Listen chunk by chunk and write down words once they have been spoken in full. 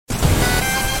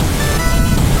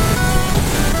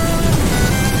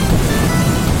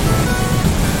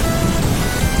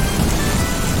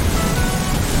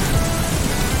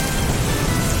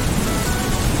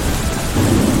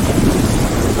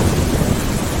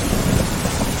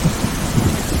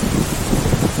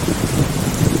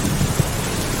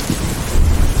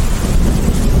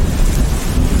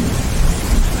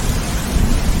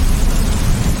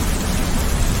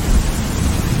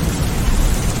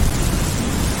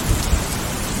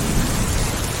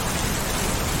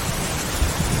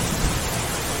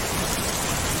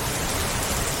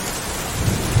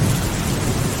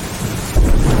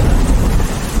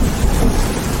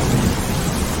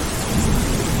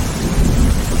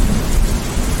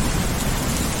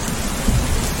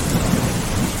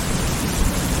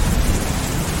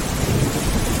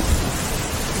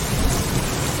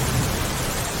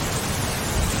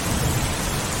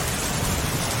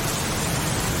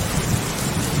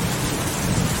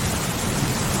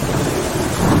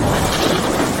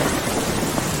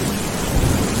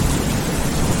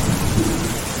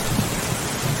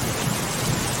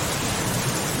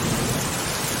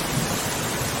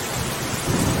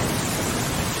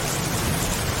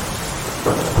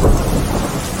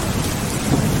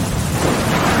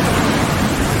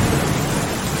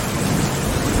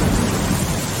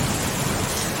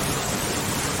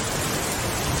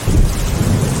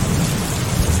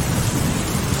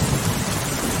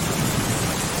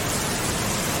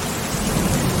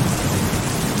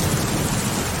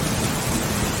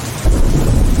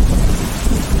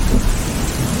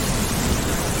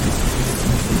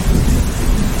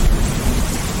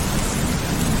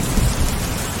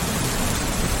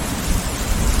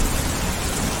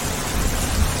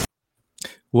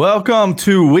Welcome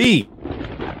to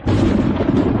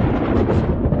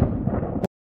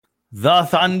The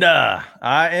Thunder.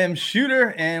 I am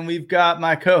Shooter, and we've got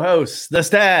my co-hosts, The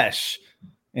Stash,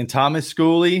 and Thomas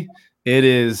Schooley. It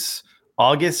is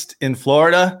August in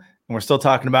Florida, and we're still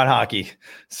talking about hockey.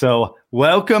 So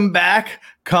welcome back.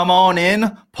 Come on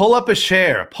in. Pull up a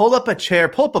chair. Pull up a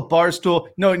bar stool.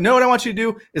 No, you know what I want you to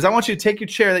do is I want you to take your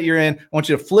chair that you're in. I want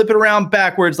you to flip it around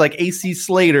backwards like AC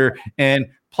Slater and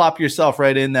plop yourself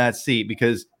right in that seat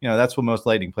because, you know, that's what most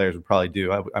Lightning players would probably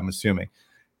do, I'm assuming.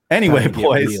 Anyway,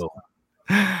 boys,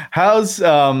 how's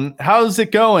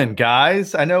it going,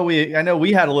 guys? I know we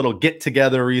had a little get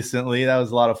together recently. That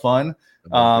was a lot of fun.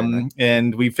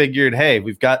 And we figured, hey,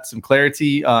 we've got some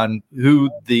clarity on who's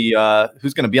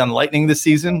going to be on the Lightning this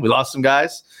season. We lost some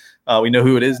guys. We know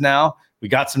who it is now. We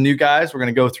got some new guys. We're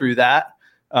going to go through that.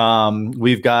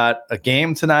 We've got a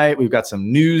game tonight. We've got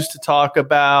some news to talk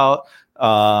about.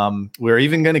 We're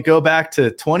even going to go back to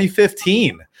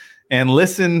 2015 and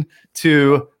listen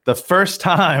to the first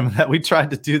time that we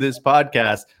tried to do this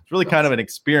podcast. It's really kind of an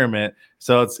experiment.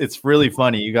 So it's really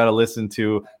funny. You got to listen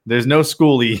to, there's no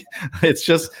Schooley. It's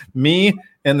just me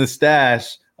and the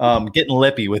Stash getting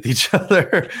lippy with each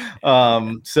other.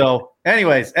 So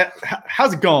anyways,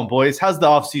 how's it going, boys? How's the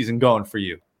off season going for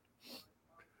you?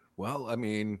 Well, I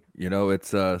mean, you know, it's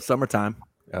summertime,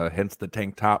 hence the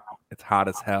tank top. It's hot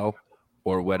as hell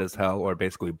or wet as hell, or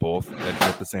basically both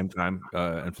at the same time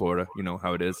in Florida. You know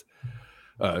how it is.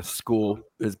 School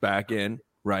is back in,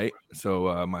 right?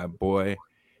 So my boy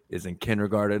is in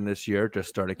kindergarten this year, just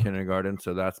started kindergarten.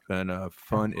 So that's been a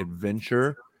fun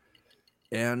adventure.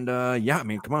 And yeah, I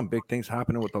mean, come on, big things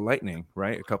happening with the Lightning,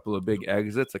 right? A couple of big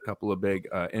exits, a couple of big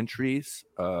entries,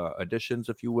 additions,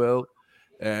 if you will.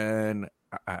 And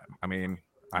I mean,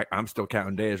 I'm still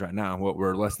counting days right now.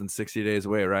 We're less than 60 days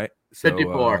away, right? So,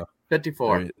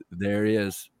 54. There he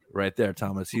is right there,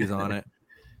 Thomas. He's on it.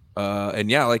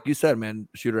 And yeah, like you said, man,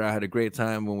 Shooter, I had a great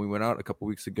time when we went out a couple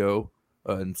weeks ago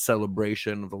in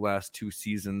celebration of the last 2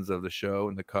 seasons of the show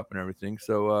and the cup and everything.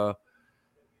 So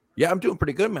yeah, I'm doing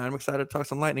pretty good, man. I'm excited to talk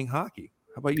some Lightning hockey.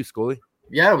 How about you, Schooley?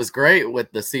 Yeah, it was great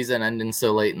with the season ending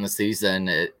so late in the season.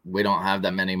 We don't have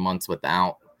that many months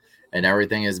without, and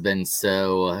everything has been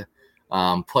so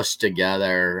pushed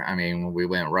together. I mean, we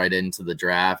went right into the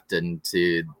draft,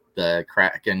 into the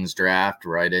Kraken's draft,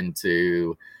 right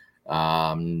into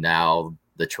now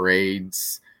the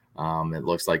trades. It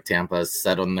looks like Tampa's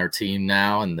set on their team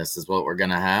now, and this is what we're going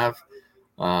to have.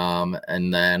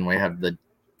 And then we have the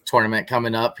tournament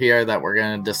coming up here that we're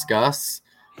going to discuss.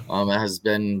 It has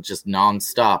been just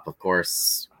nonstop. Of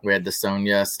course, we had the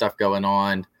Sonia stuff going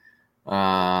on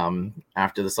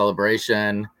after the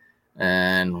celebration,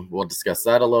 and we'll discuss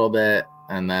that a little bit.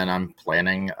 And then I'm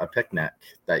planning a picnic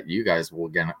that you guys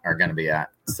are going to be at.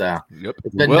 So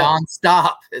It's been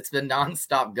nonstop. It's been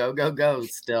nonstop. Go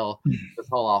still this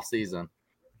whole off season.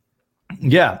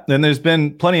 Yeah, and there's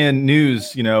been plenty of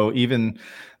news, you know, even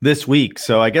this week.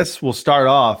 So I guess we'll start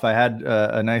off. I had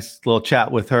a nice little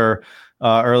chat with her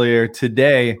earlier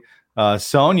today.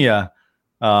 Sonia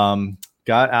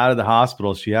got out of the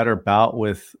hospital. She had her bout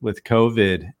with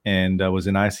COVID and was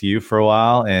in ICU for a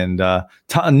while. And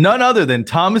none other than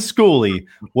Thomas Schooley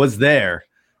was there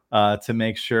to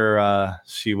make sure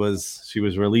she was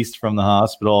released from the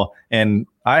hospital. And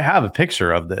I have a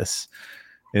picture of this.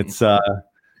 It's one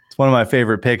of my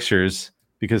favorite pictures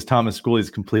because Thomas Schooley is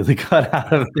completely cut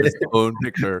out of it. His own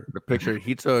picture, the picture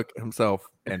he took himself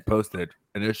and posted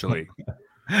initially.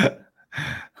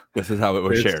 This is how it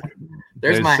was shared.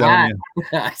 There's my hat.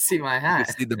 I see my hat.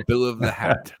 You see the bill of the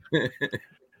hat.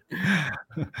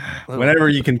 Whenever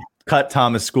you can cut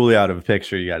Thomas Schooley out of a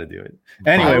picture, you got to do it.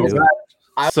 Anyway,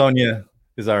 Sonia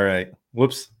is all right.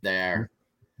 Whoops. There.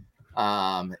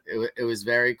 It was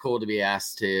very cool to be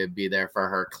asked to be there for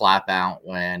her clap out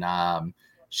when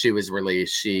she was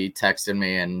released. She texted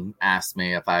me and asked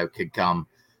me if I could come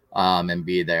and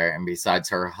be there. And besides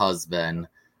her husband,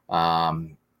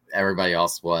 everybody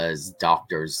else was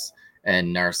doctors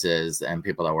and nurses and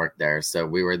people that worked there. So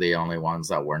we were the only ones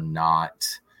that were not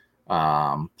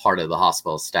part of the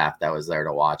hospital staff that was there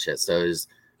to watch it. So it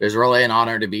was really an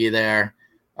honor to be there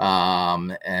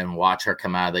and watch her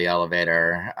come out of the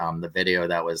elevator. The video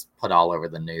that was put all over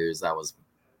the news, that was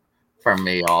from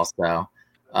me also.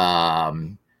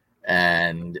 And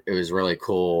it was really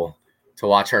cool to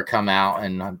watch her come out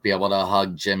and be able to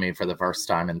hug Jimmy for the first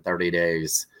time in 30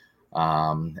 days.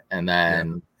 And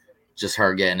then just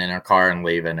her getting in her car and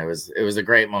leaving. It was a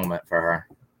great moment for her.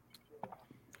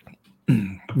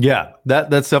 Yeah,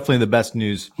 that's definitely the best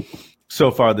news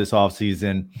so far this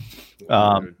offseason.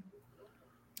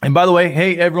 And by the way,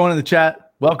 hey, everyone in the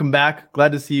chat, welcome back.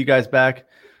 Glad to see you guys back.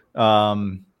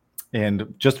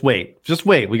 And just wait.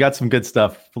 We got some good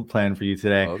stuff planned for you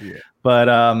today. Oh, yeah. But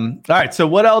all right. So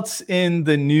what else in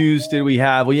the news did we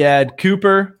have? We had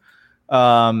Cooper,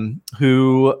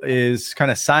 who is kind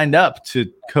of signed up to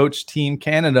coach Team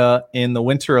Canada in the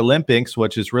Winter Olympics,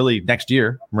 which is really next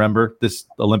year. Remember, this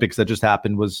Olympics that just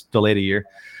happened was delayed a year.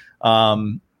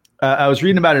 I was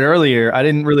reading about it earlier. I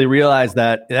didn't really realize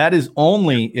that is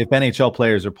only if NHL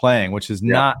players are playing, which is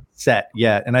not set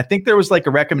yet. And I think there was like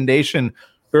a recommendation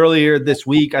earlier this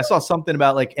week. I saw something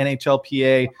about like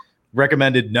NHLPA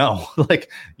recommended no,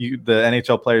 like the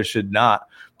NHL players should not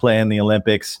play in the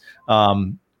Olympics.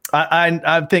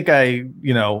 I think I am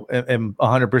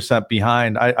 100%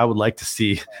 behind. I would like to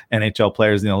see NHL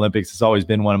players in the Olympics. It's always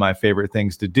been one of my favorite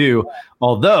things to do.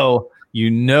 Although,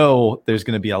 there's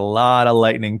going to be a lot of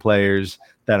Lightning players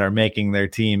that are making their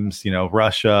teams.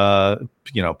 Russia.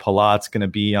 Palat's going to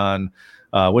be on.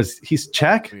 He's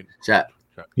Czech? Czech.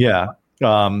 Yeah.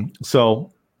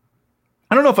 So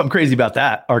I don't know if I'm crazy about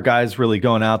that. Our guys really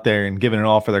going out there and giving it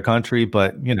all for their country,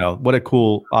 but what a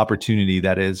cool opportunity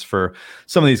that is for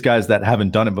some of these guys that haven't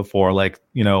done it before. Like,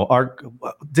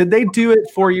 did they do it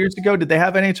 4 years ago? Did they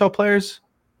have NHL players?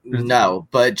 No,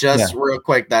 but just real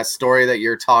quick, that story that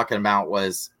you're talking about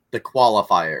was the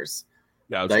qualifiers.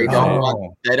 Yeah, they don't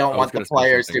want the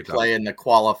players to play in the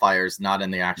qualifiers, not in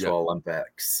the actual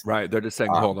Olympics. Right. They're just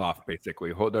saying hold off,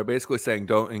 basically. They're basically saying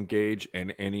don't engage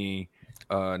in any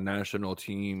national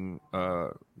team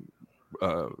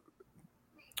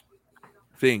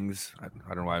things. I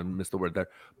don't know why I missed the word there,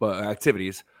 but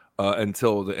activities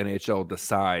until the NHL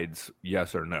decides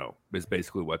yes or no is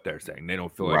basically what they're saying. They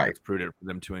don't feel like it's prudent for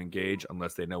them to engage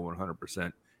unless they know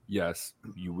 100%. Yes,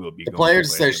 you will be. The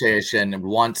Players Association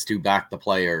wants to back the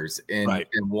players and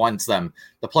wants them.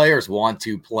 The players want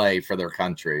to play for their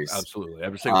countries. Absolutely,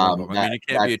 every single one of them. I mean, you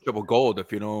can't be a triple gold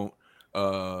if you don't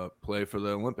play for the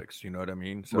Olympics. You know what I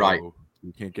mean? So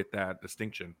you can't get that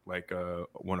distinction like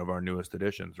one of our newest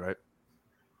additions, right?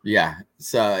 Yeah.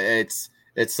 So it's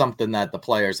something that the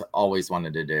players always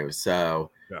wanted to do.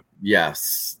 So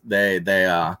yes, they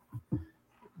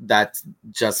that's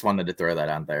just wanted to throw that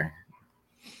out there.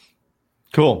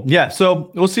 Cool. Yeah. So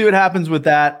we'll see what happens with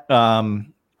that.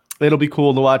 It'll be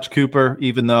cool to watch Cooper,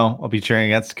 even though I'll be cheering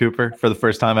against Cooper for the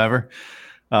first time ever.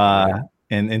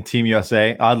 In Team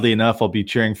USA, oddly enough, I'll be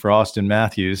cheering for Austin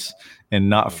Matthews and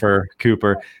not for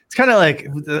Cooper. It's kind of like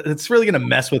it's really going to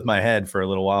mess with my head for a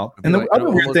little while. And the other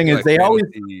weird thing is they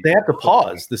have to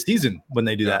pause the season when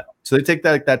they do that. So they take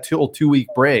that 2 week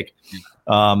break.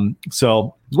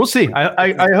 So we'll see.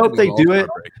 I hope they do it.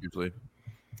 Usually.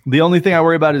 The only thing I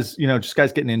worry about is, just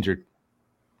guys getting injured.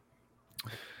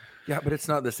 Yeah, but it's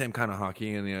not the same kind of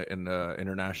hockey in the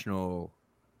international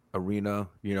arena.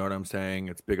 You know what I'm saying?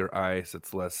 It's bigger ice.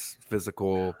 It's less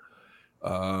physical.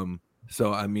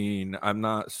 So I mean, I'm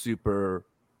not super.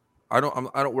 I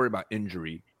don't worry about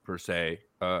injury per se.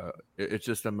 It's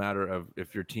just a matter of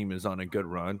if your team is on a good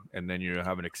run and then you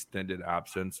have an extended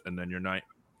absence and then you're not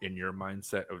in your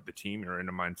mindset of the team. You're in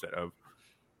the mindset of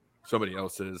somebody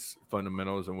else's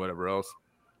fundamentals and whatever else,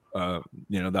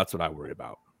 that's what I worry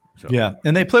about. So, yeah,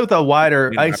 and they play with a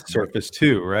wider ice surface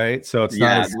too, right? So it's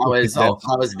not.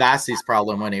 That was Vasi's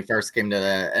problem when he first came to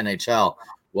the NHL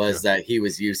was that he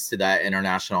was used to that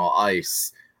international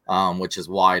ice, which is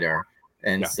wider,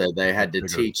 and so they had to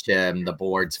teach him the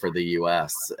boards for the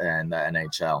US and the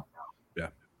NHL.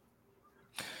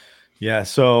 Yeah,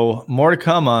 so more to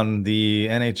come on the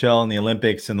NHL and the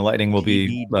Olympics, and the Lightning will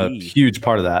be a huge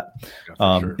part of that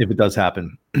if it does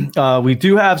happen. We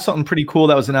do have something pretty cool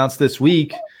that was announced this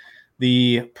week.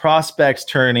 The Prospects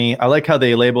Tourney. I like how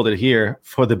they labeled it here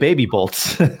for the baby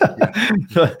bolts,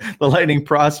 the Lightning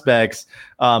Prospects.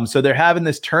 So they're having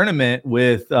this tournament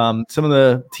with some of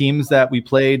the teams that we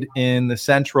played in the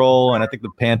Central, and I think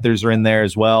the Panthers are in there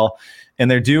as well. And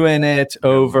they're doing it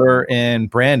over in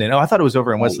Brandon. Oh, I thought it was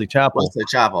over in Wesley Chapel. Wesley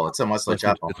Chapel. It's in Wesley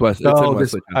Chapel. It's in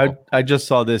Wesley Chapel. I just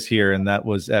saw this here, and that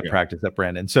was at practice at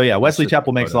Brandon. So, yeah, Wesley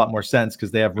Chapel makes a lot more sense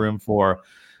because they have room for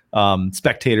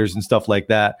spectators and stuff like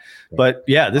that. But,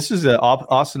 yeah, this is an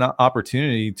awesome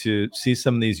opportunity to see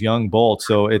some of these young bolts.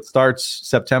 So it starts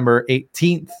September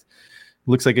 18th.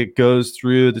 Looks like it goes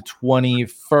through the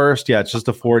 21st. Yeah, it's just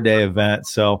a 4-day event.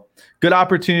 So good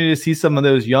opportunity to see some of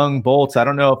those young bolts. I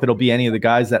don't know if it'll be any of the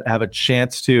guys that have a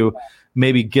chance to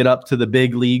maybe get up to the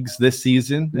big leagues this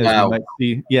season. No. Might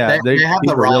see. Yeah, they have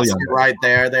the roster right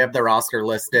there. They have the roster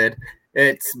listed.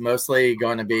 It's mostly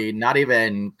going to be not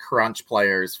even crunch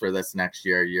players for this next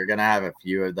year. You're going to have a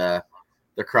few of the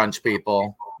crunch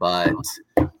people, but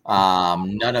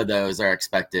none of those are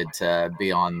expected to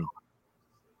be on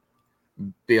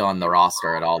be on the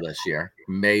roster at all this year.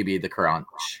 Maybe the crunch.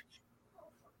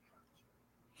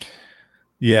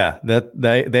 Yeah, that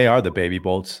they are the baby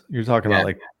bolts. You're talking about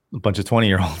like a bunch of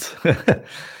 20-year-olds.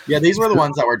 Yeah, these were the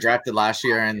ones that were drafted last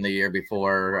year and the year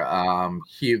before.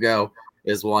 Hugo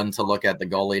is one to look at, the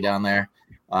goalie down there.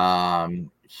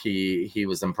 He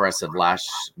was impressive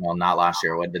not last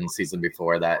year. It would have been the season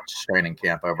before that, training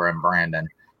camp over in Brandon.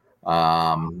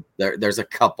 There's a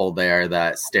couple there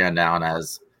that stand out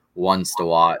as ones to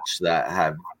watch that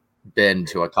have been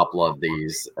to a couple of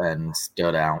these and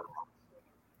stood out.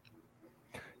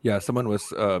 Yeah, someone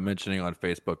was mentioning on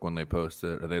Facebook when they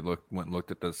posted, or they went and looked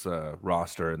at this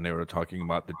roster, and they were talking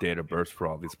about the date of birth for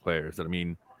all these players. I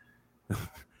mean,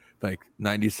 like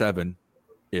 97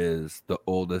 is the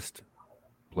oldest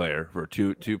player for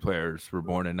two players were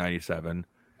born in 97,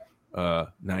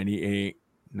 98,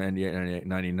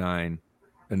 99,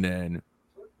 and then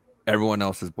everyone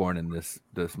else is born in this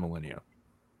millennium.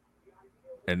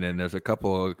 And then there's a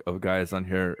couple of guys on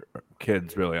here,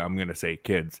 kids, really, I'm going to say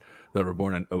kids, that were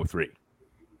born in 03.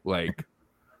 Like,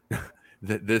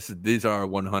 these are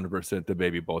 100% the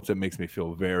baby bolts. It makes me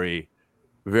feel very,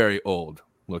 very old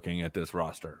looking at this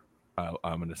roster.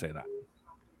 I'm going to say that.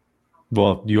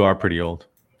 Well, you are pretty old.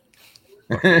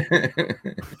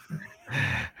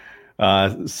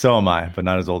 So am I, but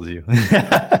not as old as you.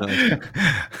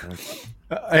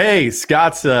 Hey,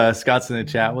 Scott's in the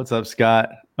chat. What's up, Scott?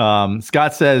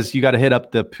 Scott says you got to hit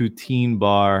up the poutine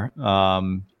bar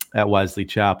at Wesley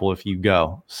Chapel if you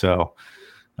go. So,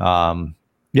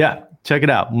 yeah, check it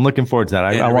out. I'm looking forward to that.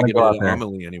 I want to go out there.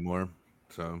 Emily anymore.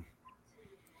 So,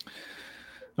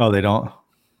 oh, they don't.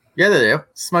 Yeah, they do.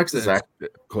 Smokes is there.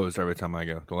 Closed every time I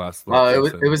go.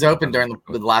 It was open during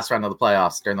the last round of the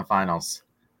playoffs, during the finals.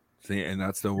 See, and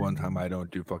that's the one time I don't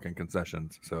do fucking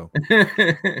concessions. So.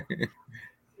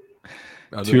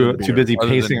 Too busy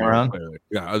pacing around.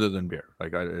 Yeah, other than beer.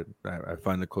 Like I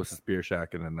find the closest beer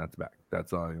shack, and then that's back.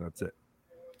 That's all. That's it.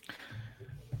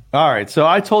 All right. So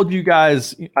I told you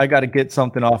guys I got to get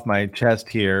something off my chest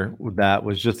here that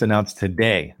was just announced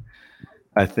today,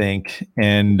 I think,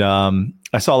 and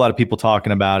I saw a lot of people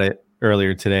talking about it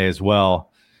earlier today as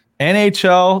well.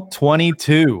 NHL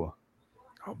 22.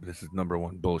 Oh, this is number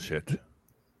one bullshit.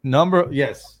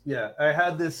 Yes. Yeah. I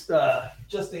had this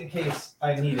just in case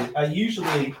I need it. I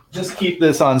usually just keep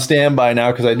this on standby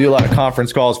now because I do a lot of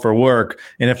conference calls for work.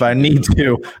 And if I need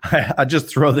to, I just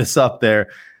throw this up there.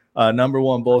 Number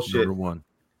one bullshit. Number one.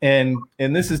 And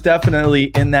this is definitely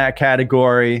in that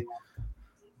category.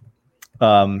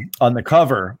 On the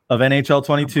cover of NHL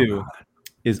 22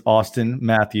 is Austin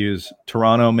Matthews,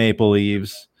 Toronto Maple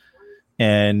Leafs.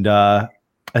 And I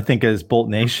think as Bolt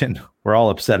Nation, we're all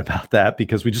upset about that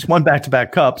because we just won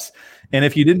back-to-back cups. And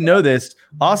if you didn't know this,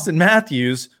 Austin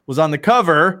Matthews was on the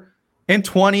cover in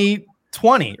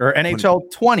 2020 or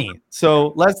NHL 20.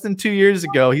 So less than 2 years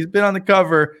ago, he's been on the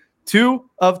cover 2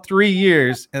 of 3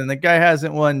 years, and the guy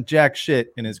hasn't won jack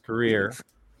shit in his career.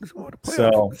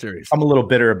 So I'm a little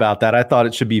bitter about that. I thought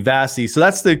it should be Vasi. So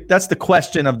that's the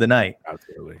question of the night.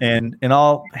 Absolutely. And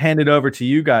I'll hand it over to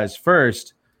you guys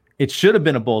first. It should have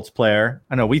been a Bolts player.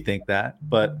 I know we think that,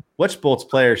 but which Bolts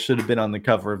player should have been on the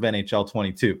cover of NHL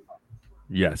 22?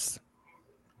 Yes.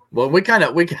 Well, we got the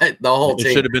whole team.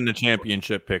 It should have been the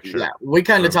championship picture. Yeah, we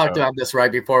kind of talked about this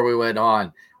right before we went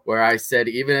on, where I said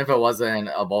even if it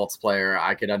wasn't a Bolts player,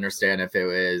 I could understand if it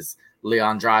was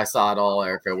Leon Draisaitl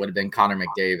or if it would have been Connor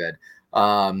McDavid.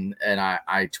 And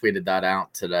I tweeted that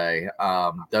out today.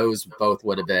 Those both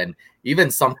would have been.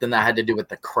 Even something that had to do with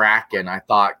the Kraken, I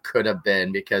thought could have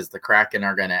been, because the Kraken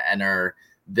are going to enter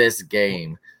this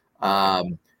game. Now,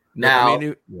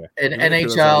 in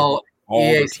NHL,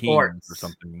 EA Sports or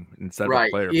something instead right,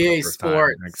 of player EA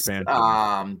Sports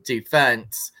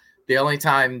defense. The only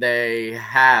time they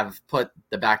have put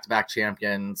the back-to-back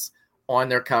champions on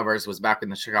their covers was back when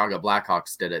the Chicago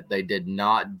Blackhawks did it. They did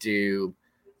not do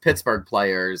Pittsburgh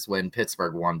players when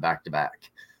Pittsburgh won back-to-back.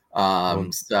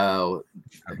 So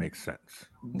that makes sense.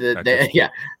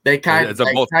 They kind of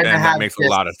that makes a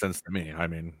lot of sense to me. I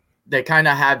mean, they kind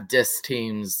of have diss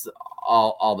teams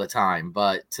all the time,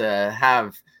 but to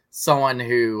have someone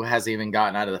who hasn't even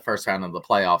gotten out of the first round of the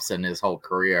playoffs in his whole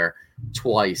career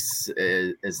twice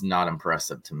is not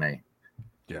impressive to me.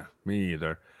 Yeah, me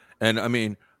either. And I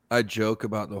mean, I joke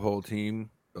about the whole team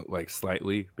like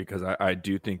slightly because I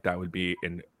do think that would be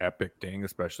an epic thing,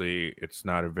 especially it's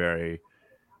not a very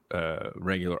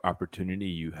regular opportunity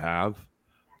you have,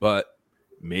 but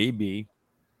maybe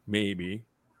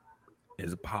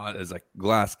is like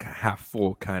glass half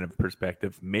full kind of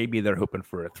perspective. Maybe they're hoping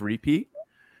for a three-peat,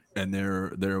 and they're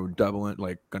doubling,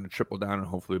 like going to triple down, and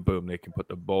hopefully, boom, they can put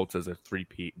the Bolts as a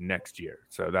 3-peat next year.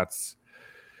 So that's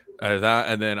that.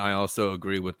 And then I also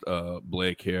agree with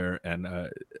Blake here, and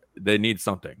they need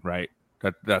something, right?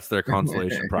 That's their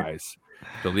consolation prize.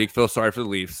 The league feels sorry for the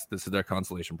Leafs. This is their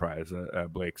consolation prize.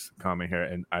 Blake's comment here,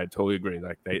 and I totally agree.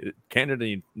 Like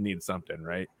Canada needs something,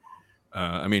 right?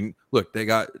 I mean, look, they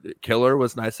got Killer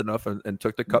was nice enough and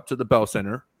took the cup to the Bell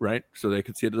Center, right? So they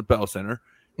could see it at the Bell Center,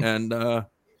 and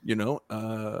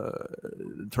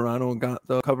Toronto got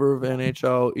the cover of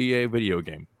NHL EA video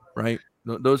game, right?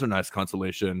 Those are nice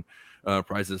consolation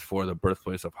prizes for the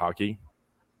birthplace of hockey.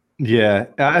 Yeah,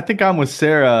 I think I'm with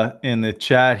Sarah in the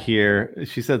chat here.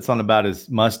 She said something about his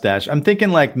mustache. I'm thinking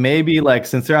like maybe like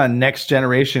since they're on next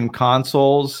generation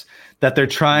consoles, that they're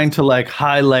trying to like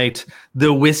highlight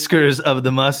the whiskers of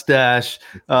the mustache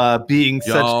being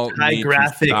such high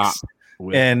graphics.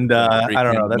 And I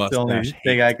don't know. That's the only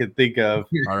thing I could think of.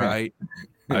 All right.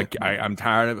 I'm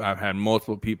tired of. I've had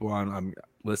multiple people on.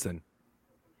 Listen.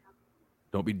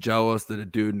 Don't be jealous that a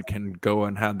dude can go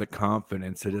and have the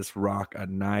confidence to just rock a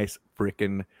nice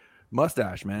freaking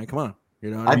mustache, man. Come on.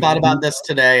 You know. I thought about this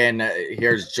today, and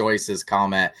here's Joyce's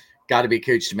comment. Got to be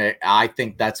Cooch to me. I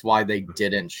think that's why they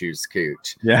didn't choose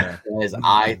Cooch. Yeah. Because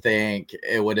I think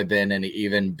it would have been an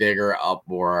even bigger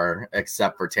uproar,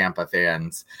 except for Tampa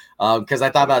fans. Because I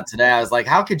thought about it today. I was like,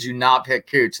 how could you not pick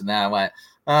Cooch? And then I went,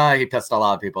 he pissed a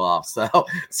lot of people off. So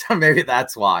maybe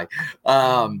that's why.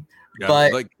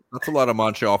 But like that's a lot of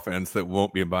Montreal fans that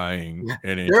won't be buying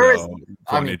NHL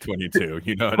 2022.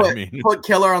 You know what I mean? Put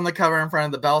Killer on the cover in front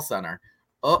of the Bell Center.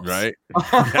 Oops. Right.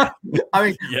 I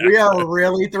mean, we are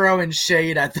really throwing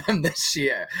shade at them this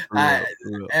year.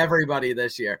 Everybody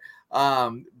this year.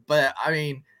 But I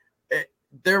mean,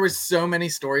 there was so many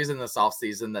stories in this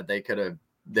offseason that they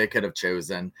could have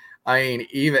chosen. I mean,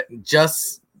 even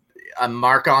just a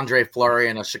Marc-Andre Fleury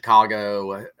in a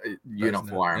Chicago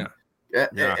uniform.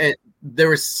 There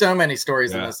were so many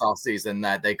stories in this offseason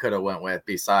that they could have went with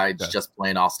besides just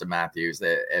plain Austin Matthews.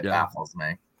 It baffles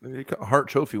me. Hart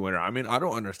Trophy winner. I mean, I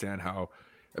don't understand how.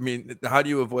 I mean, how do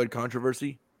you avoid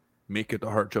controversy? Make it the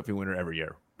Hart Trophy winner every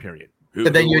year. Period.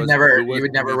 But then you would never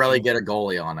really get a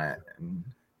goalie on it.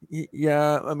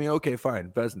 Yeah, I mean, okay, fine,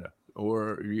 Vezina,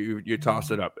 or you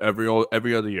toss it up every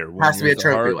other year. Has to be a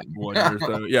trophy.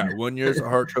 One year's the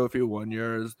Hart Trophy. 1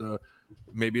 year is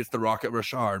maybe it's the Rocket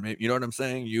Richard. Maybe, you know what I'm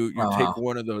saying? You take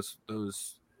one of those,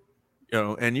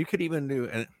 and you could even do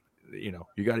and. You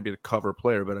got to be the cover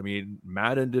player, but I mean,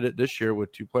 Madden did it this year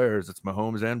with 2 players. It's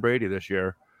Mahomes and Brady this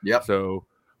year. Yep. So,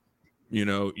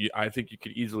 I think you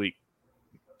could easily,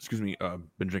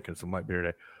 been drinking some light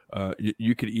beer today.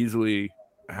 You could easily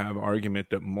have argument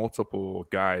that multiple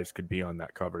guys could be on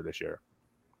that cover this year.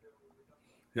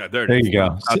 Yeah, there you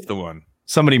go. That's the one.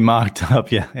 Somebody mocked up,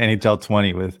 NHL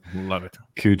 20 with love it.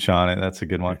 Cooch on it. That's a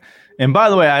good one. And by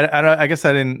the way, I guess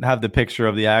I didn't have the picture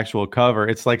of the actual cover.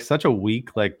 It's like such a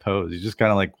weak like pose. You're just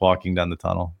kind of like walking down the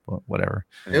tunnel, but whatever.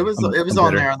 It was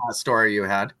on there on that story you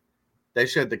had. They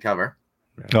showed the cover.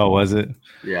 Oh, was it?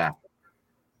 Yeah.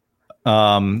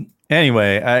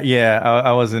 Anyway,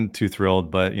 I wasn't too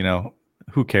thrilled, but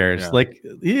who cares?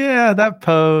 Yeah. That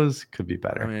pose could be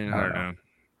better. I mean, I don't know.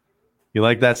 You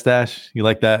like that, Stash? You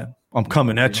like that? I'm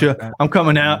coming at you. I'm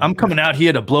coming out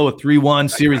here to blow a 3-1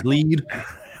 series lead.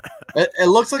 It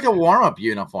looks like a warm-up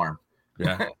uniform.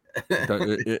 Yeah.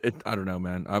 I don't know,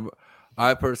 man.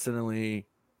 I personally,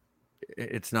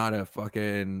 it's not a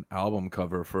fucking album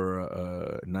cover for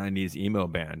a 90s emo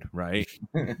band, right?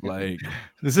 Like,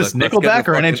 is this Nickelback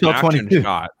or NHL 22?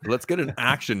 Let's get an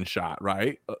action shot,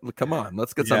 right? Come on.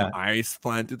 Let's get some ice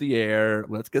flying through the air.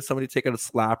 Let's get somebody taking a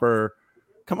slapper.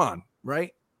 Come on,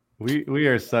 right? We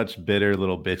are such bitter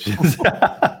little bitches.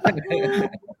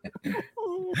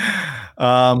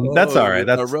 That's all right.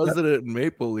 That's a resident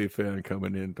Maple Leaf fan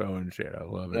coming in throwing shade. I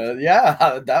love it.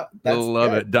 I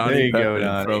love it. Donnie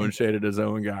Pepin throwing shade at his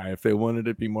own guy. If they wanted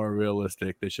to be more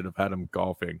realistic, they should have had him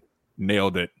golfing.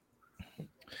 Nailed it.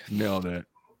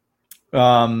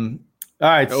 All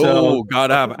right. So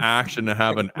gotta have action to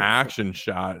have an action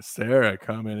shot. Sarah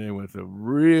coming in with a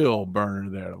real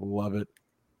burner there. Love it.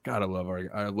 Gotta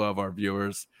love our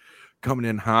viewers coming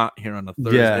in hot here on a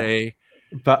Thursday.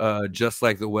 But just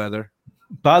like the weather.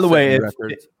 By the way,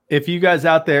 if you guys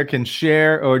out there can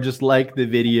share or just like the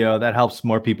video, that helps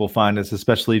more people find us,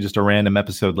 especially just a random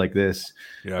episode like this.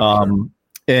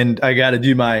 And I got to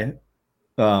do my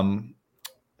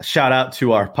shout out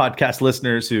to our podcast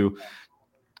listeners who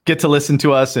get to listen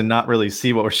to us and not really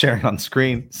see what we're sharing on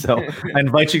screen. So I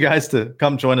invite you guys to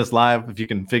come join us live if you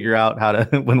can figure out how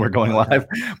to when we're going live.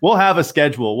 We'll have a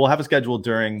schedule. We'll have a schedule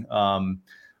during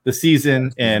the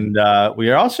season, and we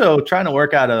are also trying to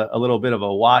work out a little bit of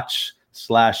a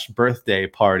watch/birthday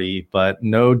party, but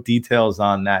no details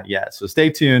on that yet. So stay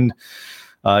tuned,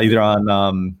 either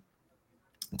on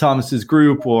Thomas's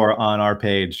group or on our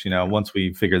page. Once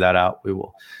we figure that out, we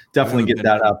will definitely get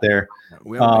that out there.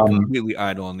 We haven't been completely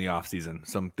idle in the off season.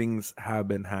 Some things have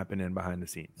been happening behind the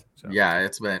scenes. So. Yeah,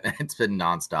 it's been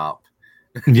nonstop.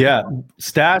 Yeah,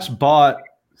 Stash bought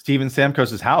Steven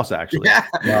Stamkos' house, actually. Yeah.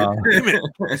 Damn it.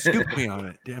 Scoop me on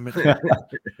it. Damn it.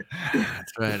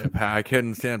 That's right. I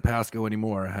couldn't stand Pasco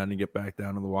anymore. I had to get back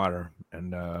down to the water.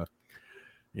 And,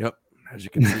 yep, as you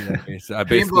can see, I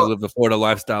basically live the Florida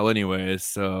lifestyle anyways.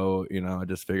 So, I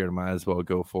just figured I might as well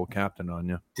go full captain on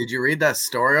you. Did you read that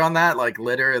story on that? Like,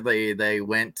 literally, they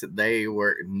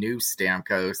knew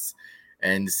Stamkos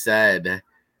and said,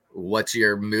 "What's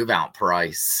your move out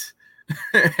price?"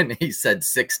 And he said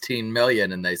 16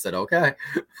 million, and they said, okay.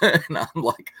 And I'm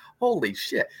like, holy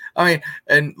shit. I mean,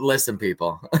 and listen,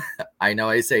 people, I know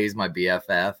I say he's my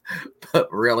BFF, but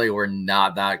really we're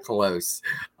not that close.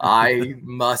 I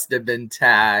must have been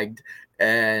tagged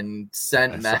and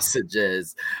sent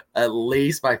messages at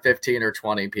least by 15 or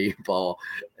 20 people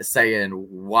saying,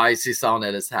 why is he selling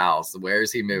at his house? Where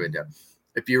is he moving to?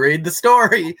 If you read the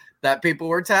story that people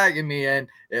were tagging me in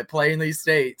at Playing These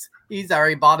States, he's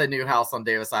already bought a new house on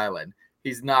Davis Island.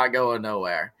 He's not going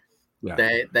nowhere.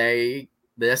 Yeah.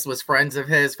 This was friends of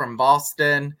his from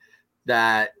Boston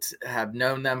that have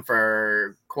known them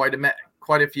for quite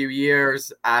a few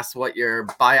years. Asked what your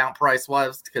buyout price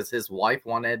was because his wife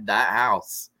wanted that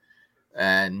house,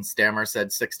 and Stammer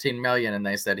said 16 million, and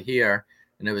they said here.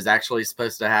 And it was actually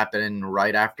supposed to happen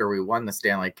right after we won the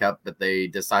Stanley Cup, but they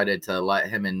decided to let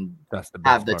him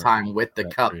have the time with the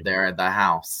cup there at the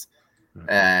house.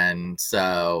 And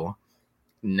so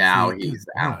now he's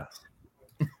out.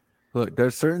 Look,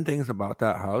 there's certain things about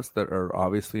that house that are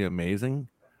obviously amazing,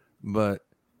 but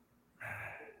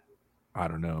I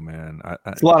don't know, man.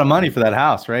 It's a lot of money for that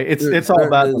house, right? It's all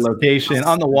about the location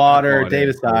on the water,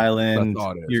 Davis Island. That's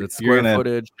all it is. It's square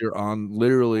footage. You're on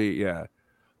literally,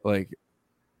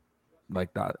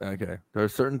 like that. Okay,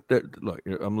 there's certain look.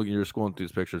 You're scrolling through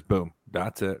these pictures. Boom,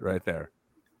 that's it right there.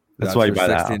 That's why you buy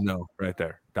that. No, right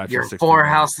there. That's you're 4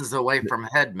 houses away from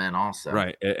Hedman, also.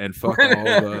 Right, and fuck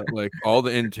all all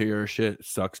the interior shit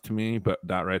sucks to me, but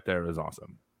that right there is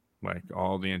awesome. Like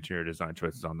all the interior design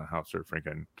choices on the house are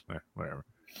freaking whatever.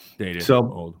 Dated, so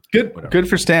old, good. Whatever. Good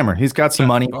for Stammer. He's got some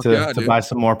money to buy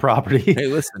some more property. Hey,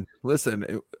 listen.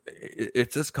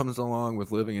 It just comes along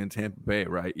with living in Tampa Bay,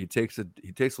 right? He takes a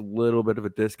little bit of a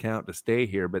discount to stay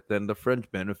here, but then the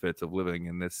fringe benefits of living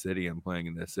in this city and playing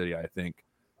in this city, I think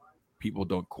people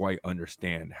don't quite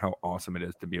understand how awesome it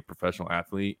is to be a professional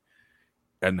athlete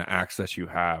and the access you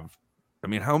have. I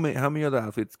mean, how many other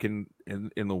athletes in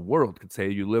the world could say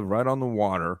you live right on the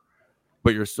water,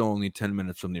 but you're still only 10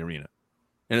 minutes from the arena?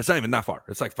 And it's not even that far.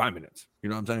 It's like 5 minutes. You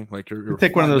know what I'm saying? Like you're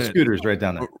take one of those scooters right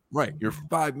down there. Right. You're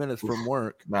 5 minutes from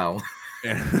work. No.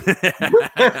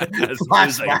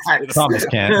 Thomas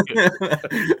can't.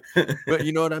 But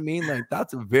you know what I mean? Like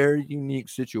that's a very unique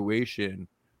situation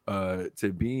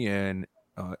to be in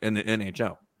the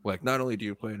NHL. Like not only do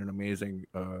you play in an amazing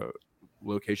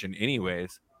location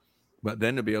anyways, but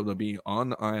then to be able to be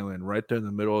on the island right there in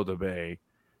the middle of the bay,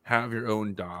 have your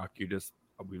own dock.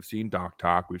 We've seen Doc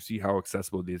Talk. We see how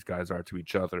accessible these guys are to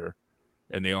each other,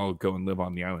 and they all go and live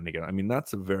on the island together. I mean,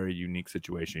 that's a very unique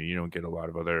situation. You don't get a lot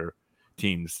of other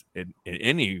teams in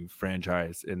any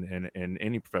franchise in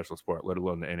any professional sport, let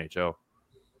alone the NHL.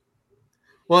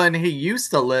 Well, and he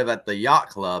used to live at the yacht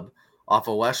club off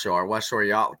of West Shore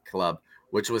Yacht Club,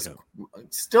 which was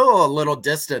still a little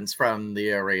distance from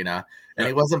the arena, and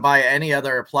he wasn't by any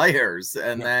other players.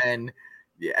 And then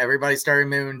everybody started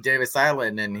moving Davis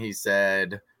Island, and he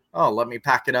said, oh, let me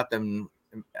pack it up. And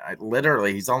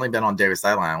he's only been on Davis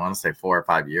Island, I want to say 4 or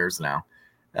 5 years now.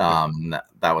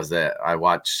 That was it. I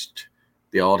watched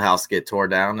the old house get tore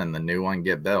down and the new one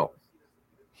get built.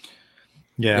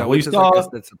 Yeah, we saw. I guess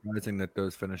that's surprising that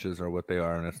those finishes are what they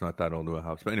are, and it's not that old of a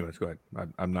house. But anyways, go ahead.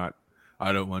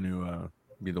 I don't want to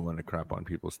be the one to crap on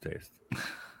people's taste.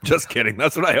 Just kidding.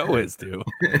 That's what I always do.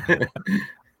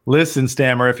 Listen,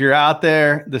 Stammer, if you're out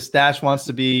there, the Stash wants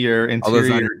to be your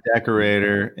interior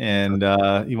decorator, and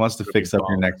he wants to fix up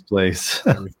your next place.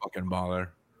 Every fucking baller.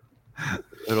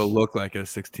 It'll look like a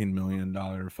 $16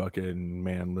 million fucking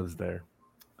man lives there.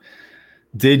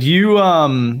 Did you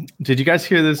guys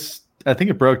hear this? I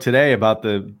think it broke today about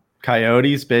the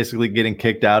Coyotes basically getting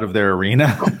kicked out of their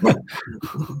arena.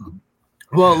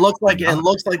 Well, it looks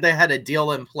like they had a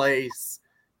deal in place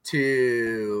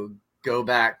to go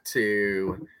back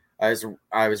to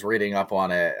I was reading up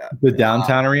on it. The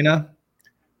downtown arena.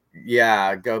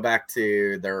 Yeah, go back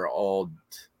to their old.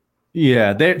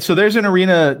 Yeah, so there's an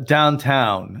arena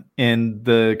downtown, and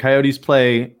the Coyotes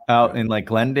play out in like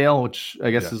Glendale, which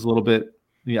I guess is a little bit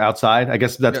outside. I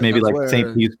guess that's maybe like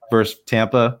St. Pete versus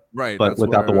Tampa, right? But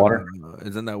without the water.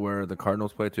 Isn't that where the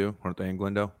Cardinals play too? Aren't they in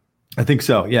Glendale? I think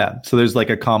so. Yeah. So there's like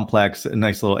a complex, a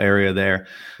nice little area there.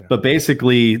 Yeah. But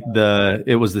basically,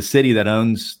 it was the city that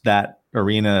owns that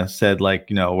arena said, like,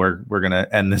 we're going to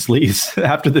end this lease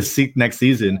after this next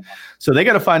season. So they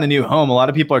got to find a new home. A lot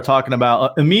of people are talking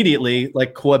about immediately,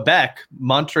 like Quebec,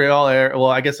 Montreal area. Well,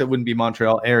 I guess it wouldn't be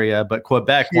Montreal area, but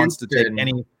Quebec wants to take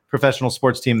any professional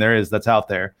sports team there is that's out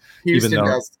there. Houston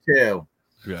does too.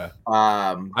 Yeah.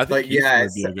 I think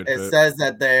it says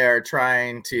that they are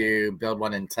trying to build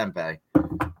one in Tempe.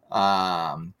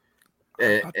 I mean,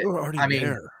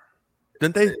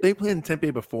 didn't they play in Tempe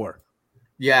before?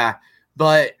 Yeah,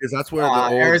 but because that's where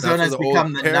Arizona's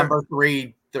become the number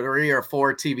three or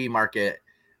four TV market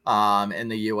in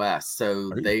the U.S.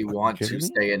 So they want to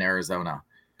stay in Arizona.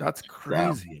 That's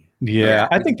crazy. So, yeah,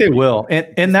 I think they will.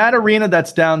 And that arena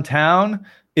that's downtown,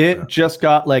 it just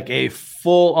got like a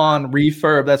full-on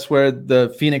refurb. That's where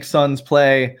the Phoenix Suns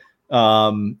play.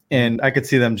 And I could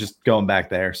see them just going back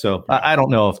there. So I don't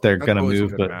know if they're going to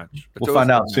move, but we'll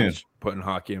find out soon. Putting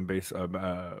hockey and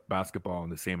basketball in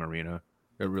the same arena,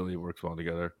 it really works well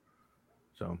together.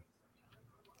 So,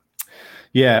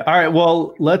 yeah. All right.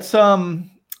 Well, let's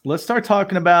start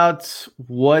talking about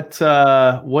what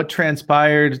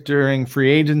transpired during free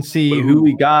agency, who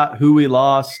we got, who we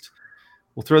lost.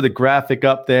 We'll throw the graphic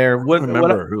up there. I don't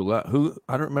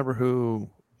remember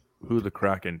who the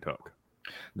Kraken took.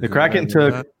 The Kraken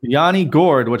took Yanni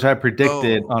Gourde, which I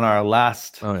predicted on our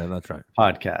last that's right.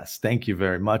 podcast. Thank you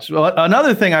very much. Well,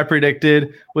 another thing I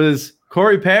predicted was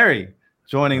Corey Perry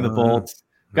joining the Bolts.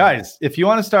 Guys, if you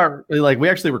want to start, like, we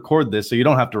actually record this, so you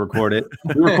don't have to record it.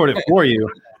 We record it for you.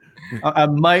 I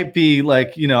might be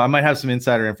like, I might have some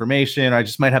insider information. I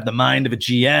just might have the mind of a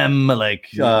GM. Like,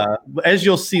 as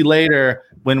you'll see later,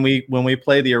 when we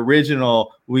play the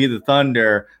original We the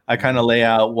Thunder, I kind of lay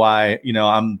out why,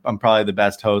 I'm probably the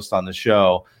best host on the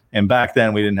show. And back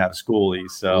then we didn't have schoolie,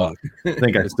 so I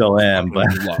think I still am. But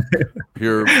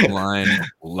pure blind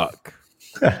luck.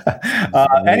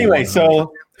 Anyway,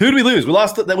 so who did we lose? We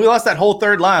lost that whole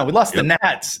third line. We lost the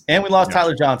Nats, and we lost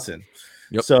Tyler Johnson.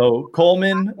 Yep. So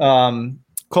Coleman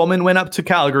went up to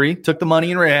Calgary, took the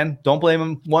money and ran. Don't blame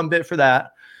him one bit for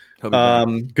that.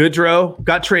 Goodrow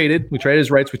got traded. We traded his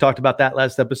rights. We talked about that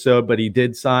last episode, but he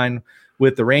did sign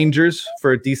with the Rangers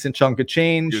for a decent chunk of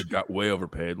change. Dude got way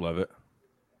overpaid. Love it.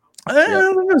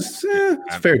 It's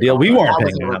a fair deal. We weren't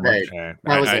paying him that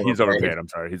much. He's overpaid. I'm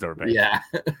sorry. He's overpaid. Yeah.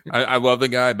 I love the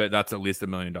guy, but that's at least $1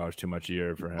 million too much a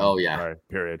year for him. Oh, yeah. Right,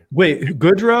 period. Wait,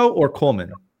 Goodrow or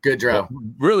Coleman? Goodrow.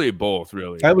 Really, both,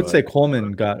 really. I would say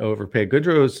Coleman got overpaid.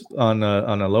 Goodrow's on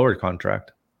a lower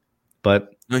contract.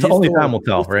 But only time will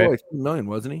tell, right? Like $3 million,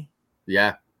 wasn't he?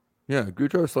 Yeah. Yeah,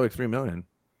 Goodrow's still like $3 million.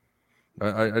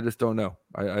 I just don't know.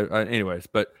 Anyways,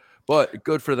 but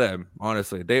good for them.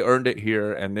 Honestly, they earned it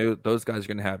here, and those guys are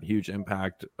going to have huge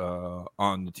impact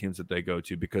on the teams that they go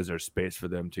to because there's space for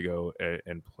them to go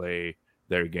and play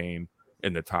their game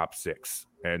in the top 6,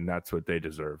 and that's what they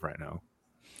deserve right now.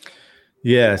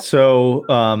 Yeah, so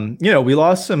we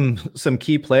lost some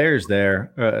key players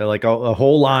there, like a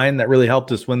whole line that really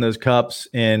helped us win those cups,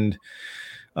 and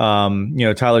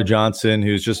Tyler Johnson,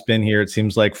 who's just been here, it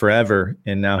seems like forever,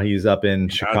 and now he's up in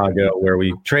Chicago where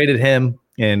we traded him,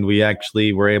 and we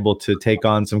actually were able to take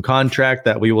on some contract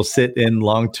that we will sit in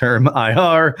long-term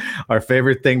IR, our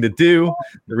favorite thing to do,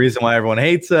 the reason why everyone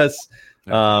hates us.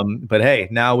 But hey,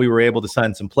 now we were able to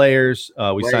sign some players.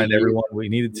 We signed everyone we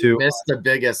needed to. Missed the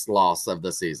biggest loss of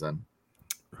the season.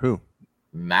 Who?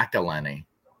 McElhinney.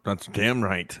 That's damn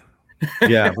right.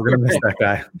 Yeah, we're gonna miss that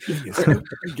guy. You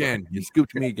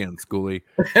scooped me again, Schoolie.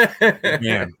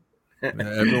 Man,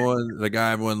 the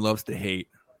guy everyone loves to hate.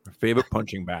 Our favorite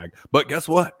punching bag. But guess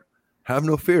what? Have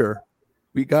no fear.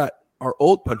 We got our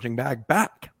old punching bag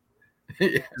back.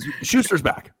 Schuster's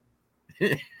back.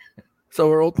 So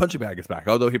our old punching bag is back,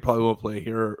 although he probably won't play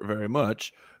here very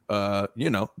much.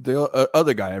 The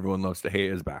other guy everyone loves to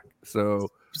hate is back. So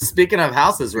speaking of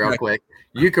houses, real quick,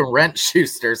 you can rent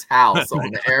Schuster's house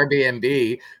on the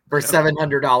Airbnb for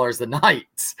 $700 a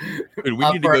night. And we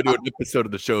need to go to an episode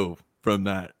of the show from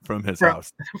his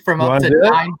house. From up to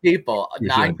 9 people.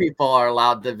 9 people are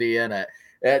allowed to be in it.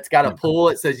 It's got a pool.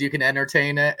 It says you can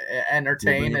entertain and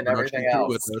everything else.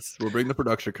 With us. We'll bring the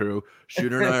production crew.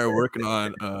 Shooter and I are working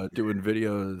on doing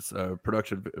video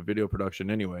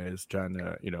production anyways, trying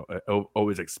to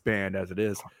always expand as it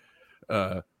is.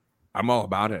 I'm all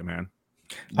about it, man.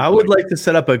 I would like to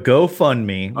set up a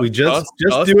GoFundMe. We just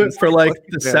do it for like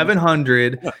the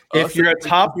 700. If you're a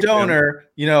top donor,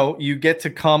 you get to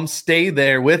come stay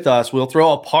there with us. We'll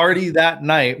throw a party that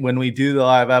night when we do the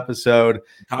live episode,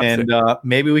 and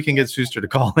maybe we can get Schuster to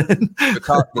call in.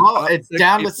 It's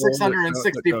down to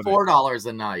 $664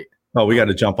 a night. Oh, we got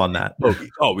to jump on that.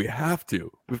 Oh, we have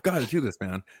to. We've got to do this,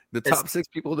 man. The top 6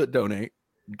 people that donate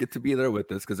get to be there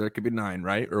with us because there could be 9,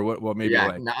 right? Or what? Well, maybe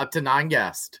up to 9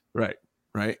 guests.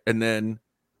 Right, and then,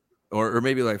 or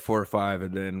maybe like 4 or 5,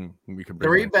 and then we can bring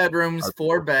 3 bedrooms,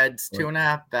 4 beds,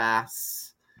 2.5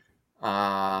 baths.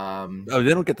 Oh,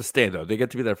 they don't get to stay though; they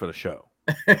get to be there for the show.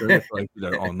 They're be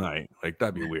there all night. Like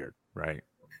that'd be weird, right?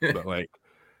 But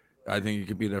I think you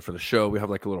could be there for the show. We have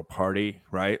like a little party,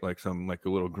 right? Like a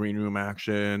little green room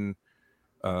action,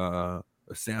 a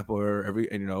sampler,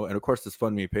 and of course this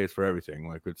fund me pays for everything.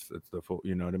 Like it's the full,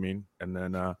 you know what I mean? And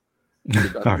then. All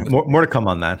right, more to come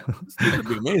on that. It'd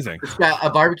be amazing. It's got a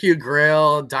barbecue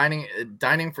grill,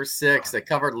 dining for 6, a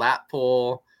covered lap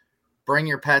pool. Bring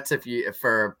your pets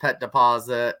for pet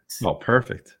deposit. Oh,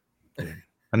 perfect.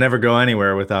 I never go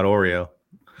anywhere without Oreo.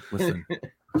 Listen,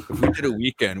 if we did a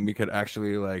weekend, we could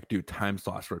actually do time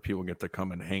slots where people get to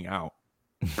come and hang out.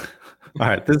 All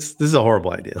right, this is a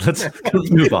horrible idea. Let's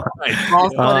move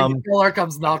on. Killer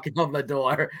comes knocking on the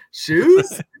door.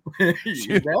 Shoes?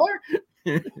 You there?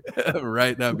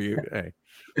 Right, that'd be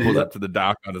pulls up to the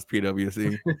dock on his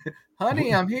PWC.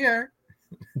 Honey, I'm here.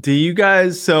 Do you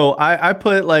guys? So I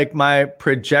put my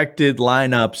projected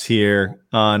lineups here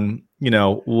on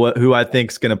who I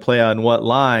think is going to play on what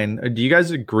line. Do you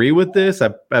guys agree with this?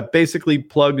 I basically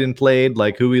plugged and played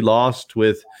who we lost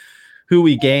with who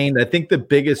we gained. I think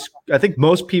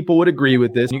most people would agree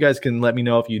with this. You guys can let me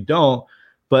know if you don't.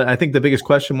 But I think the biggest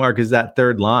question mark is that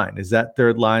third line. Is that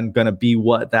third line going to be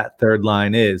what that third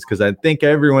line is? Because I think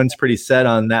everyone's pretty set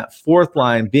on that fourth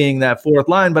line being that fourth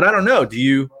line. But I don't know. Do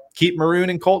you keep Maroon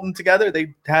and Colton together?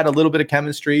 They had a little bit of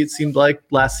chemistry, it seemed like,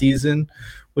 last season.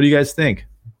 What do you guys think?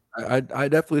 I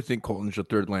definitely think Colton's your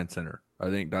third line center. I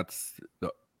think that's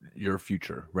your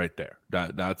future right there.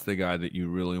 That's the guy that you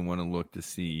really want to look to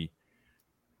see,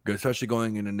 especially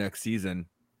going into next season.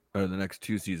 Or the next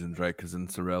 2 seasons, right? Because then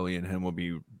Cirelli and him will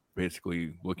be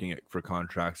basically looking for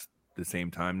contracts the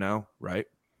same time now, right?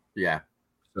 Yeah.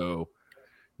 So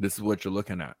this is what you're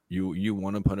looking at. You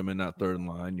want to put him in that third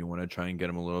line. You want to try and get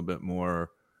him a little bit more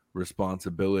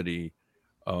responsibility.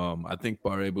 I think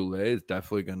Barré-Boulet is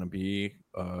definitely going to be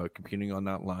competing on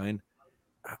that line.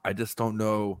 I just don't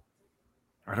know.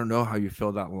 I don't know how you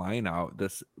fill that line out.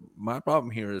 My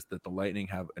problem here is that the Lightning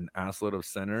have an assload of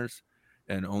centers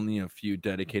and only a few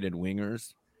dedicated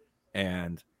wingers,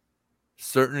 and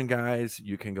certain guys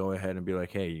you can go ahead and be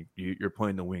like, hey, you're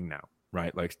playing the wing now,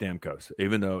 right? Like Stamkos,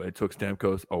 even though it took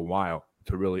Stamkos a while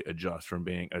to really adjust from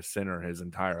being a center his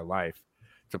entire life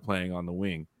to playing on the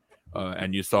wing.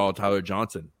 And you saw Tyler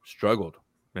Johnson struggled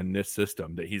in this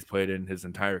system that he's played in his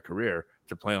entire career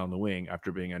to play on the wing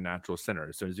after being a natural center.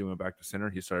 As soon as he went back to center,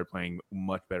 he started playing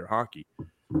much better hockey.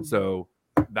 So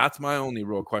that's my only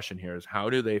real question here is how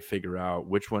do they figure out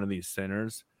which one of these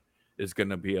centers is going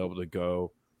to be able to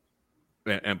go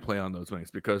and play on those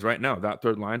wings? Because right now, that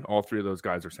third line, all 3 of those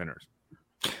guys are centers.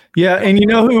 Yeah, and you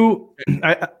know who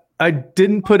I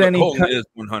didn't put any. Colton is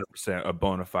 100% a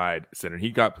bona fide center.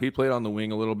 He played on the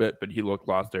wing a little bit, but he looked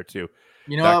lost there too.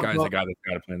 That guy's the guy that's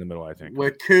got to play in the middle, I think.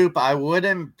 With Coop, I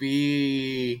wouldn't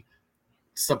be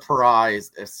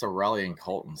surprised if Cirelli and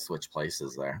Colton switch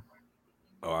places there.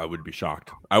 Oh, I would be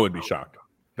shocked.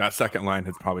 That second line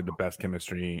has probably the best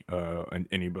chemistry in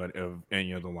any of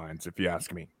the lines, if you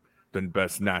ask me. The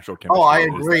best natural chemistry. Oh, I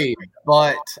agree,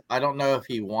 but I don't know if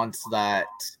he wants that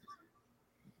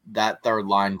third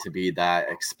line to be that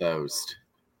exposed.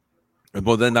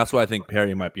 Well, then that's why I think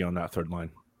Perry might be on that third line.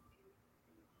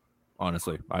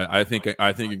 Honestly, I think you're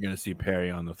going to see Perry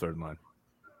on the third line.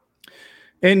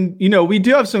 And, we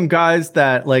do have some guys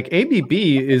that ABB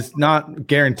is not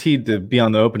guaranteed to be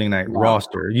on the opening night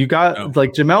roster. You got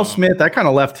Jamel Smith. That kind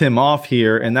of left him off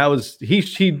here. And that was,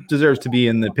 he deserves to be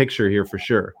in the picture here for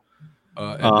sure.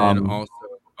 And then also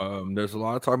there's a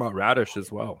lot of talk about Radish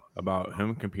as well, about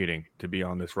him competing to be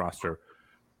on this roster,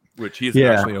 which he's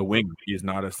actually a wing. He's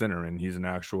not a center and he's an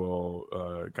actual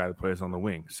guy that plays on the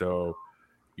wing. So,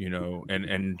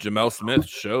 and Jamel Smith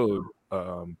showed,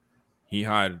 he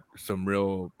had some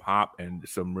real pop and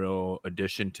some real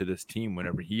addition to this team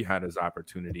whenever he had his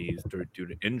opportunities due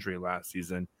to injury last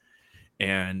season.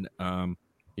 And,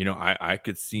 I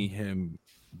could see him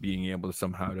being able to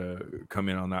somehow to come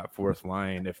in on that fourth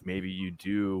line if maybe you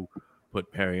do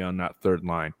put Perry on that third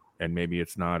line And maybe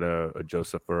it's not a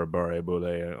Joseph or a Barre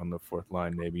Bole on the fourth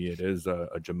line. Maybe it is a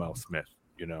Jamel Smith,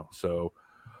 you know. So,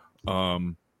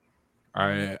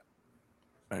 I,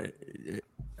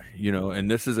 you know, and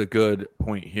this is a good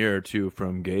point here too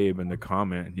from Gabe in the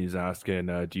comment. He's asking,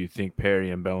 do you think Perry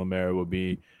and Bellemare will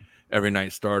be every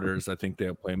night starters? I think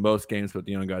they'll play most games, but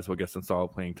the young guys will get some solid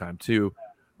playing time too.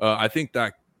 I think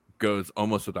that goes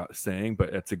almost without saying, but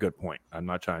it's a good point. I'm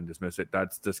not trying to dismiss it.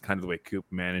 That's just kind of the way Coop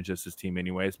manages his team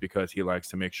anyways, because he likes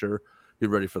to make sure he's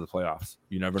ready for the playoffs.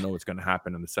 You never know what's going to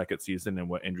happen in the second season and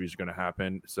what injuries are going to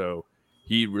happen. So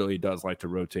he really does like to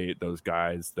rotate those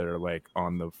guys that are like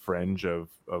on the fringe of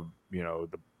you know,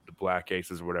 the black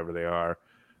aces or whatever they are,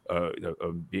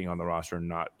 of being on the roster and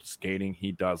not skating.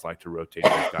 He does like to rotate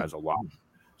those guys a lot.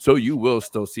 So you will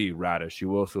still see Radish. You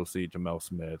will still see Jamel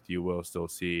Smith. You will still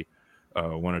see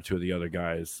one or two of the other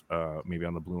guys, maybe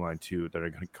on the blue line too, that are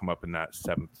going to come up in that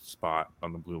seventh spot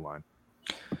on the blue line.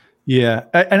 Yeah,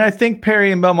 and I think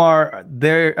Perry and Bellemare,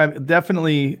 they're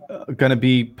definitely going to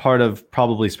be part of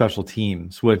probably special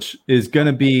teams, which is going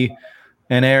to be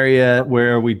an area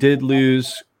where we did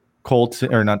lose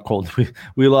Colton, or not Colton.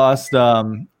 We lost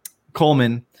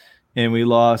Coleman, and we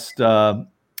lost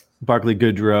Barclay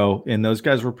Goodrow, and those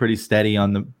guys were pretty steady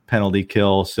on the penalty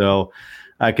kill. So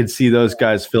I could see those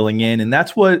guys filling in, and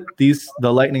that's what the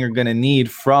Lightning are going to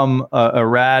need from a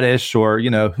Radish or,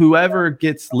 you know, whoever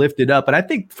gets lifted up. And I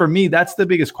think for me, that's the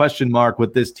biggest question mark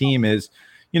with this team is,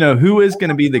 you know, who is going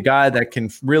to be the guy that can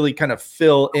really kind of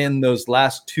fill in those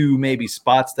last two maybe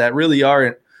spots that really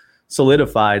aren't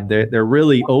solidified. They're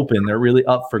really open. They're really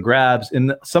up for grabs.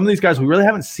 And some of these guys we really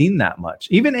haven't seen that much.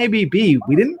 Even ABB,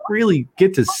 we didn't really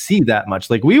get to see that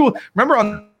much. Like we will remember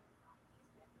on.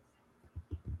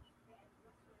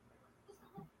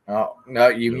 Oh, no,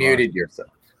 you muted yourself.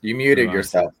 You muted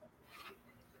yourself.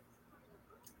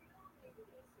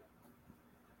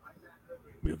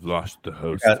 We've lost the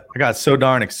host. I got so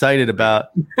darn excited about.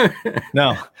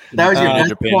 No, that was your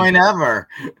best point ever.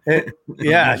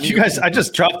 Yeah, you guys. I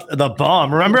just dropped the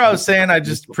bomb. Remember, I was saying I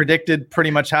just predicted pretty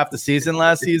much half the season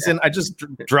last season. I just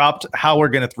dropped how we're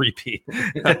gonna three-peat.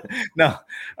 No,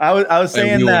 I was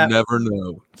saying that. Never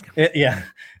know. Yeah,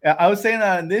 I was saying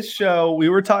that on this show we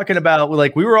were talking about,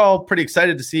 like, we were all pretty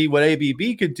excited to see what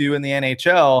ABB could do in the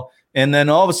NHL, and then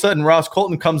all of a sudden Ross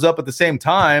Colton comes up at the same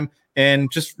time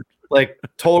and just like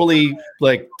totally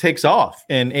like takes off,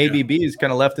 and ABB is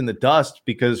kind of left in the dust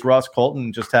because Ross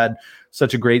Colton just had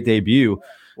such a great debut.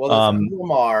 Well,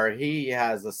 Lamar, he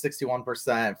has a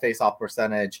 61% face-off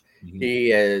percentage. Mm-hmm.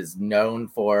 He is known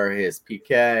for his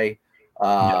PK.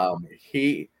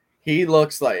 He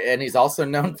looks like, and he's also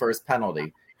known for his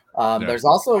penalty. There's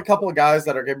also a couple of guys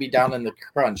that are going to be down in the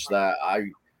crunch that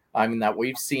I mean that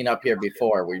we've seen up here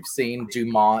before. We've seen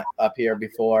Dumont up here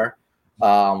before.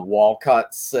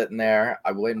 Walcott sitting there.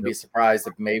 I wouldn't be surprised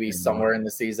if maybe somewhere in the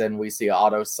season we see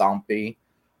Otto Sampi,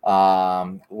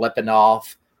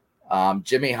 Lipinov,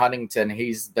 Jimmy Huntington.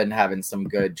 He's been having some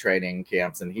good training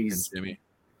camps, and he's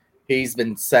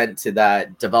been sent to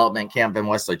that development camp in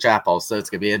Wesley Chapel. So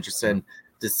it's gonna be interesting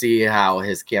to see how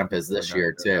his camp is this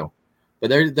year too. But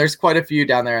there's quite a few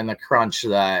down there in the crunch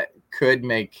that could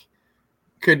make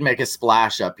a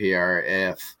splash up here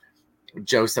if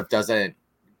Joseph doesn't.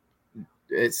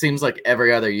 It seems like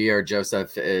every other year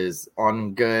Joseph is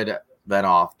on good, then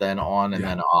off, then on, and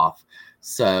then off.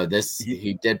 So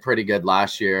he did pretty good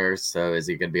last year. So is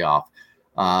he going to be off?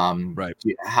 Right.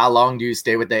 How long do you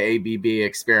stay with the ABB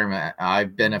experiment?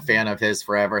 I've been a fan of his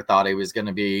forever. Thought he was going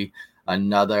to be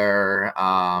another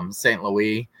St.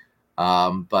 Louis,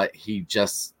 but he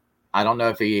just, I don't know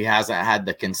if he hasn't had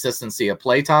the consistency of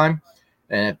play time,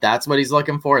 and if that's what he's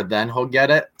looking for, then he'll get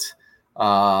it.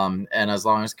 And as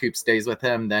long as Coop stays with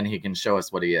him, then he can show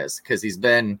us what he is, because he's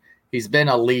been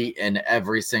elite in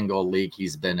every single league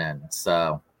he's been in.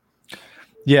 So,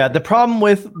 yeah, the problem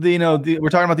with we're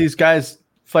talking about these guys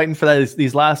fighting for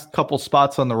these last couple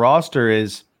spots on the roster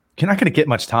is you're not going to get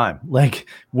much time. Like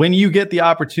when you get the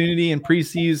opportunity in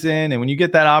preseason, and when you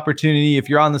get that opportunity, if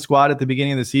you're on the squad at the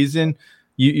beginning of the season,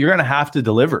 you're going to have to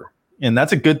deliver, and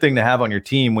that's a good thing to have on your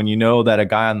team when you know that a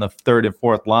guy on the third and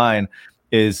fourth line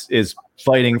is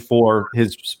fighting for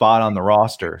his spot on the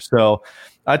roster. So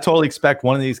I totally expect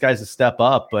one of these guys to step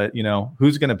up, but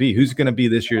who's going to be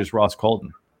this year's Ross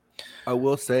Colton? I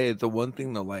will say the one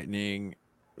thing the Lightning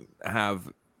have,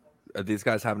 these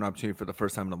guys have an opportunity for the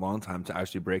first time in a long time to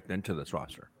actually break into this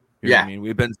roster. You know what I mean?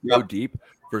 We've been so deep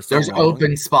for so long. There's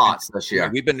open spots this year.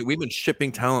 We've been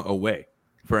shipping talent away.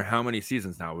 for how many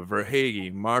seasons now with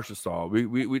Verhaeghe, Marchessault.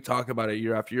 We talk about it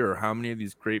year after year. How many of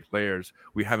these great players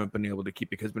we haven't been able to keep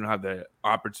because we don't have the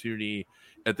opportunity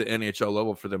at the NHL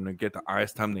level for them to get the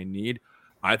ice time they need.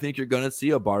 I think you're going to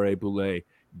see a Barré-Boulet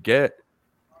get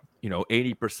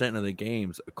 80% of the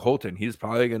games. Colton, he's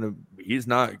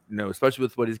not, especially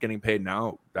with what he's getting paid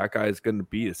now, that guy is going to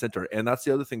be a center. And that's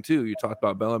the other thing too. You talked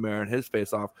about Bellemare and his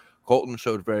face-off. Colton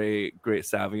showed very great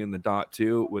savvy in the dot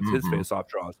too with his face-off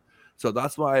draws. So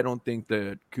that's why I don't think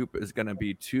that Coop is going to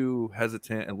be too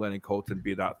hesitant in letting Colton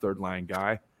be that third line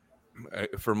guy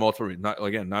for multiple reasons. Not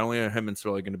only are him and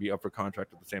Cirelli going to be up for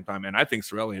contract at the same time, and I think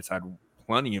Cirelli has had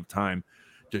plenty of time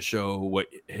to show what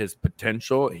his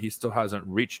potential. He still hasn't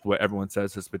reached what everyone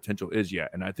says his potential is yet,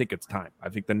 and I think it's time. I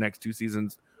think the next 2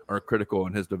 seasons are critical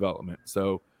in his development.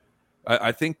 So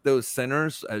I think those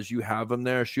centers, as you have them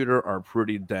there, Shooter, are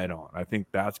pretty dead on. I think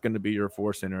that's going to be your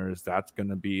 4 centers. That's going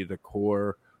to be the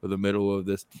core of the middle of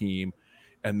this team.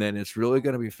 And then it's really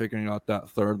going to be figuring out that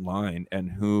third line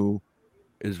and who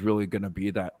is really going to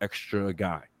be that extra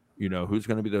guy. Who's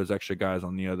going to be those extra guys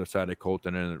on the other side of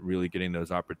Colton and really getting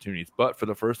those opportunities. But for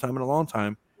the first time in a long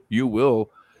time, you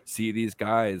will see these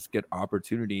guys get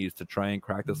opportunities to try and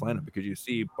crack this lineup because you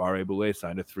see Barré-Boulet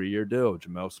signed a 3-year deal.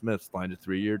 Jamel Smith signed a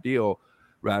 3-year deal.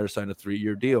 Ratter signed a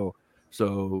 3-year deal.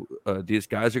 So these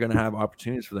guys are going to have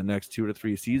opportunities for the next 2 to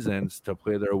 3 seasons to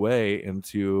play their way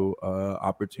into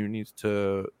opportunities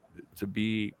to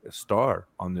be a star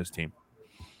on this team.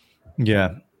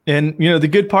 Yeah. And, the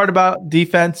good part about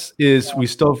defense is we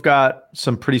still have got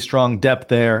some pretty strong depth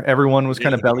there. Everyone was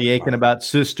kind of belly aching about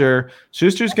Suster.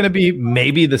 Suster's going to be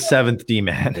maybe the 7th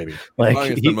D-man. Maybe.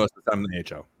 Like the most of the time in the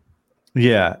HO.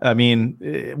 Yeah. I mean,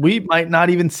 we might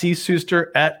not even see Suster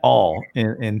at all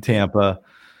in Tampa.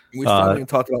 We still haven't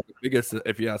talked about the biggest,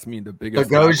 if you ask me, the biggest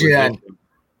Bogosian.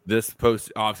 This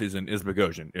post offseason is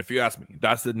Bogosian. If you ask me,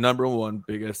 that's the number one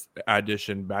biggest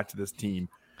addition back to this team.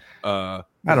 I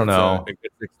don't know. It's an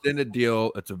extended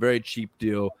deal. It's a very cheap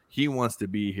deal. He wants to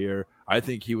be here. I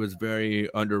think he was very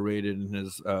underrated in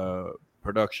his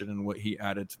production and what he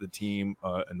added to the team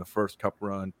in the first cup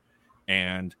run.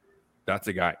 And that's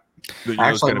a guy.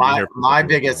 Actually, my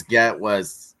biggest get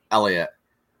was Elliott.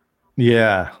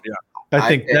 Yeah. I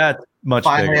think that's much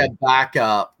finally bigger. A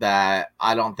backup that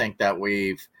I don't think that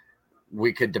we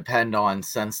could depend on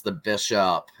since the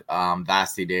Bishop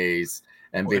Vasi days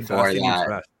and before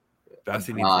that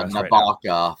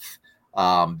Nabokov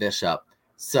Bishop.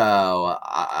 So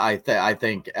I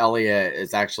think Elliott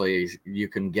is actually, you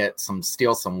can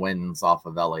steal some wins off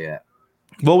of Elliott.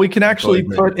 Well, we can actually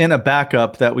put in a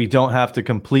backup that we don't have to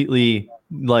completely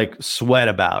sweat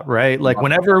about, right? Like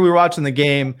whenever we were watching the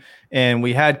game and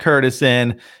we had Curtis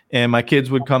in and my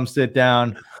kids would come sit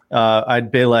down,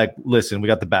 I'd be like, listen, we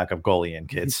got the backup goalie in,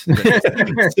 kids.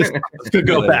 It could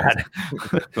go bad.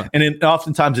 And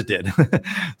oftentimes it did.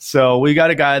 So we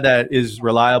got a guy that is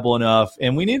reliable enough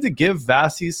and we need to give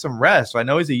Vasi some rest. I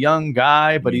know he's a young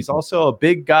guy, but he's also a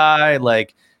big guy. I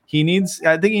think he needs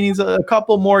a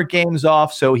couple more games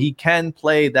off so he can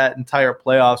play that entire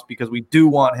playoffs because we do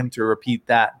want him to repeat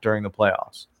that during the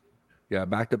playoffs. Yeah,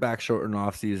 back-to-back shortened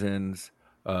off seasons,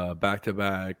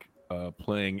 back-to-back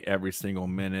playing every single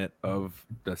minute of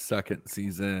the second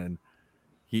season.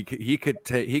 He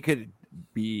could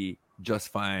be just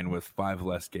fine with 5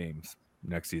 less games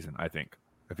next season, I think.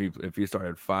 If he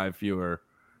started 5 fewer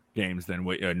games than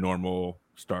what a normal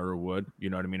starter would, you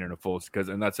know what I mean, in a full,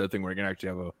 and that's the thing, we're gonna actually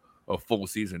have a full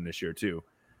season this year too.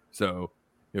 So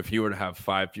if he were to have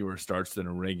 5 fewer starts than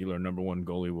a regular number 1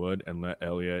 goalie would, and let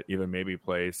Elliott even maybe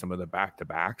play some of the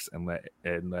back-to-backs and let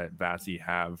Vasi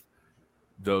have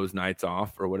those nights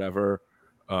off or whatever,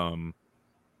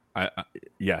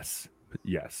 yes,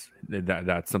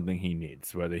 that's something he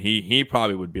needs. Whether he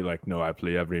probably would be like, no, I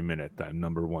play every minute. I'm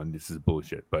number 1. This is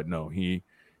bullshit. But no, he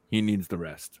needs the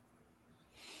rest.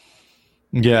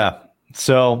 Yeah.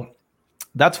 So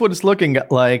that's what it's looking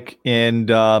like. And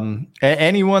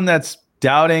anyone that's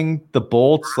doubting the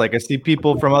Bolts, I see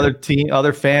people from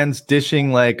other fans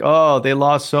dishing oh, they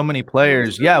lost so many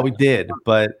players. Yeah, we did.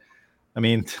 But I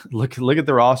mean, look at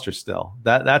the roster still.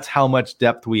 That's how much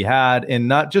depth we had, and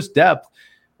not just depth.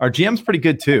 Our GM's pretty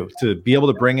good too, to be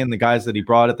able to bring in the guys that he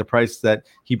brought at the price that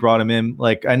he brought him in.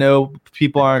 I know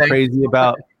people aren't crazy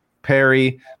about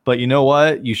Perry, but you know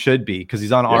what? You should be, because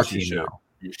he's on our team now.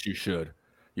 You should.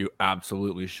 You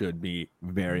absolutely should be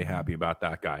very happy about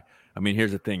that guy. I mean,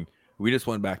 here's the thing. We just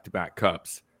won back-to-back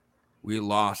cups. We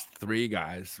lost 3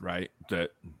 guys, right,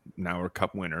 that now are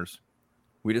cup winners.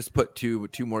 We just put two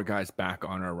more guys back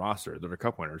on our roster that are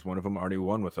cup winners. One of them already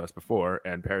won with us before,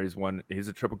 and Perry's won. He's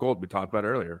a triple gold we talked about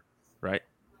earlier, right?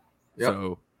 Yep.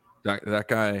 So That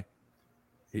guy,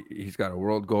 he's got a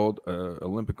world gold,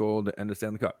 Olympic gold, and a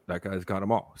Stanley Cup. That guy's got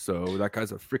them all. So that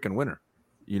guy's a freaking winner.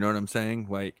 You know what I'm saying?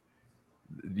 Like,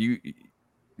 the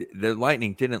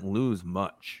Lightning didn't lose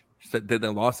much. Did they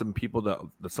lost some people that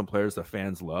some players the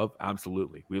fans love?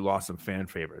 Absolutely. We lost some fan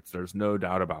favorites. There's no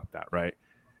doubt about that, right?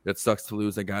 It sucks to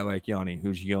lose a guy like Yanni,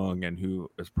 who's young and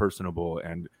who is personable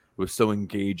and was so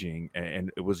engaging,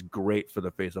 and it was great for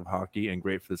the face of hockey and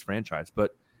great for this franchise.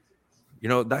 But you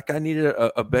know, that guy needed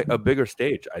a bigger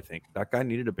stage. I think that guy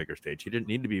needed a bigger stage. He didn't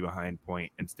need to be behind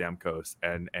Point and Stamkos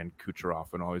and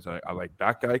Kucherov and always. I like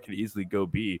that guy could easily go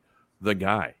be the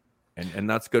guy, and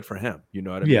that's good for him. You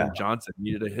know what I mean? Johnson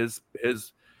needed his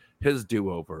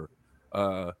do over.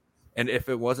 And if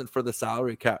it wasn't for the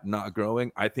salary cap not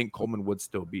growing, I think Coleman would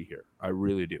still be here. I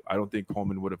really do. I don't think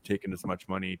Coleman would have taken as much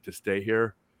money to stay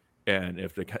here. And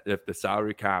if the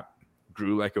salary cap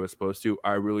grew like it was supposed to,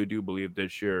 I really do believe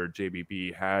this year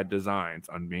JBB had designs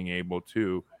on being able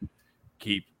to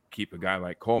keep a guy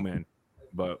like Coleman,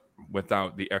 but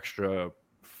without the extra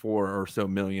 $4 or so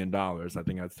million. I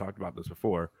think I've talked about this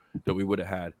before, that we would have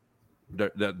had.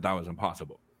 That was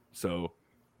impossible. So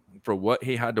for what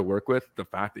he had to work with, the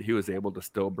fact that he was able to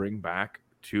still bring back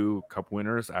 2 cup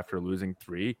winners after losing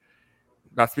 3,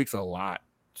 that speaks a lot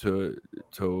to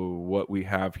what we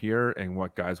have here and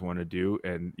what guys want to do.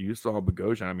 And you saw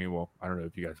Bogosian. I mean, well, I don't know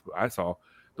if you guys, I saw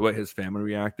the way his family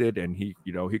reacted, and he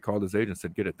called his agent and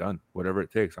said, "Get it done, whatever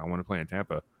it takes. I want to play in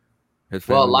Tampa." His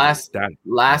family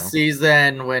last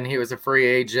season when he was a free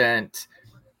agent,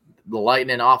 the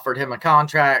Lightning offered him a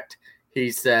contract.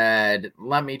 He said,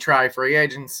 "Let me try free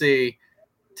agency,"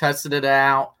 tested it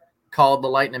out, called the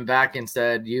Lightning back and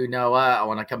said, "You know what? I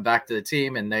want to come back to the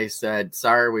team." And they said,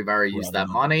 "Sorry, we've already used that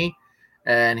money."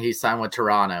 And he signed with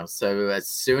Toronto. So as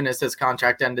soon as his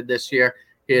contract ended this year,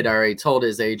 he had already told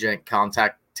his agent,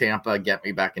 "Contact Tampa, get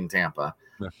me back in Tampa."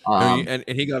 And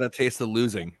he got a taste of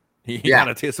losing. He got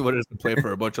a taste of what it is to play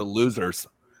for a bunch of losers.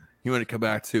 He wanted to come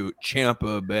back to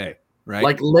Tampa Bay. Right?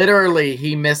 Like literally,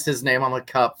 he missed his name on the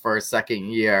cup for a second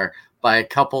year by a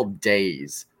couple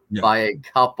days. Yeah. By a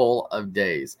couple of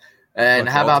days. And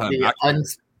how about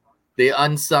the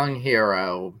unsung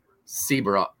hero,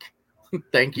 Seabrook?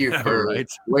 Thank you for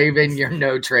waiving your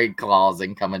no trade clause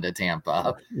and coming to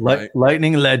Tampa.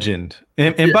 Lightning legend.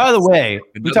 And by the way,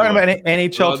 we're talking about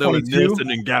NHL 22.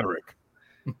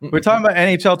 We're talking about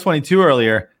NHL 22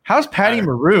 earlier. How's Patty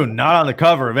Maroon not on the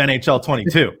cover of NHL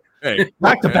 22? Hey,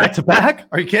 back to back?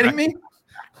 Are you kidding me?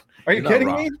 Are you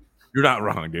kidding me? You're not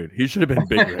wrong, dude. He should have been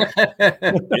big rig.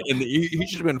 He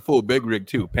should have been full big rig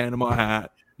too. Panama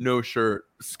hat, no shirt,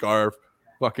 scarf,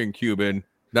 fucking Cuban.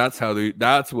 That's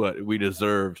what we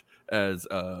deserved as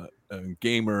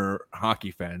gamer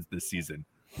hockey fans this season,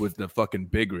 was the fucking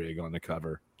big rig on the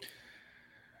cover.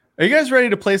 Are you guys ready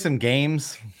to play some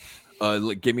games?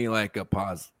 Give me like a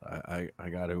pause. I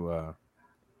got to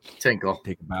tinkle,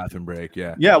 take a bathroom break.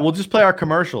 Yeah, we'll just play our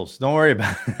commercials. Don't worry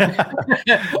about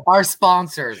it. Our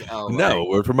sponsors.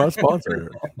 We're from our sponsor.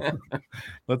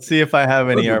 Let's see if I have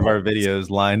any of our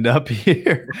videos lined up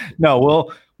here.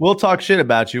 No, we'll talk shit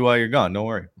about you while you're gone. Don't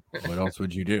worry. What else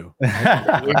would you do?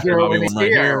 Talk about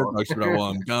while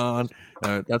I'm gone.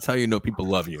 That's how you know people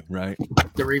love you, right?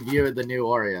 The review of the new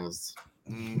Oreos.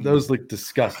 Those look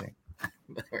disgusting.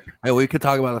 Hey, we could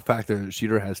talk about the fact that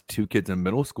Shooter has 2 kids in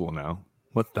middle school now.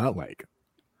 What's that like?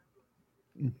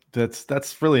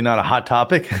 That's really not a hot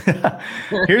topic.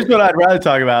 Here's what I'd rather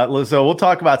talk about. So we'll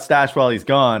talk about Stash while he's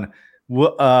gone.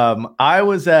 I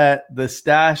was at the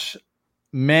Stash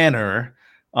Manor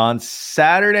on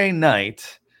Saturday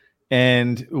night,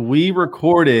 and we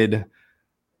recorded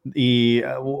the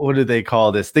what do they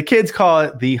call this? The kids call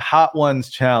it the Hot Ones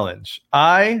Challenge.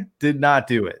 I did not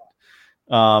do it.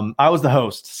 I was the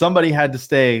host. Somebody had to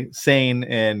stay sane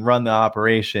and run the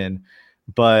operation.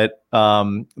 But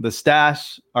the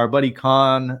Stash, our buddy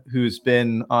Khan, who's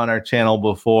been on our channel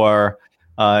before,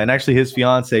 and actually his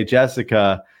fiance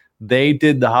Jessica, they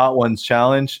did the Hot Ones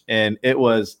Challenge, and it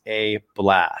was a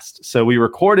blast. So we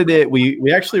recorded it.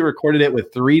 We actually recorded it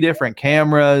with 3 different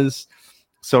cameras.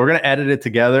 So we're gonna edit it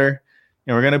together,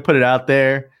 and we're gonna put it out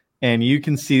there, and you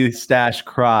can see Stash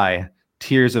cry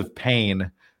tears of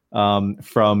pain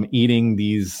from eating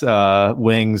these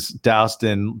wings doused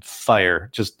in fire,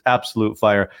 just absolute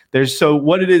fire. So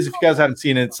what it is, if you guys haven't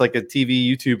seen it, it's like a TV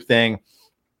YouTube thing.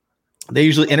 They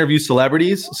usually interview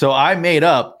celebrities. So I made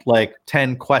up like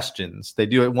 10 questions. They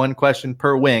do it 1 question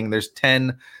per wing. There's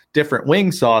 10 different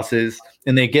wing sauces,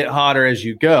 and they get hotter as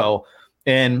you go.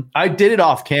 And I did it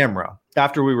off camera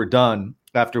after we were done,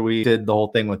 after we did the whole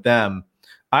thing with them.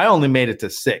 I only made it to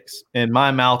 6 and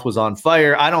my mouth was on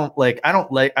fire. I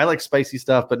like spicy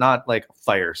stuff, but not like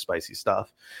fire spicy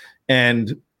stuff.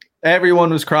 And everyone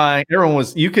was crying.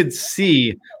 You could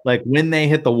see like when they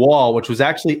hit the wall, which was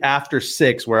actually after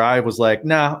 6, where I was like,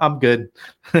 nah, I'm good.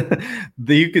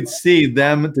 You could see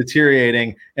them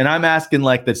deteriorating. And I'm asking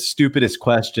like the stupidest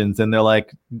questions. And they're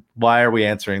like, why are we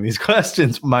answering these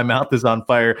questions? My mouth is on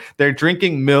fire. They're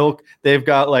drinking milk. They've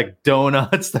got like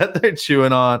donuts that they're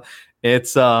chewing on.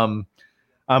 It's, I'm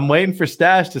waiting for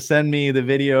Stash to send me the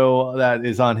video that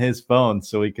is on his phone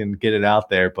so we can get it out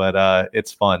there, but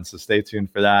it's fun. So stay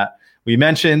tuned for that. We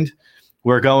mentioned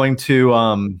we're going to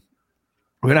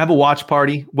have a watch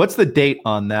party. What's the date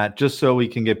on that? Just so we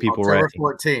can get people October ready.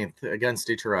 14th against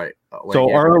Detroit.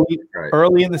 So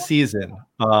early in the season,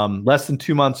 less than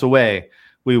 2 months away,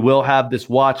 we will have this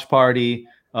watch party.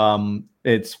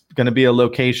 It's going to be a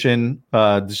location.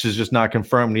 This is just not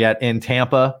confirmed yet in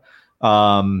Tampa.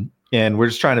 And we're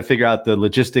just trying to figure out the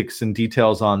logistics and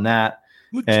details on that.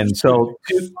 And so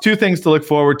two things to look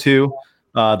forward to,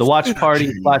 the watch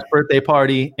party / birthday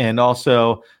party, and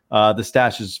also the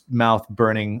Stash's mouth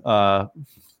burning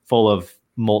full of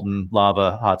molten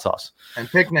lava hot sauce. And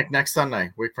picnic next Sunday,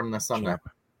 week from this Sunday.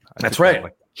 That's right.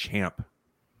 Like champ.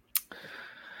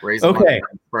 Okay.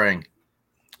 Spring.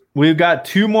 We've got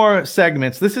 2 more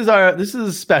segments. This is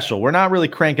a special. We're not really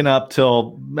cranking up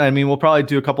till, we'll probably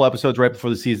do a couple episodes right before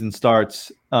the season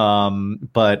starts,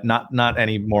 but not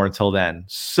any more until then.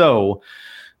 So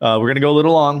we're going to go a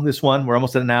little long this one. We're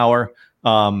almost at an hour.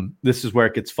 This is where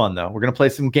it gets fun, though. We're going to play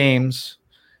some games,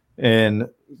 and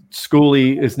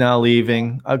Schoolie is now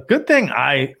leaving. A good thing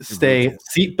I stay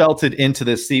seat belted into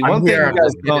this seat. One thing you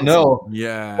guys don't know.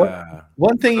 Yeah.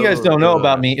 One thing you guys don't know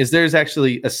about me is there's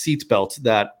actually a seat belt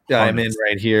that I'm in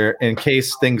right here in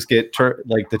case things get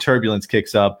like the turbulence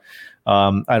kicks up.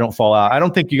 I don't fall out. I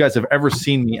don't think you guys have ever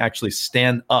seen me actually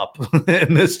stand up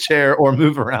in this chair or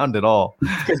move around at all.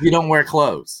 Because you don't wear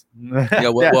clothes. Yeah,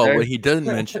 well, what he doesn't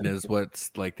mention is what's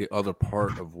like the other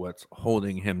part of what's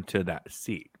holding him to that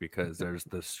seat, because there's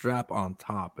the strap on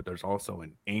top, but there's also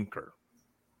an anchor.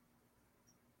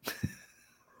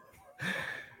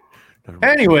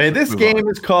 Anyway, this game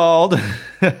is called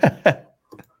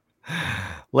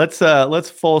Let's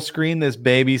full screen this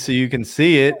baby so you can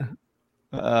see it.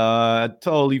 I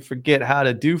totally forget how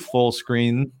to do full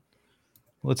screen.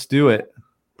 Let's do it.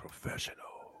 Professional.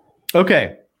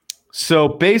 Okay. So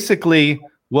basically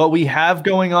what we have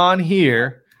going on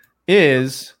here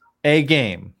is a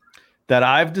game that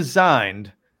I've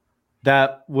designed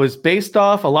that was based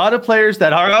off a lot of players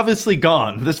that are obviously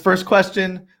gone. This first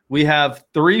question, we have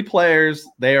 3 players.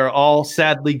 They are all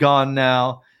sadly gone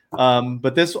now.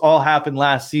 But this all happened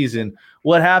last season.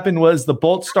 What happened was the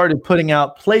Bolts started putting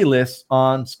out playlists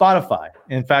on Spotify.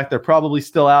 In fact, they're probably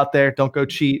still out there. Don't go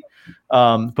cheat.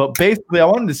 But basically, I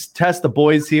wanted to test the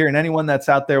boys here, and anyone that's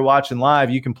out there watching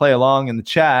live, you can play along in the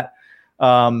chat.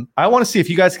 I want to see if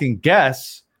you guys can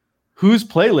guess whose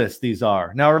playlist these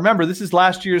are. Now, remember, this is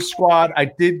last year's squad. I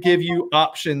did give you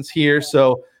options here.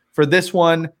 So for this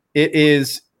one, it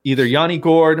is either Yanni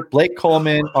Gord, Blake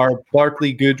Coleman, or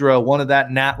Barkley Goodrow, one of that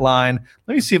Nat line.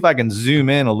 Let me see if I can zoom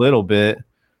in a little bit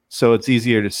so it's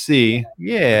easier to see.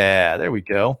 Yeah, there we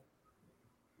go.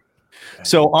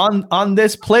 So on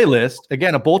this playlist,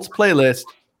 again, a Bolts playlist,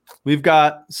 we've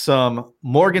got some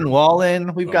Morgan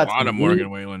Wallen. We've got a lot of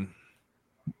Morgan Whalen.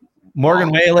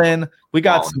 We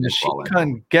got some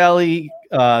Machine Gelly,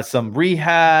 some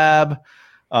Rehab,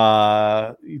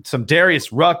 some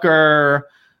Darius Rucker,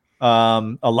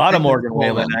 a lot of Morgan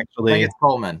Whalen, actually. I think it's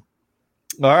Coleman.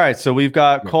 All right, so we've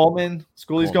got Coleman.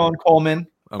 Schoolie's going Coleman.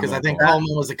 Because I think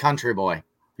Coleman was a country boy.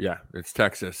 Yeah, it's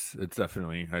Texas. It's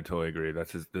definitely, I totally agree.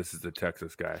 This is the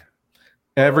Texas guy.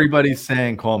 Everybody's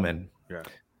saying Coleman. Yeah.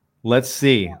 Let's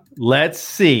see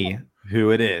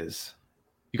who it is.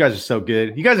 You guys are so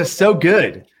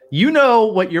good. You know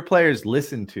what your players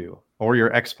listen to, or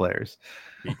your ex-players.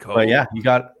 But yeah, you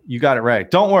got it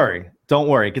right. Don't worry.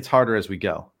 It gets harder as we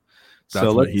go. That's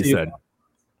so what he said.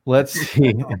 Let's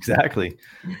see. Exactly.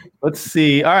 Let's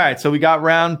see. All right. So we got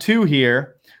round 2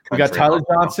 here. We got Tyler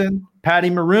Johnson, Patty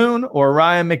Maroon, or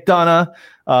Ryan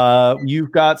McDonough.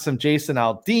 You've got some Jason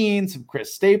Aldean, some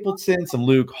Chris Stapleton, some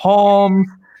Luke Holmes.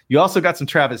 You also got some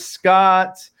Travis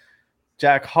Scott,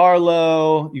 Jack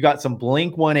Harlow. You got some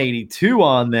Blink 182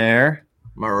 on there.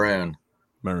 Maroon.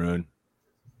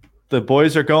 The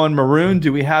boys are going Maroon.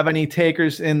 Do we have any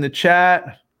takers in the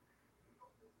chat?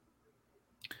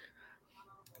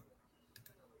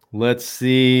 Let's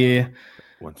see.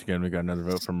 Once again, we got another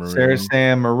vote from Maroon. Sarah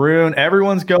Sam Maroon.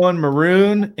 Everyone's going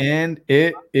Maroon, and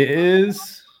it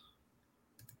is.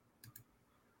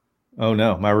 Oh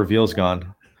no, my reveal's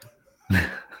gone.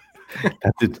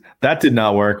 that did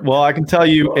not work. Well, I can tell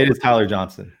you it is Tyler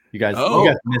Johnson. You guys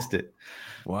missed it.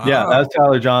 Wow. Yeah, that was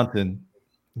Tyler Johnson.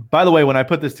 By the way, when I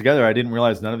put this together, I didn't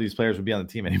realize none of these players would be on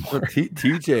the team anymore.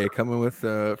 TJ coming with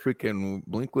freaking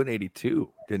Blink-182.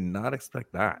 Did not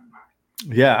expect that.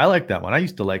 Yeah, I like that one. I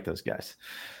used to like those guys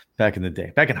back in the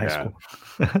day, back in high school.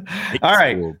 All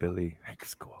right, Billy.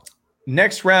 School.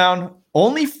 Next round,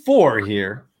 only 4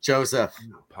 here. Joseph.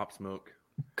 Pop Smoke.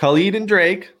 Khalid and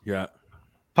Drake. Yeah.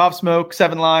 Pop Smoke,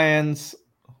 7 Lions.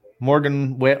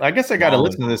 Morgan, I guess I got to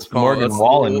listen to this Morgan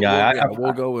Wallen guy.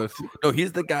 We'll go with. No,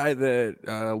 he's the guy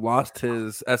that lost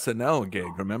his SNL gig.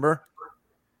 Remember,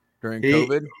 during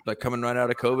COVID, like coming right out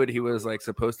of COVID, he was like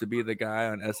supposed to be the guy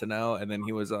on SNL, and then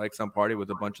he was like some party with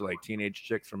a bunch of like teenage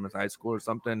chicks from his high school or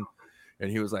something,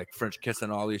 and he was like French kissing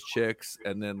all these chicks,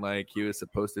 and then like he was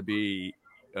supposed to be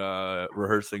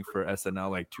rehearsing for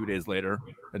SNL like 2 days later,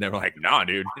 and they were like, "Nah,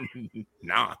 dude,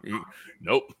 nah,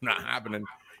 nope, not happening."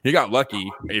 He got lucky,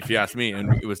 if you ask me,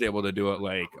 and he was able to do it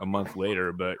like a month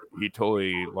later, but he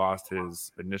totally lost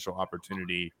his initial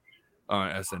opportunity on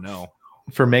SNL.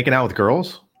 For making out with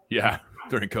girls? Yeah,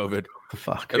 during COVID. The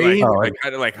fuck? And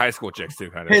kind of like high school chicks too,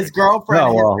 kind of. His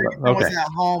girlfriend was at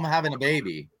home having a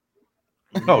baby.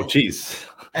 Oh, jeez.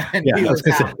 Yeah, I was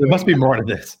gonna say, there must be more to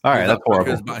this. All right, that's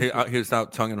horrible. He was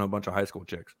out tonguing a bunch of high school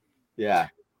chicks. Yeah.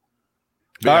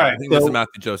 All right, I think this is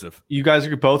Matthew Joseph. You guys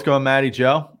are both going Matty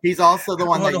Joe? He's also the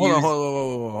one that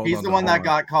He's the one that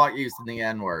got caught using the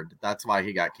N-word. That's why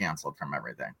he got canceled from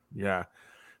everything. Yeah.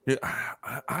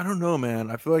 I don't know,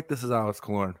 man. I feel like this is Alex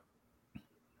Killorn.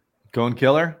 Going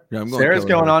Killer? Yeah, I'm going Sarah's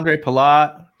Killer. going Andre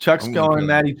Palat. Chuck's going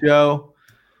Matty Joe.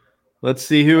 Let's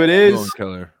see who it is. Going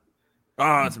Killer.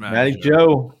 Oh, it's Matty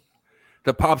Joe.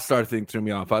 The pop star thing threw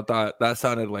me off. I thought that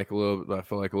sounded like I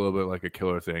felt like a little bit like a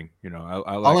Killer thing. You know,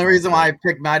 I like only reason why I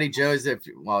picked Matty Joe is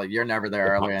you're never there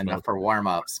early enough for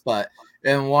warm-ups, but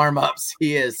in warm-ups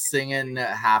he is singing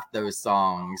half those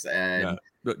songs, and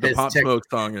the Pop Smoke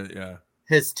song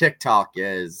his TikTok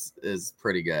is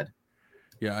pretty good.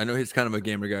 Yeah, I know he's kind of a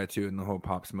gamer guy too, and the whole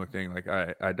Pop Smoke thing. Like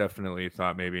I definitely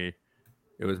thought maybe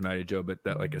it was Matty Joe, but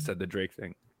that, like I said, the Drake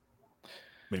thing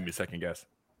made me second guess.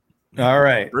 All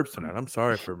right. Burps tonight. I'm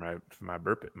sorry for my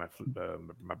burp, my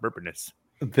burpiness.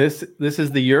 This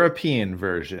is the European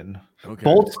version. Okay.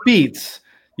 Both beats.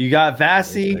 You got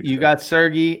Vassy, you got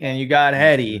Sergey, and you got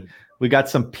Hetty. We got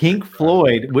some Pink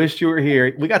Floyd. Wish You Were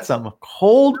Here. We got some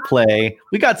Coldplay.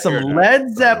 We got some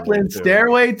Led Zeppelin.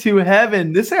 Stairway to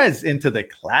Heaven. This guy's into the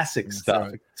classic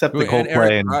stuff, except the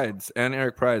Coldplay and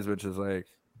Eric Prydz, which is like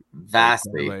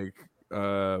Vassy. Like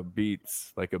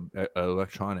beats like a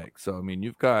electronic. So I mean,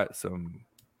 you've got some,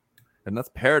 and that's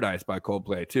Paradise by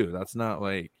Coldplay too. That's not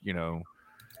like, you know,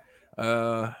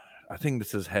 I think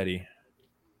this is Hetty.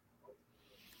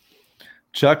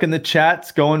 Chuck in the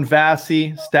chat's going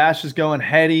Vassy. Stash is going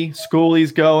Hetty.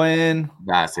 Schooley's going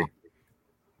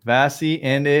Vassy,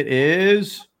 and it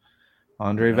is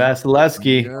Andre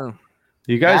Vasilevsky. Yeah.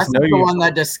 You guys know the one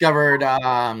that discovered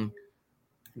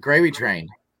Gravy Train.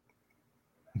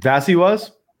 Vassy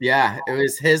was? Yeah, it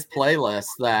was his playlist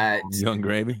that Young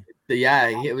Gravy. Yeah,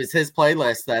 it was his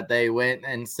playlist that they went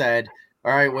and said,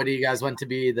 "All right, what do you guys want to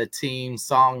be the team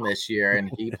song this year?"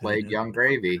 And he played Young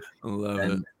Gravy. Love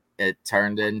and it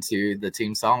turned into the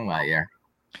team song that year.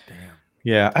 Damn.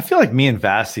 Yeah, I feel like me and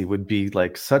Vassy would be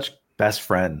like such best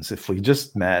friends if we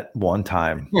just met one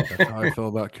time. That's how I feel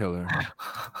about Killer.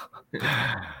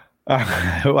 All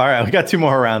right, we got 2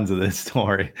 more rounds of this. Don't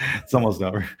worry, it's almost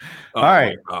over. All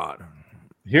right, God.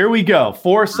 Here we go.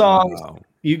 4 songs. Wow.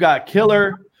 You got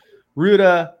Killer,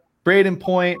 Ruta, Braden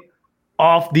Point,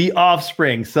 Off the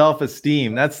Offspring,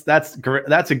 Self-Esteem. That's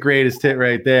a greatest hit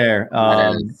right there.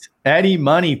 Eddie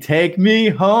Money, Take Me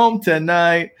Home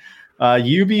Tonight.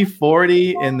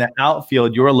 UB40 in the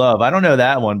Outfield, Your Love. I don't know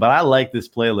that one, but I like this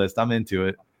playlist. I'm into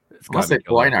it. I'll say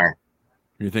Pointer.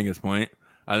 You think it's Point?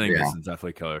 I think this is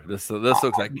definitely Killer. This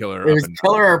looks like Killer. It was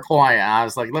Killer or Point. I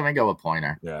was like, let me go with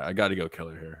Pointer. Yeah, I got to go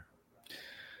Killer here.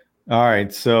 All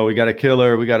right, so we got a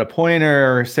Killer, we got a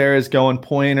Pointer. Sarah's going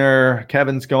Pointer.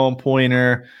 Kevin's going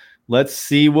Pointer. Let's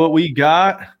see what we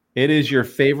got. It is your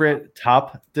favorite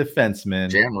top defenseman.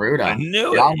 Jan Ruda. I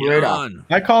knew it.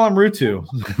 I call him Rutu.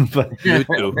 But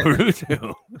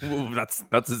Rutu. Ooh,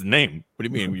 that's his name. What do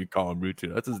you mean you call him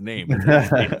Rutu? That's his name.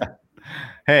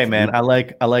 Hey man, I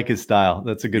like his style.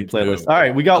 That's a good playlist. All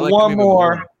right, we got one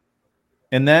more.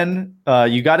 And then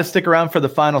you got to stick around for the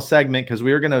final segment because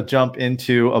we are going to jump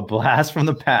into a blast from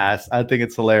the past. I think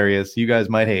it's hilarious. You guys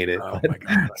might hate it. Oh my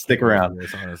God. Stick around.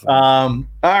 All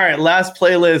right, last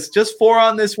playlist. Just 4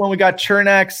 on this one. We got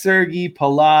Chernak, Sergey,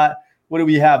 Palat, What do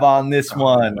we have on this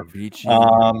one? Avicii.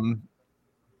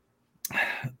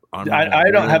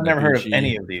 I've never heard of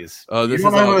any of these. Oh, this You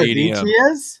is don't know all who EDM.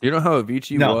 Avicii is? Do you know how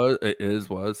Avicii No.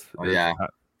 was? Oh, yeah.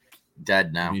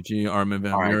 Dead now. Avicii, Armin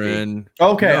van R.I.P. Buuren.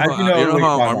 Okay, you I know what you're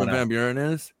how talking Armin about van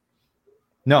Buuren is?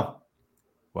 now.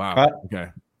 Wow. Okay.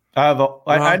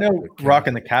 I know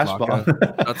Rockin' the Cash Bomb.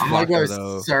 That's I'm gonna go Flocka,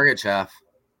 though. Sergachev.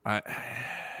 I,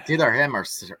 It's either him or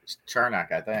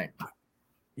Chernak, I think.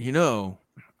 you know,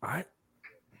 I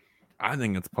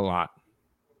think it's Palat.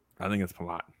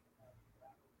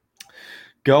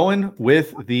 Going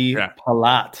with the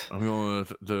Palat. I'm going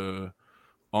with the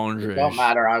Andre. It don't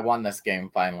matter. I won this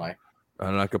game finally. I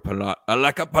like a Palat. All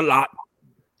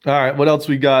right, what else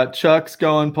we got? Chuck's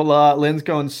going Palat. Lynn's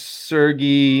going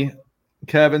Sergey.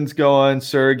 Kevin's going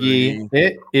Sergey.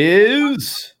 It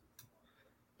is.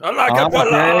 I like a Andre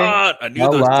Palat. I knew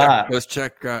Palat.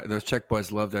 those Czech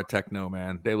boys love their techno,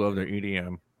 man. They love their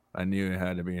EDM. I knew it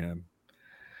had to be him.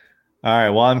 All right.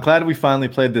 Well, I'm glad we finally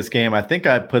played this game. I think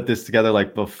I put this together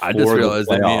like before. I just realized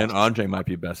the that me playoffs. and Andre might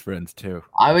be best friends too.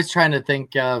 I was trying to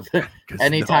think of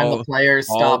anytime the players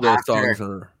all stop those after. songs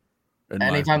are. in my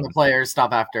Anytime the phone. players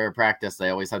stop after practice, they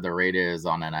always have their radios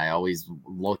on, and I always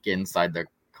look inside their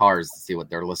cars to see what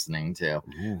they're listening to.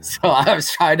 Ooh. So I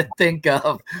was trying to think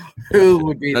of who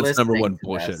would be That's listening. number one to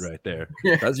bullshit this. right there.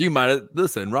 As you might have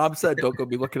listen. Rob said, "Don't go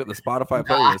be looking at the Spotify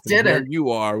No, I playlist." And here didn't.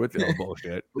 you are with your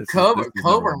bullshit. This is Coburn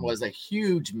number one. was a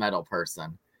huge metal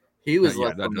person. He was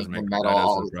Yeah, that listening doesn't to make- metal that doesn't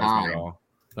all the surprise me at time. all.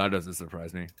 That doesn't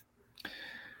surprise me.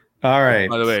 All right.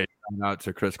 By the way, shout out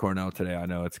to Chris Cornell today. I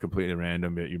know it's completely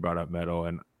random, but you brought up metal,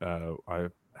 and I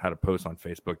had a post on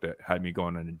Facebook that had me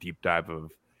going on a deep dive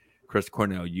of Chris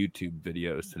Cornell YouTube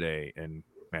videos today. And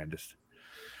man, just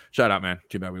shout out, man.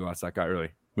 Too bad we lost that guy early.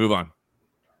 Move on.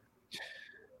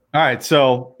 All right.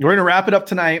 So we're going to wrap it up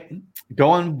tonight,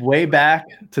 going way back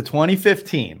to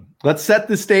 2015. Let's set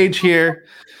the stage here.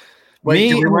 Wait,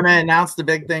 do we want to announce the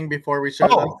big thing before we show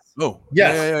this? Oh,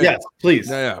 Yes, please.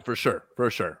 Yeah, for sure. Do we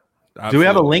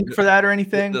have a Absolutely. link for that or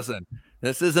anything? Listen,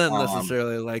 this isn't Um,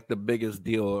 necessarily like the biggest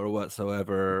deal or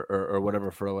whatsoever or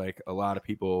whatever for like a lot of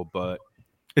people, but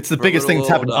It's the for biggest thing little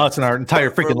that's happened to old us in our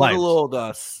entire for freaking life. little old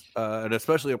us, and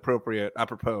especially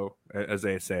apropos, as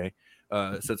they say,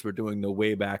 since we're doing the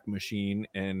Wayback Machine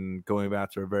and going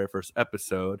back to our very first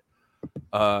episode,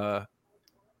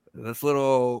 this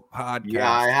little podcast.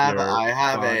 Yeah, I have a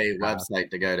podcast website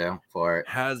to go to for it.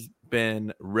 has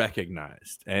been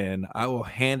recognized, and I will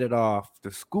hand it off to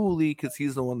Schoolie because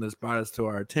he's the one that's brought us to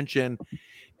our attention.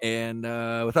 And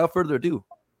without further ado,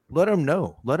 let him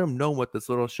know what this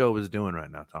little show is doing right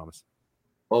now, Thomas.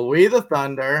 Well, We the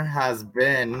Thunder has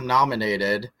been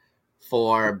nominated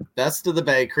for Best of the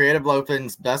Bay, Creative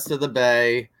Loafing's Best of the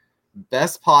Bay,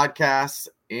 Best Podcast,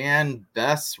 and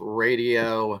Best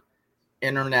Radio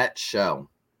Internet Show.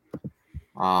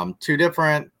 Two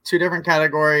different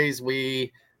categories.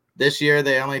 This year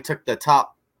they only took the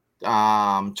top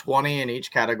 20 in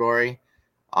each category.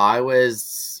 I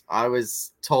was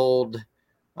told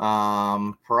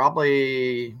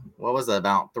probably what was it,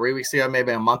 about 3 weeks ago,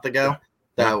 maybe a month ago,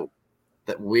 that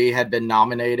we had been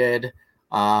nominated,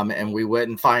 and we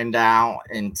wouldn't find out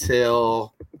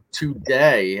until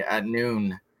today at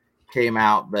noon came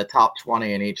out the top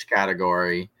 20 in each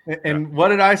category. And what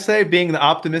did I say? Being the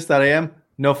optimist that I am,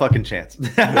 no fucking chance.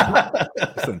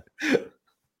 Listen,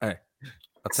 hey,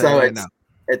 I'll tell So you right now.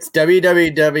 it's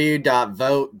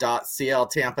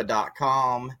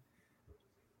www.vote.cltampa.com,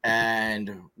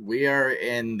 and we are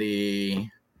in the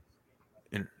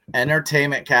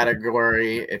entertainment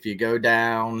category. If you go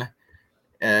down,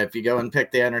 if you go and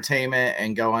pick the entertainment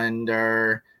and go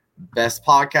under best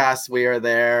podcast, we are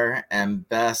there, and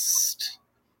best,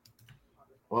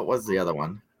 what was the other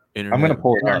one? I'm going to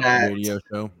pull it up. Internet. Radio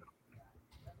show.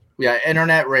 Yeah,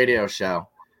 internet radio show.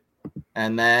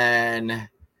 And then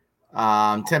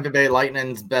Tampa Bay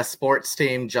Lightning's best sports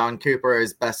team. John Cooper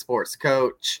is best sports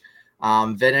coach.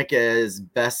 Vinnick is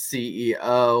best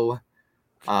CEO.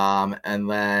 And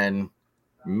then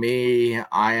me,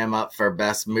 I am up for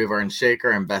best mover and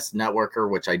shaker and best networker,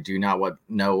 which I do not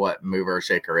know what mover or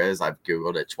shaker is. I've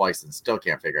Googled it twice and still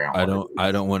can't figure out.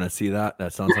 I don't want to see that.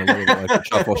 That sounds like a little bit like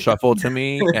a shuffle to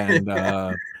me. And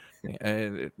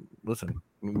listen,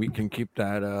 we can keep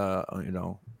that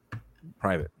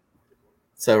private.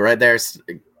 So right there,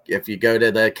 if you go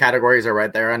to the categories are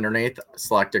right there underneath,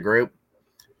 select a group.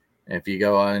 If you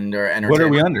go under entertainment, What are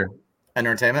we under?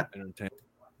 Entertainment.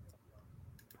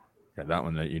 Yeah, that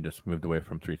one that you just moved away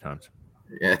from 3 times.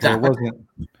 Yeah, There wasn't.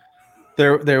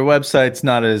 Their website's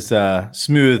not as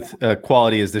smooth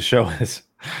quality as the show is.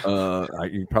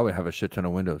 You probably have a shit ton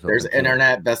of windows. There's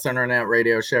best internet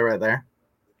radio show right there.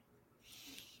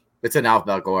 It's in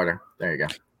alphabetical order. There you go.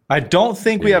 I don't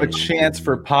think we have a chance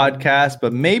for podcast,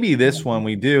 but maybe this one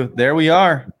we do. There we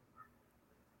are.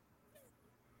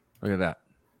 Look at that.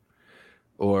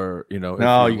 Or,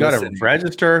 no, you got to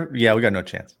register. Yeah, we got no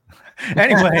chance.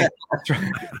 Anyway,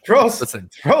 throw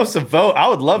us a vote. I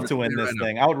would love to win this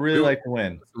thing. I would really like to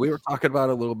win. We were talking about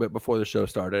it a little bit before the show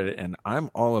started, and I'm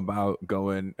all about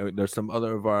going. There's some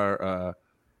other of our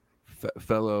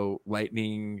fellow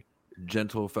Lightning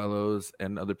gentle fellows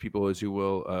and other people, as you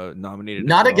will, nominated.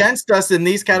 Not against us in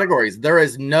these categories. There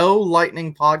is no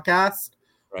Lightning podcast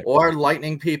or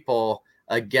Lightning people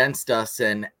against us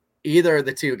in either of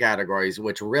the two categories,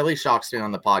 which really shocks me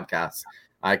on the podcast.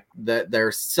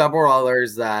 There's several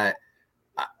others that,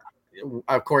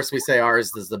 of course, we say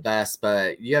ours is the best,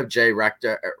 but you have Jay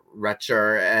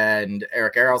Retcher and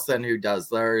Eric Erelson who does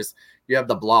theirs. You have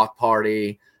the Block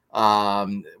Party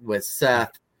with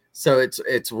Seth. So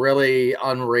it's really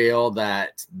unreal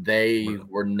that they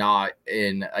were not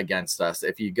in against us.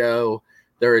 If you go,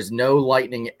 there is no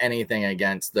Lightning anything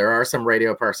against. There are some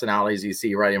radio personalities you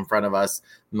see right in front of us.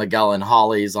 Miguel and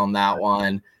Holly's on that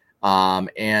one.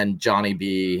 And Johnny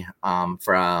B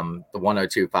from the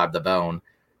 102.5 The Bone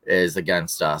is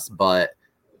against us, but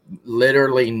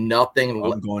literally nothing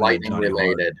Lightning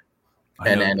related.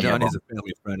 And Johnny's a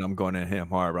family friend. I'm going to Ham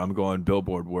Harbor. I'm going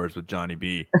billboard wars with Johnny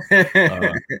B.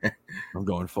 I'm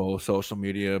going full social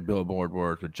media billboard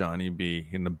wars with Johnny B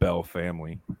in the Bell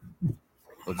family.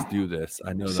 Let's do this.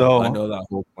 I know that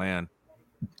whole plan.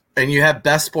 And you have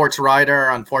best sports writer.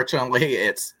 Unfortunately,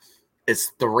 it's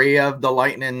three of the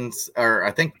Lightnings, or I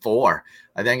think four.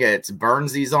 I think it's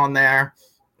Burnsy's on there.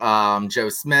 Joe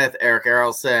Smith, Eric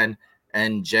Erelson,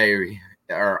 and Jay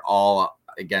are all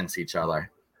against each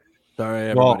other. Sorry,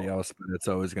 everybody else, but it's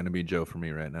always going to be Joe for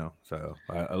me right now. So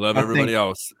I love everybody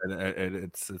else. And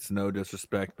it's no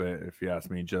disrespect, but if you ask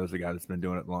me, Joe's the guy that's been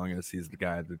doing it longest. He's the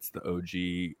guy that's the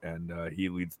OG, and he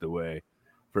leads the way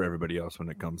for everybody else when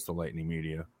it comes to Lightning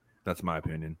media. That's my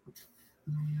opinion.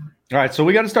 All right, so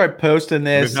we got to start posting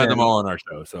this. We've had them all on our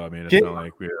show, so I mean, it's not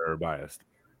like we are biased.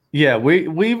 Yeah,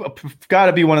 we've got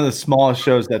to be one of the smallest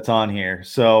shows that's on here.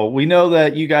 So we know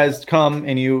that you guys come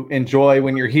and you enjoy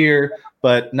when you're here,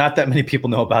 but not that many people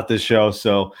know about this show.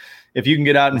 So if you can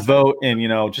get out and vote and,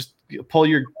 just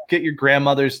get your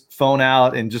grandmother's phone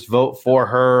out and just vote for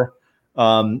her,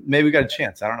 maybe we got a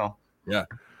chance. I don't know. Yeah.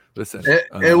 Listen,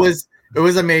 it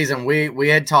was amazing. We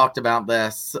had talked about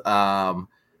this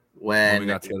when we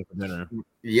got together for dinner.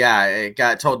 Yeah, it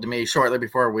got told to me shortly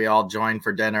before we all joined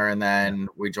for dinner, and then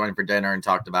we joined for dinner and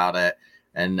talked about it.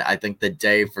 And I think the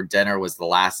day for dinner was the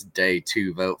last day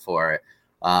to vote for it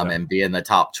and be in the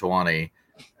top 20.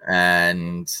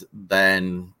 And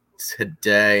then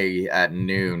today at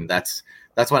noon, that's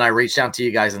when I reached out to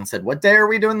you guys and said, what day are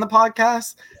we doing the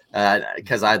podcast?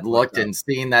 Because I'd looked and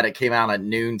seen that it came out at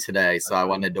noon today. So I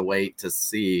wanted to wait to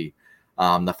see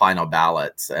the final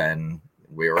ballots, and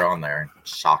we were on there. It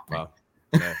shocked me. Wow.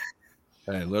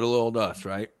 Hey, little old us,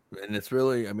 right? And it's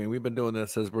really, I mean, we've been doing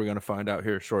this, as we're going to find out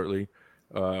here shortly,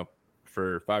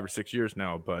 for 5 or 6 years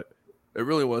now, but it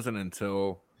really wasn't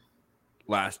until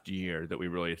last year that we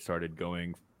really started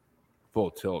going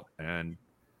full tilt. And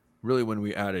really when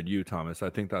we added you, Thomas, I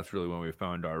think that's really when we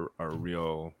found our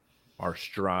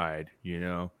stride.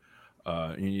 You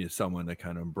need someone to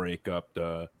kind of break up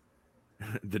the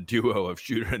duo of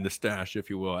Shooter and the Stash, if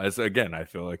you will. As again, I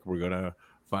feel like we're going to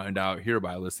find out here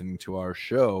by listening to our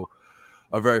show,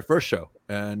 our very first show.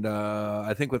 And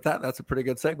I think with that, that's a pretty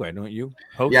good segue, don't you?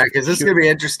 Yeah, because this is going to be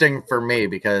interesting for me,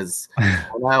 because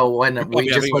when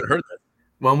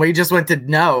we just went to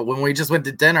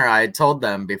dinner, I had told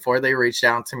them before they reached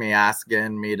out to me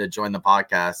asking me to join the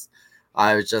podcast,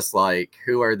 I was just like,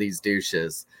 who are these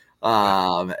douches?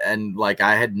 And like,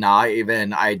 I had not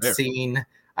even, I'd seen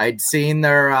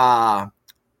their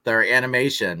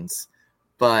animations.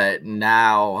 But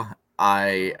now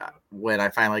when I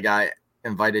finally got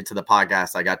invited to the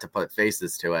podcast, I got to put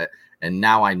faces to it. And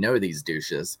now I know these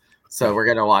douches. So we're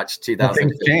going to watch 2015.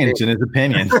 Nothing's changed in his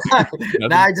opinion.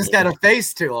 Now I just got a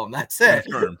face to them. That's it.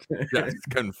 Confirmed. Yeah, it's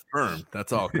confirmed.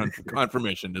 That's all.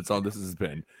 Confirmation. That's all this has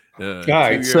been. All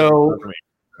right.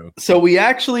 So we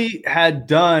actually had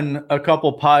done a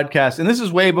couple podcasts, and this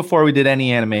is way before we did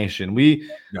any animation. Me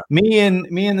and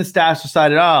the staff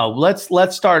decided, let's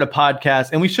start a podcast,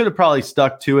 and we should have probably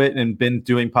stuck to it and been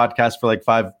doing podcasts for like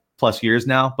 5+ years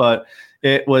now. But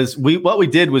what we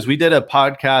did was we did a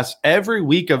podcast every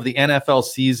week of the NFL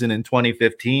season in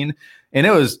 2015, and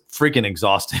it was freaking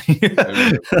exhausting.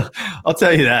 I'll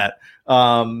tell you that.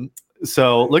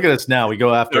 So look at us now. We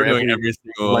go after They're doing every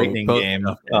single Lightning post game.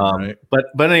 stuff, right?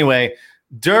 But anyway,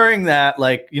 during that,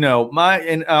 like, you know,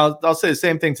 I'll say the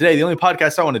same thing today. The only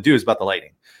podcast I want to do is about the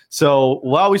Lightning. So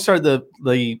while we started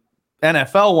the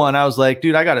NFL one, I was like,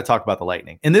 dude, I got to talk about the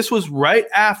Lightning. And this was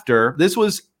after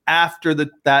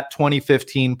that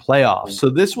 2015 playoffs. So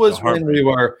this was when we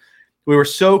were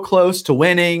so close to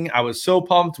winning. I was so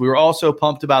pumped. We were all so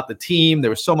pumped about the team. There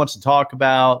was so much to talk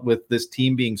about with this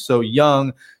team being so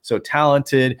young, so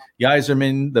talented.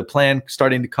 Yzerman, the plan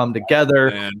starting to come together.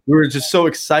 Man. We were just so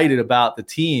excited about the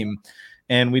team.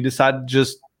 And we decided to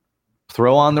just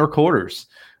throw on the recorders.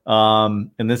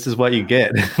 And this is what you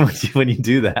get when you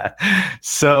do that.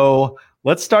 So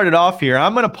let's start it off here.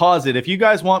 I'm going to pause it. If you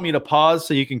guys want me to pause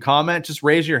so you can comment, just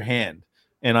raise your hand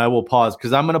and I will pause,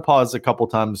 because I'm going to pause a couple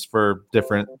times for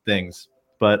different things.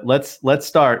 But let's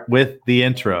start with the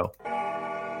intro.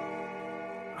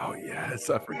 Oh yes,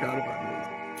 I forgot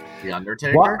about this. The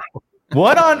Undertaker.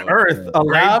 What on earth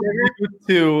allowed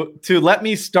you to let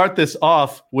me start this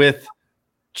off with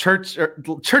church bells?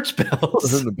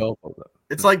 The bell pulled up.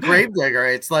 It's like Gravedigger.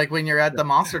 It's like when you're at the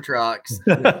monster trucks,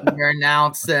 you're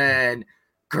announcing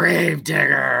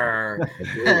Gravedigger.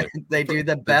 They do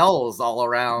the bells all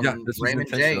around Raymond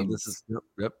James.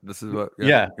 This is what.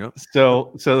 Yeah. Yep.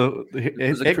 So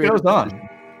it goes on.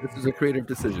 This is a creative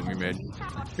decision we made.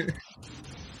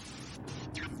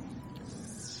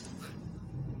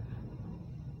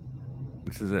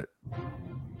 This is it.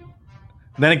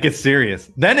 Then it gets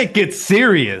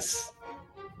serious.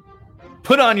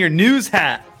 Put on your news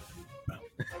hat.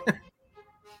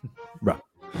 Bro.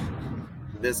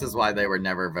 This is why they were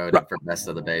never voted for Best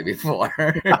of the Bay before.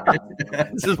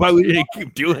 This is why we didn't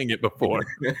keep doing it before.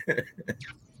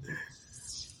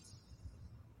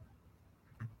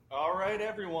 All right,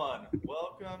 everyone.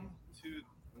 Welcome to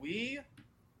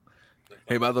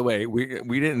Hey, by the way, we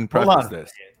didn't preface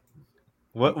this.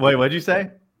 What? Wait, what'd you say?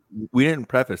 We didn't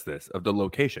preface this of the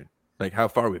location, like how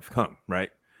far we've come, right?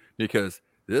 Because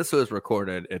this was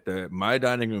recorded at my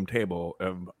dining room table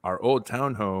of our old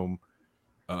townhome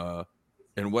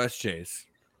in West Chase,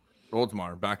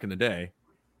 Oldsmar, back in the day.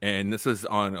 And this is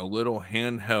on a little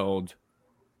handheld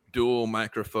dual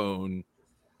microphone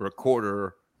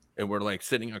recorder. And we're like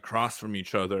sitting across from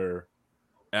each other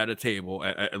at a table,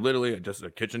 at literally just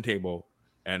a kitchen table,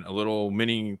 and a little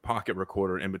mini pocket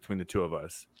recorder in between the two of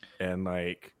us. And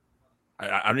like,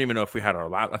 I don't even know if we had our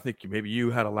laptop. I think maybe you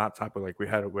had a laptop, but like we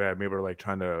had maybe we're like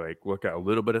trying to like look at a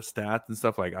little bit of stats and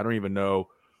stuff. Like I don't even know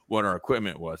what our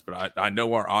equipment was, but I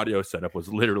know our audio setup was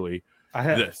literally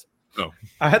this. Oh,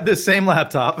 I had this same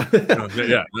laptop.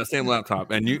 Yeah, the same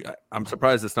laptop. And I'm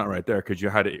surprised it's not right there because you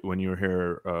had it when you were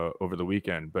here over the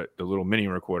weekend. But the little mini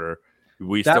recorder,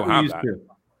 we still have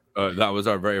that. That was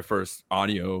our very first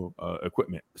audio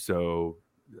equipment. So,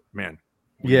 man,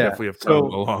 we definitely have come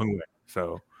a long way.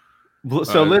 So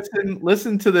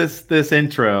listen to this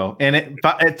intro, and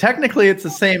it technically it's the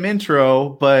same intro,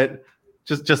 but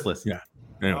just listen. Yeah.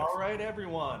 Anyways. All right,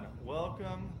 everyone,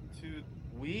 welcome to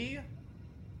the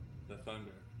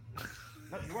Thunder.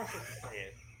 No, you weren't supposed to say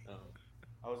it. No.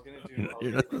 I was gonna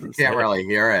do. You can't really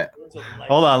hear it.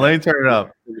 Hold on, let me turn it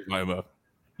up. My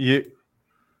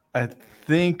I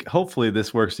think hopefully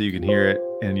this works so you can hear it,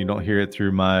 and you don't hear it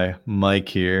through my mic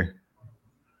here.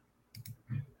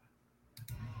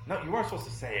 No, you weren't supposed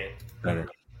to say it. Better.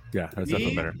 Yeah, that's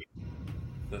definitely better.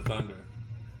 The Thunder.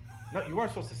 No, you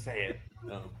weren't supposed to say it.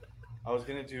 No. I was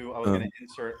gonna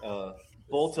insert a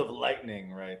bolt of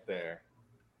lightning right there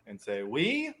and say,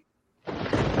 "We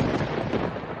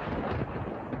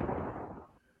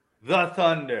the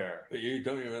Thunder." But you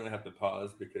don't even really have to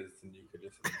pause because then you could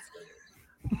just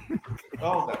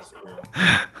Oh, that's true.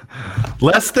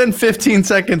 Less than 15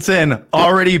 seconds in,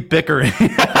 already bickering.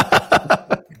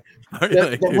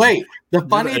 Wait, the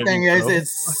funny thing is,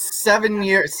 it's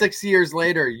 6 years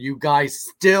later, you guys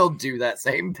still do that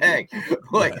same thing.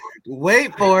 Like,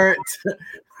 wait for it.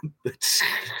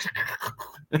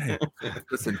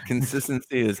 Listen,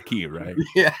 consistency is key, right?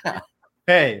 Yeah.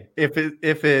 Hey, if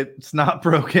it's not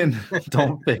broken,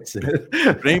 don't fix it.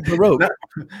 It ain't broke.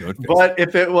 But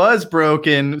if it was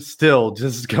broken, still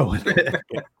just go with it.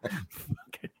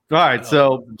 All right,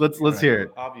 so let's hear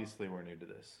it. Obviously, we're new to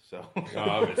this, so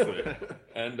obviously,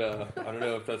 and I don't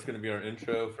know if that's going to be our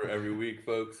intro for every week,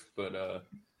 folks, but I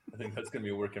think that's going to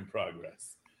be a work in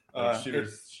progress.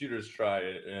 Shooters try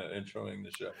introing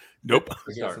the show. Nope.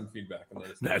 We got some feedback on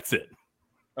this. That's it.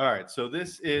 All right, so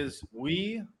this is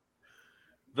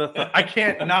I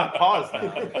can't not pause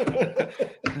now.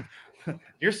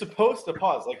 You're supposed to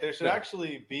pause. Like there should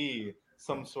actually be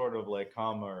some sort of like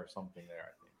comma or something there,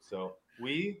 I think. So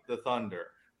we the Thunder.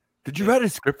 Did you write a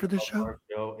script for this show? Our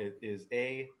show. It is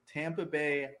a Tampa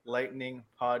Bay Lightning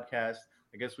podcast.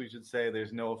 I guess we should say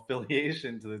there's no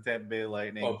affiliation to the Tampa Bay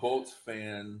Lightning. A Bolts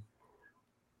fan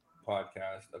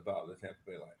podcast about the Tampa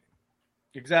Bay Lightning.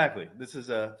 Exactly. This is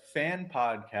a fan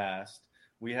podcast.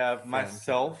 We have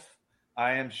myself.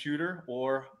 I am Shooter,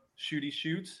 or Shooty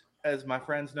Shoots, as my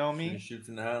friends know me. Shooty Shoots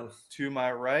in the house. To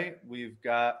my right, we've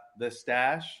got the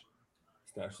Stash.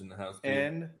 Stash in the house. Too.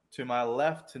 And to my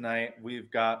left tonight, we've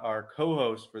got our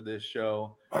co-host for this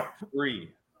show,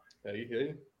 Free.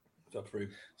 Hey. What's up, Free?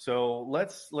 So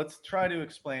let's try to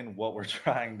explain what we're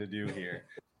trying to do here.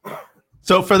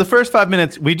 So for the first 5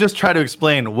 minutes, we just try to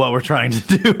explain what we're trying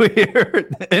to do here,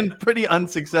 and pretty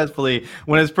unsuccessfully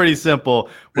when it's pretty simple.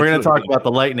 We're going to talk about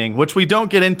the Lightning, which we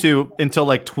don't get into until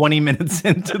like 20 minutes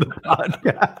into the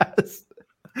podcast.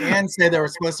 And say there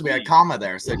was supposed to be a comma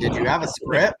there. So did you have a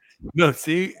script? No,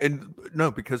 see, and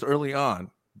no, because early on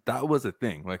that was a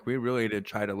thing. Like we really did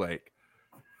try to like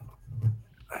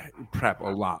prep a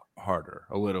lot harder,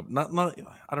 a little. Not.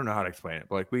 I don't know how to explain it,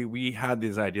 but like we had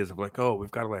these ideas of like, oh, we've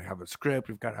got to like have a script,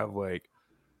 we've got to have like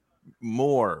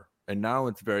more. And now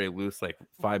it's very loose. Like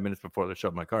 5 minutes before the show,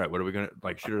 I'm like, all right, what are we gonna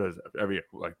like? Shooter does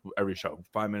every show.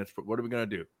 5 minutes. What are we gonna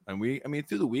do? And I mean,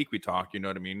 through the week we talk. You know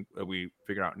what I mean? We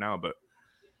figure out now, but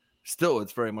still,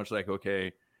 it's very much like,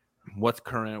 okay, what's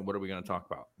current? What are we gonna talk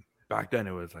about? Back then,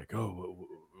 it was like, oh,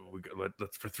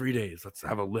 let's for 3 days, let's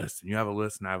have a list, and you have a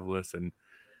list, and I have a list, and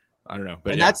I don't know.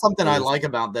 But and that's something I like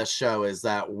about this show is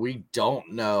that we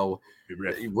don't know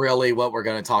really what we're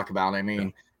going to talk about. I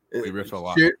mean, we riff a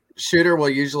lot. Shooter will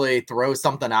usually throw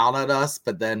something out at us,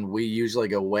 but then we usually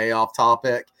go way off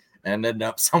topic and end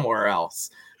up somewhere else.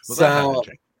 Well,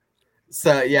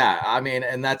 so yeah, I mean,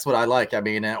 and that's what I like. I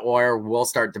mean, or we'll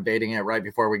start debating it right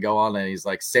before we go on, and he's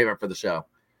like, save it for the show.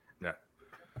 Yeah.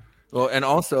 Well, and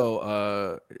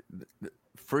also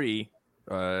Free.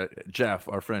 Jeff,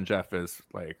 our friend Jeff, is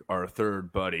like our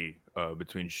third buddy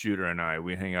between Shooter and I.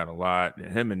 We hang out a lot.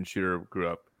 Him and Shooter grew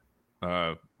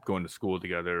up going to school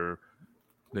together.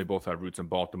 They both have roots in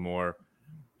Baltimore,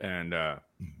 and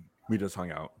we just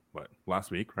hung out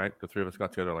last week, right? The three of us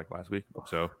got together like last week.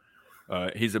 So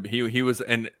he was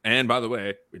and by the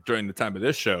way, during the time of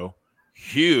this show,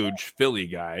 huge Philly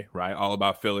guy, right? All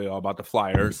about Philly, all about the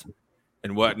Flyers.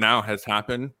 And what now has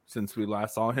happened since we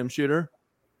last saw him, Shooter?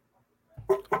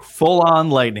 Full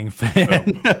on Lightning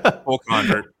fan. Full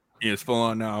convert. He is full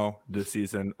on now this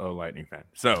season a Lightning fan.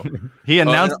 So he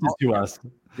announced it to us.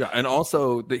 Yeah, and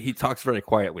also he talks very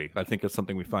quietly. I think it's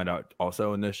something we find out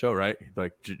also in this show, right?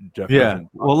 Like Jeff. Yeah.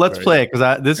 Well, let's play it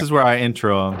because this is where I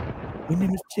intro him. My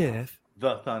name is Jeff.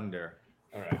 The Thunder.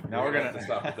 All right. Now we're gonna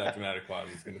stop with that dramatic pause.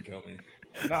 It's gonna kill me.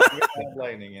 Not gonna have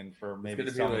Lightning in for maybe.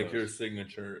 It's gonna be like your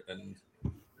signature and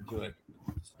do like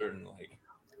certain like.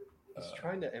 He's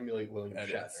trying to emulate William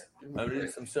Shatner. I'm gonna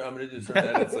do some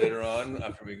edits later on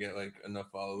after we get like enough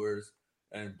followers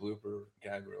and blooper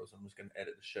gag reels. I'm just gonna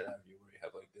edit the shit out of you where you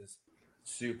have like this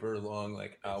super long,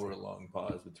 like hour-long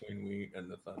pause between we and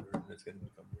the Thunder, and it's gonna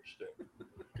become your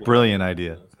shtick. Brilliant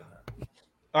idea.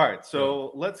 All right,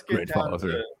 so let's get down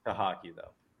to hockey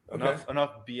though. Okay.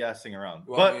 Enough BSing around.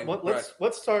 Well, but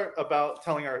let's start about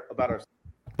telling about our.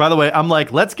 By the way, I'm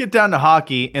like, let's get down to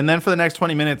hockey, and then for the next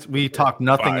 20 minutes, we talk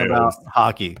nothing about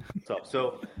hockey.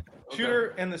 So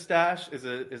Shooter and the Stash is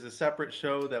a separate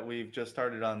show that we've just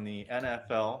started on the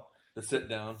NFL. The Sit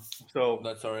Down. So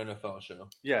that's our NFL show.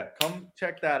 Yeah, come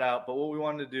check that out. But what we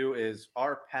wanted to do is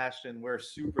our passion. We're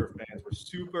super fans. We're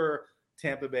super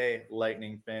Tampa Bay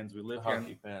Lightning fans. We live here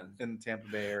in the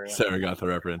Tampa Bay area. Sarah got the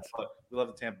reference. We love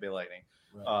the Tampa Bay Lightning.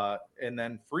 Right. And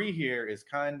then Free here is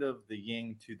kind of the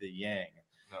yin to the yang.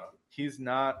 No. He's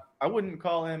not. I wouldn't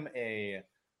call him a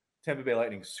Tampa Bay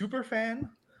Lightning super fan.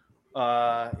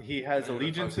 He has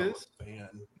allegiances.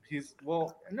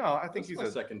 I think he's a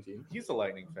second team. He's a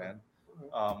Lightning fan.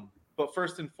 But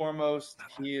first and foremost,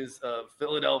 he is a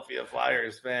Philadelphia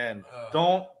Flyers fan.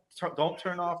 Don't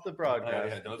turn off the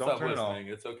broadcast. Don't stop turn listening.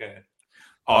 It's okay.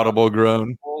 Audible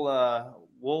groan.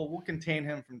 We'll contain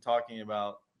him from talking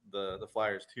about the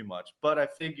Flyers too much. But I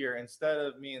figure instead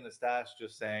of me and the Stash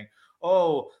just saying,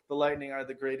 oh, the Lightning are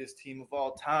the greatest team of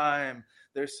all time,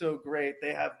 they're so great,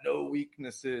 they have no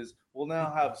weaknesses, we'll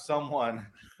now have someone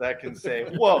that can say,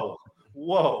 whoa,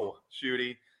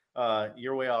 Shooty,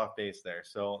 you're way off base there.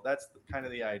 So that's kind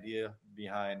of the idea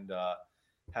behind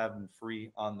having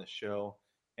Free on the show.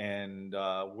 And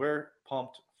we're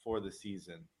pumped for the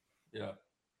season. Yeah.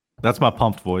 That's my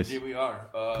pumped voice. Yeah, we are.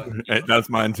 That's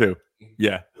mine too.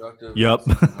 Yeah. Yep.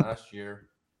 Last year,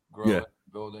 growing,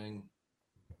 building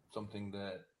something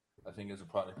that I think is a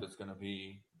product that's going to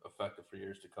be effective for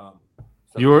years to come.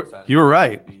 So You were excited you were to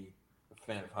right. Be a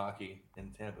fan of hockey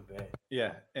in Tampa Bay.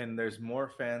 Yeah, and there's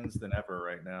more fans than ever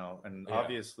right now, and Yeah.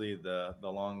 obviously the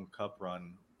long cup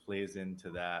run plays into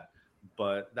that.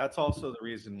 But that's also the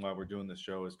reason why we're doing this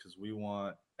show is because we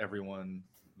want everyone,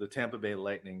 the Tampa Bay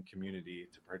Lightning community,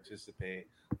 to participate.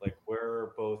 Like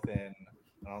we're both in.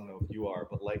 I don't know if you are,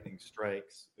 but Lightning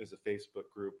Strikes is a Facebook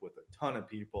group with a ton of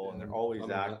people, and they're always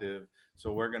active.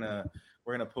 So we're gonna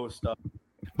post up.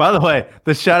 By the way,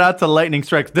 the shout out to Lightning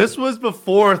Strikes. This was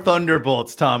before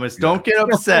Thunderbolts, Thomas. Don't get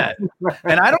upset.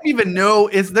 And I don't even know,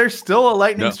 is there still a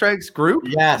Lightning Strikes group?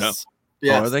 Yes. No.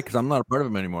 Yes. Oh, are they? Because I'm not a part of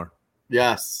them anymore.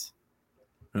 Yes.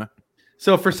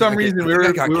 So for some reason, we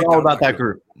were all about that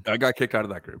group. I got kicked out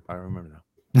of that group. I remember now.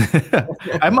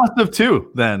 I must have too.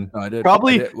 Then No, I did.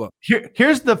 probably. I did. Well,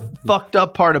 Here's the fucked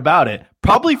up part about it.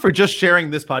 Probably for just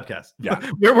sharing this podcast. Yeah.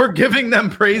 We're giving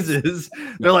them praises.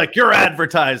 They're like, you're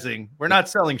advertising. We're not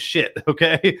selling shit.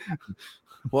 Okay.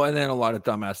 well, and then a lot of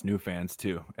dumbass new fans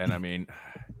too. And I mean,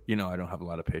 I don't have a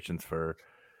lot of patience for,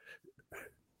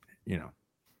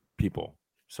 people.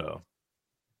 So.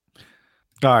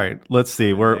 All right, let's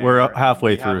see. We're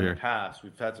halfway we through here.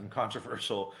 We've had some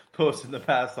controversial posts in the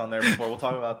past on there before. We'll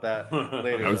talk about that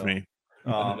later. That was me.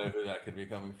 Um, I don't know who that could be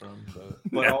coming from,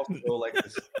 but also like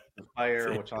this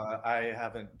fire, which I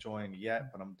haven't joined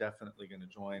yet, but I'm definitely going to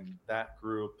join that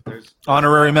group. There's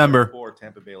Honorary member for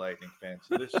Tampa Bay Lightning fans.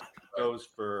 So this goes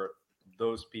for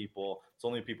those people. It's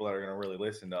only people that are going to really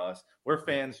listen to us. We're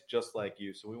fans just like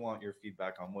you, so we want your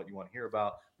feedback on what you want to hear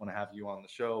about. Want to have you on the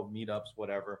show, meetups,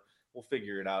 whatever. We'll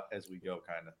figure it out as we go,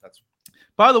 kind of. That's.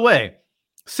 By the way,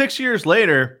 6 years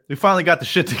later, we finally got the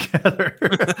shit together.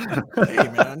 Hey,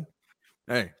 man.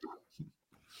 Hey,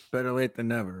 better late than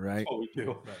never, right? Oh, we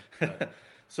do. Right.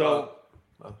 So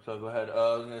go ahead.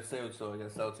 I was gonna say, so I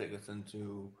guess that'll take us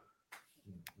into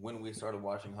when we started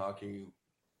watching hockey.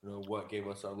 What gave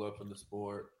us our love for the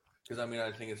sport? Because I mean,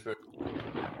 I think it's very.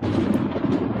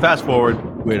 Fast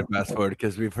forward. Way to fast forward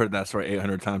because we've heard that story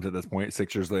 800 times at this point.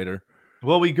 6 years later.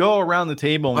 Well, we go around the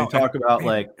table and we talk about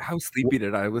like how sleepy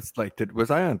did I was like? Was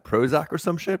I on Prozac or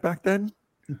some shit back then?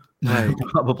 Like,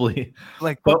 probably.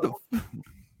 Like, but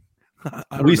I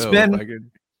don't we know spend if I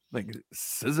could, like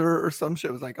scissor or some shit.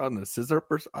 It was like on the scissor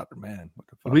person. Man, what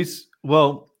the fuck?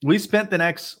 We spent the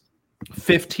next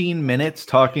 15 minutes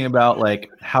talking about like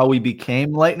how we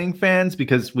became Lightning fans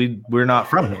because we're not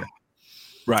from here,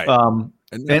 right?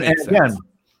 And again,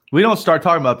 we don't start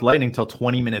talking about the Lightning until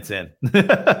 20 minutes in.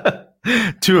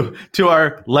 to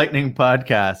our Lightning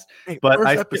podcast. Hey, but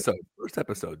first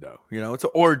episode though, it's an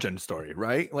origin story,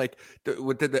 right? Like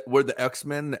were the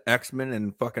X-Men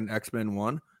and fucking X-Men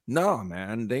 1? No,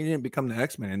 man, they didn't become the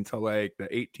X-Men until like the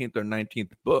 18th or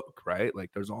 19th book, right? Like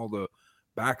there's all the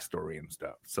backstory and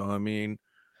stuff. So I mean,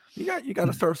 you got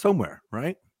to start somewhere,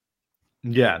 right?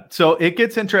 Yeah, so it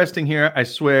gets interesting here. I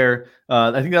swear.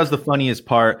 I think that was the funniest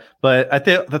part. But I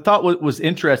think the thought what was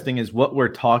interesting is what we're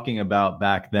talking about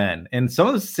back then, and some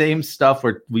of the same stuff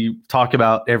we talk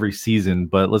about every season.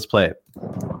 But let's play it.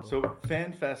 So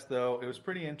FanFest, though, it was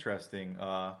pretty interesting.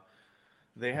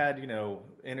 They had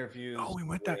interviews. Oh, we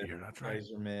went that year. That's right.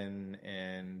 Yzerman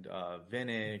and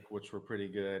Vinnick, which were pretty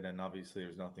good, and obviously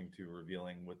there's nothing too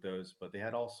revealing with those. But they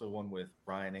had also one with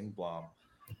Brian Engblom.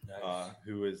 Nice.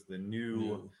 Who is the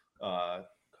new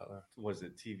was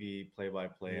it TV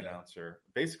play-by-play announcer?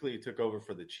 Basically, he took over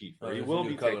for the Chief. Or he will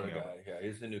be taking over. Yeah,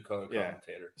 he's the new color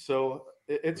commentator. So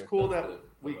it's cool that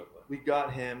we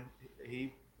got him.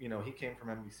 He came from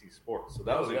NBC Sports, so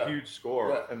that was a huge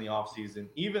score in the offseason.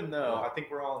 Even though I think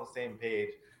we're all on the same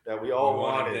page that we all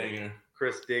wanted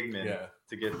Chris Digman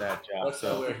to get that job. That's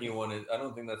not where he wanted. I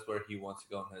don't think that's where he wants to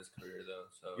go in his career, though.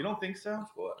 So you don't think so?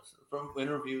 From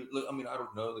interviews, I mean, I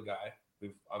don't know the guy.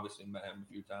 We've obviously met him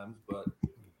a few times, but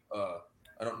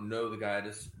I don't know the guy.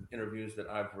 Just interviews that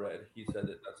I've read, he said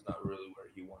that that's not really where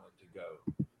he wanted to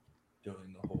go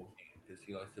doing the whole game because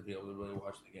he likes to be able to really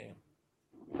watch the game.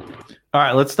 All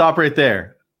right, let's stop right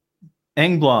there.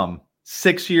 Engblom,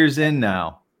 6 years in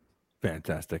now.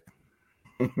 Fantastic.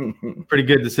 Pretty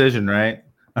good decision, right?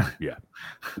 Yeah.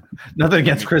 Nothing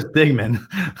against Chris Digman.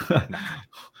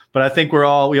 But I think we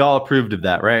all approved of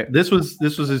that, right? This was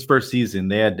his first season.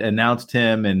 They had announced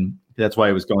him, and that's why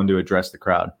he was going to address the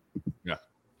crowd. Yeah.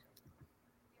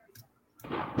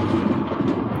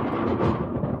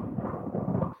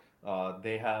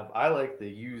 I like the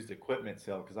used equipment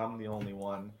sale because I'm the only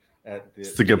one at the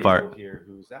the good part here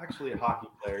who's actually a hockey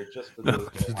player. Just for those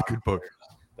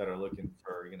that are looking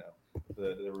for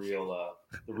the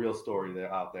real story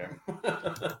there out there.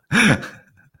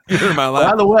 You're my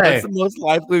By the way, that's the most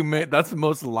lively. That's the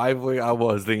most lively I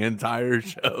was the entire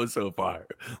show so far.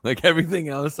 Like everything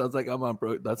else sounds like I'm on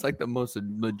bro. That's like the most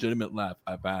legitimate laugh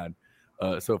I've had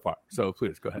so far. So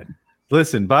please go ahead.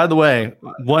 listen, by the way,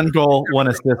 1 goal, 1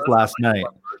 assist last night.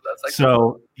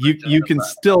 So you can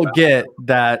still get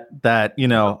that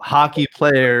hockey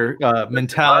player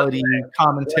mentality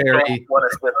commentary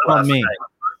from me.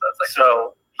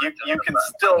 So you can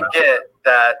still get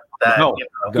that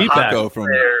Paco from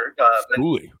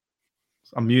Schoolie.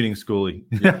 I'm muting Schoolie.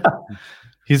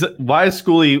 Why is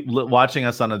Schoolie watching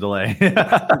us on a delay?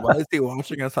 Why is he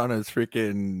watching us on his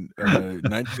freaking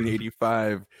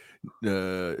 1985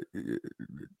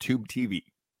 tube TV?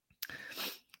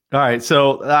 All right,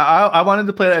 so I wanted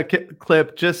to play that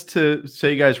clip just so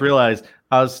you guys realize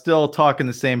I was still talking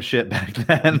the same shit back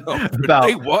then about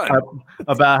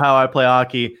how I play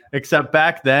hockey. Except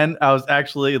back then I was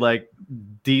actually like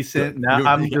decent. Now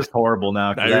I'm just horrible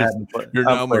now. You're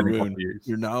now maroon.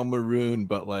 You're now maroon,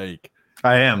 but like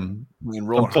I am. I'm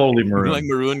totally maroon. You're like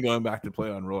maroon going back to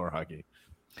play on roller hockey.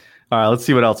 All right, let's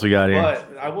see what else we got here.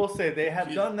 But I will say they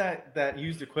have done that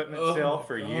used equipment sale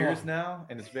for years now,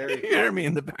 and it's very. You hear me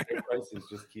in the back. Prices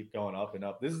just keep going up and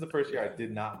up. This is the first year I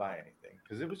did not buy anything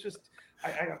because it was just.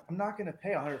 I'm not going to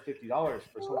pay $150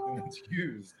 for something that's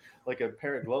used, like a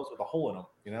pair of gloves with a hole in them.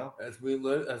 You know, as we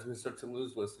start to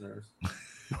lose listeners.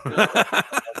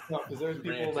 No, because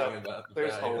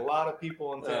there's a lot of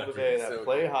people in Tampa Bay that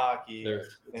play hockey,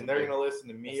 and they're going to listen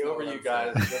to me over you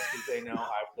guys just because they know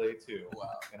I play too. Wow.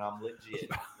 And I'm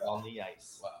legit on the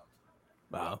ice.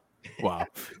 Wow.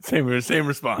 Same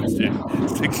response,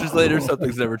 dude. 6 years later,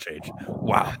 something's never changed.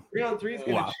 Wow. 3-on-3 is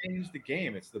going to change the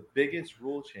game. It's the biggest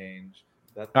rule change.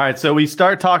 All right, so we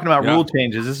start talking about rule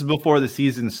changes. This is before the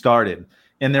season started,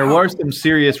 and there were some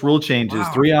serious rule changes.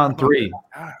 3-on-3.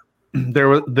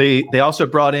 They also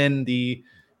brought in the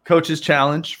coaches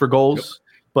challenge for goals,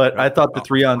 but I thought the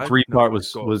 3-on-3 part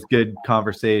was good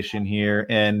conversation here.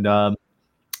 And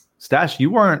Stash,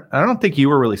 I don't think you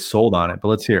were really sold on it, but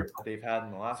let's hear. They've had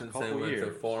in the last couple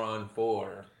years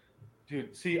 4-on-4.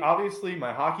 Dude, see, obviously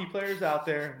my hockey players out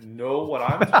there know what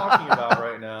I'm talking about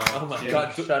right now. Oh my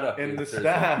God, shut up. In the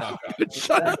staff.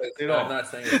 Shut up. I'm not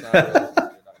saying it's not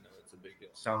real. It's a big deal.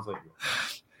 Sounds like you.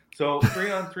 So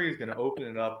 3-on-3 is going to open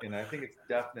it up, and I think it's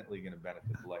definitely going to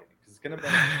benefit the Lightning. Because it's going to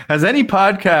benefit. Has any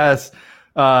podcast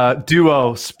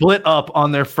duo split up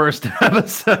on their first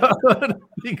episode?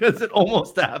 Because it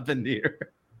almost happened here.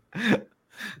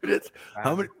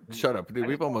 How many? Shut up, dude.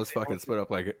 We've almost fucking split up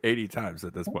like 80 times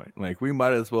at this point. Like we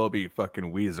might as well be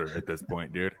fucking Weezer at this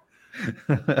point, dude.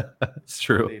 It's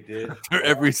true. They did. After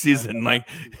every season, like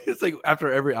it's like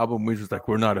after every album, Weezer's like,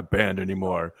 we're not a band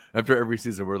anymore. After every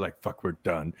season, we're like, fuck, we're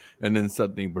done. And then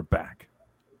suddenly we're back.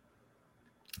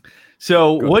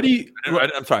 So what do you?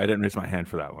 I'm sorry, I didn't raise my hand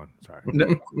for that one. Sorry.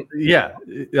 Yeah,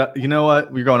 you know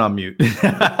what? We're going on mute.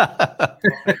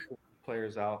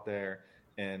 Players out there.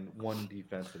 And 1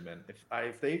 defensive man.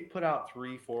 If they put out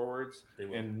 3 forwards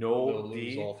and no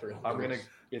D,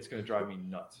 it's gonna drive me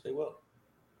nuts. They will.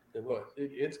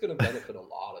 It's gonna benefit a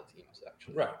lot of teams,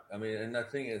 actually. Right. I mean, and the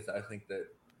thing is, I think that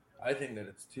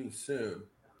it's too soon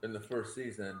in the first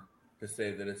season to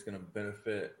say that it's gonna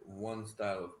benefit one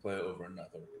style of play over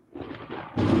another.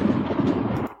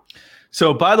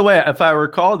 So, by the way, if I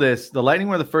recall this, the Lightning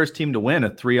were the first team to win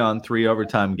a 3-on-3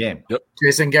 overtime game. Yep.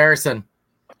 Jason Garrison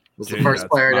was the first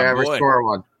player to ever score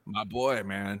one. My boy,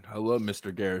 man. I love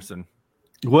Mr. Garrison.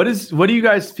 What do you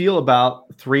guys feel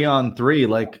about 3-on-3?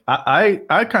 Like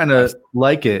I kind of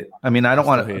like it. I mean, I don't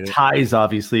want to ties,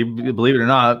 obviously. Believe it or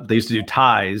not, they used to do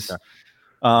ties. Hate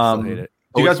it.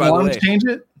 Do you guys want to change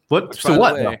it? Which,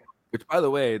 by the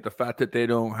way, the fact that they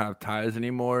don't have ties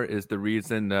anymore is the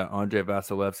reason that Andrei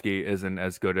Vasilevsky isn't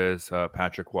as good as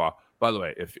Patrick Waugh. By the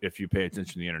way, if you pay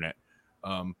attention to the internet.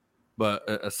 But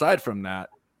aside from that,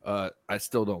 I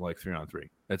still don't like 3-on-3.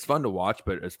 It's fun to watch,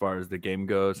 but as far as the game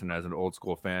goes, and as an old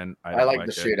school fan, I like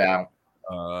the shootout.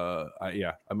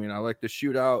 I mean, I like the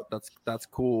shootout. That's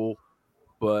cool,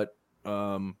 but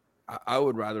I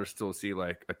would rather still see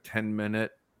like a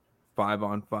 10-minute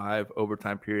 5-on-5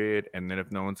 overtime period, and then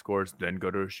if no one scores, then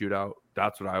go to a shootout.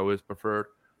 That's what I always preferred.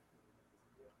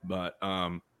 But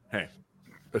hey,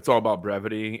 it's all about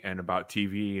brevity and about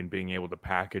TV and being able to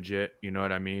package it. You know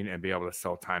what I mean, and be able to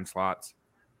sell time slots.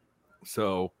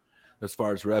 So as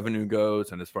far as revenue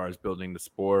goes and as far as building the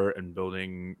sport and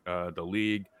building the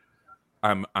league,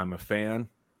 I'm a fan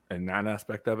in that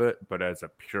aspect of it. But as a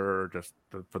pure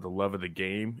for the love of the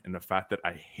game and the fact that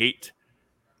I hate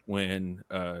when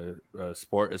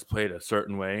sport is played a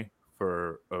certain way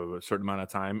for a certain amount of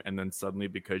time, and then suddenly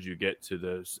because you get to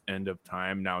this end of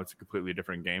time, now it's a completely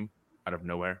different game out of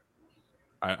nowhere.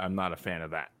 I'm not a fan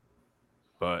of that,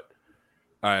 but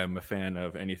I am a fan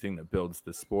of anything that builds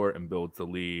the sport and builds the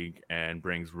league and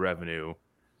brings revenue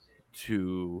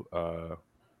to the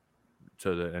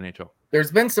NHL.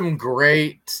 There's been some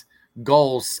great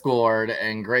goals scored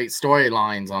and great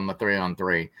storylines on the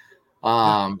 3-on-3.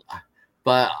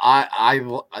 But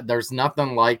I there's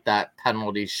nothing like that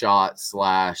penalty shot /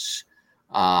 shootout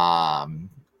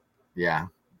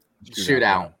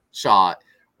shot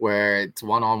where it's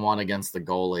 1-on-1 against the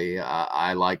goalie.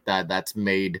 I like that. That's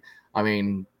made,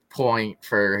 Point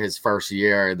for his first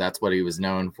year, that's what he was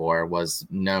known for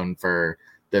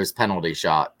those penalty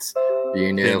shots.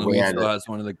 You knew we had has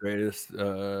one of the greatest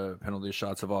penalty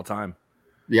shots of all time.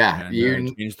 Yeah, and,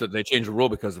 they changed the rule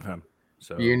because of him.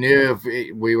 So you knew if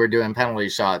we were doing penalty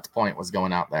shots, Point was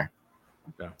going out there.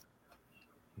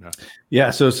 Yeah.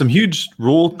 So some huge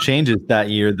rule changes that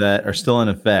year that are still in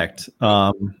effect.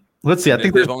 Let's see. I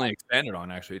think they've only expanded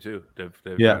on actually too. They've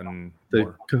gotten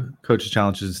the coaches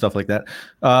challenges and stuff like that.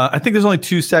 I think there's only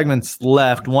 2 segments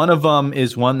left. One of them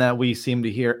is one that we seem to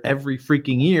hear every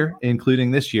freaking year, including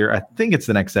this year. I think it's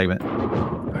the next segment.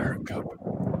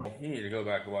 You need to go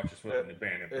back and watch this one in the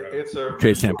band, bro. It's a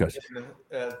Trey Stamkos.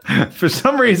 For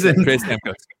some reason, Trey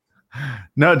Stamkos.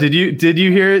 No, did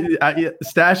you hear?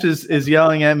 Stash is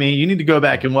yelling at me. You need to go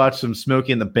back and watch some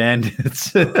Smokey and the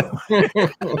Bandits.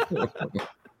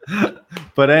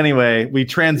 But anyway, we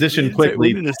transitioned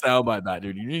quickly. We need to soundbite that,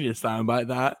 dude. You need to soundbite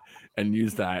that and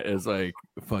use that as like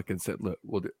fucking sit. Look,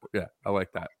 we'll do. Yeah, I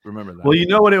like that. Remember that. Well, you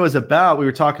know what it was about? We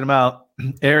were talking about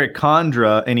Eric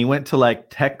Condra, and he went to like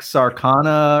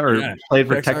Texarkana or played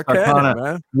for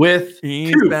Texarkana with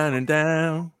He's bounding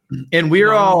down. And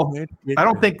we're all, I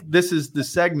don't think this is the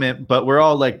segment, but we're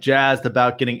all like jazzed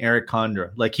about getting Eric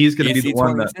Condra. Like he's going to be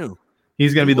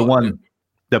the one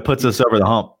that puts us over the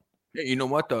hump. Yeah, you know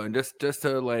what though, and just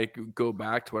to like go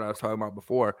back to what I was talking about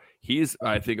before, he's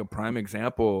I think a prime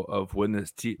example of when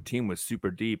this team was super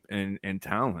deep in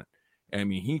talent. I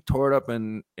mean, he tore it up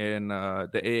in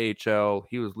the AHL.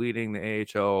 He was leading the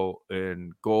AHL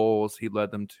in goals. He led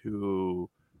them to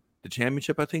the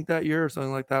championship, I think, that year or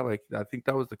something like that. Like I think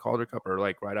that was the Calder Cup, or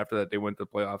like right after that they went to the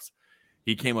playoffs.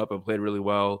 He came up and played really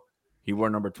well. He wore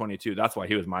number 22. That's why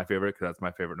he was my favorite, because that's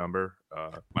my favorite number.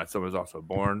 My son was also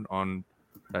born on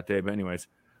that day, but anyways,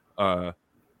 it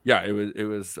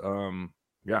was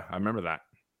I remember that.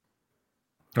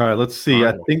 All right, let's see.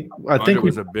 I think it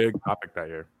was a big topic that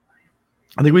year.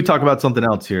 I think we talk about something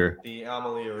else here. The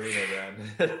Amalie Arena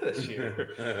then this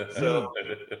year. So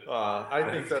I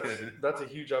think that's a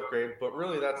huge upgrade, but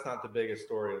really that's not the biggest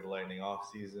story of the Lightning off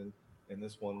season. And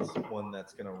this one's one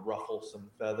that's going to ruffle some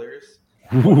feathers.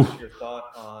 What's your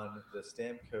thought on the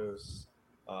Stamkos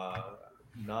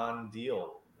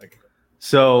non-deal?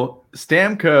 So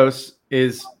Stamkos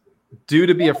is due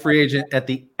to be a free agent at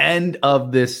the end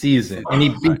of this season, and he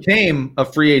became a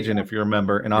free agent, if you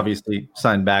remember, and obviously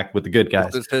signed back with the good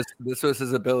guys. This was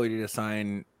his ability to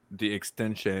sign the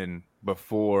extension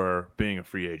before being a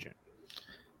free agent.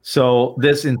 So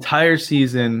this entire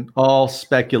season, all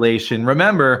speculation.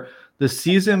 Remember, the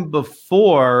season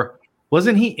before,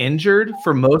 wasn't he injured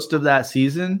for most of that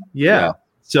season? Yeah.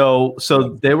 So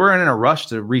they were in a rush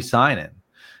to re-sign him.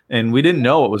 And we didn't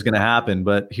know what was going to happen,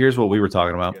 but here's what we were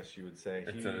talking about. I guess you would say.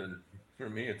 For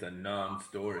me, it's a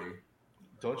non-story.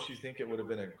 Don't you think it would have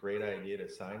been a great idea to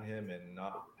sign him and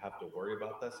not have to worry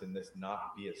about this and this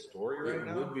not be a story right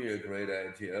now? It would be a great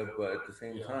idea, but at the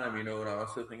same time, you know what I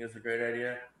also think is a great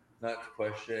idea? Not to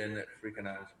question freaking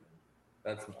Eisman.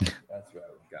 That's where I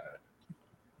got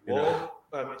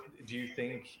it. Do you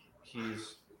think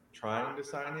he's trying to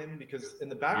sign him? Because in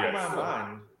the back of my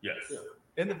mind, yes.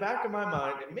 In the back of my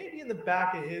mind, and maybe in the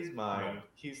back of his mind,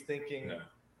 he's thinking,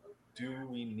 do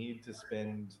we need to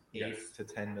spend $8 to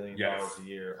 $10 million a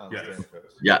year on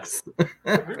Stamkos? Yes.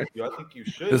 I agree with you. I think you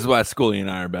should. This is why Scully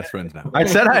and I are best friends now. I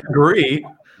said I agree.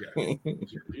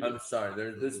 I'm sorry.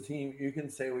 There's this team. You can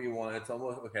say what you want. It's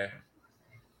almost okay.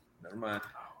 Never mind.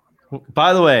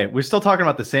 By the way, we're still talking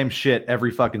about the same shit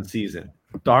every fucking season,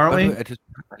 aren't we? I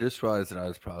just realized that I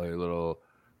was probably a little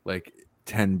like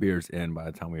 10 beers in by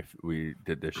the time we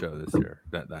did this show this year,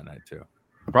 that night too.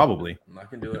 Probably. I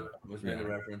can do it. Let's make a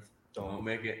reference. Don't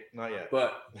make it. Not yet.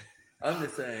 But I'm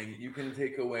just saying, you can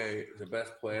take away the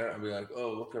best player and be like,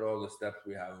 oh, look at all the steps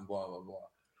we have and blah, blah, blah.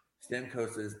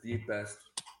 Stamkos is the best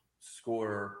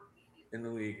scorer in the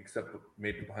league, except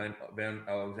maybe behind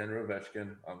Alexander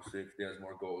Ovechkin. Obviously, he has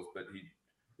more goals, but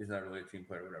he's not really a team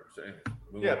player or whatever. So anyway,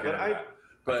 at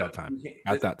that time.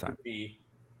 At that time.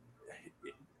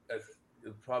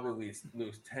 probably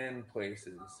lose 10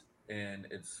 places in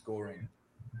its scoring,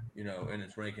 in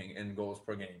its ranking in goals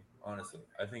per game. Honestly,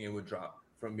 I think it would drop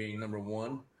from being number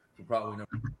 1 to probably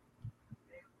number.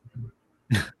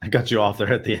 I got you off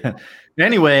there at the end.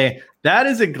 Anyway, that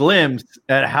is a glimpse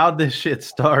at how this shit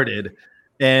started.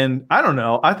 And I don't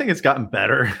know. I think it's gotten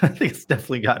better. I think it's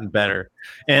definitely gotten better.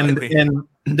 And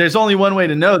there's only one way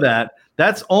to know that.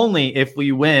 That's only if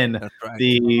we win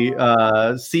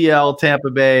the CL Tampa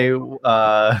Bay.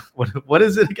 What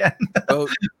is it again?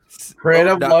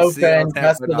 Creative Loafing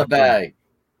Best of the Bay.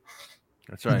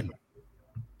 That's right.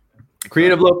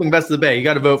 Creative Loafing Best of the Bay. You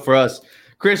got to vote for us.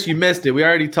 Chris, you missed it. We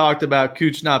already talked about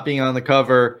Cooch not being on the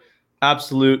cover.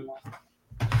 Absolute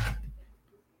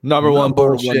number one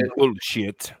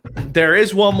bullshit. There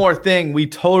is one more thing we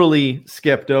totally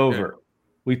skipped over.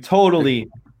 We totally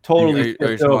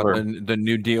skipped over. The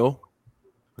new deal?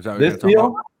 Was that this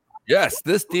deal? Yes,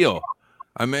 this deal.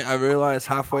 I realized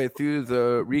halfway through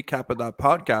the recap of that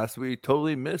podcast, we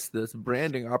totally missed this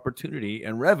branding opportunity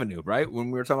and revenue, right?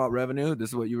 When we were talking about revenue, this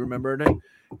is what you remembered it?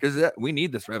 Because we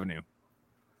need this revenue.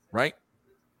 Right?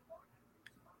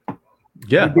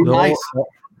 Yeah. Nice.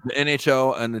 The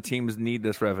NHL and the teams need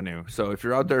this revenue. So if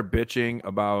you're out there bitching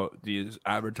about these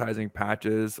advertising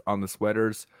patches on the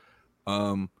sweaters,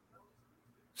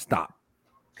 stop.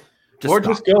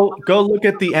 Just go look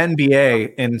at the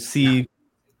NBA and see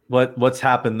what's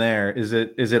happened there. Is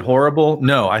it horrible?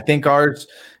 No, I think ours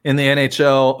in the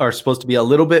NHL are supposed to be a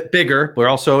little bit bigger. We're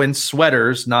also in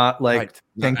sweaters, not like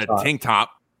tank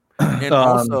top. And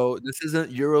also, this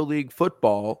isn't EuroLeague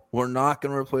football. We're not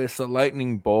going to replace the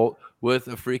lightning bolt with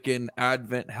a freaking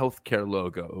Advent Healthcare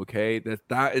logo, okay?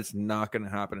 That is not going to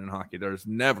happen in hockey. There's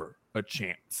never a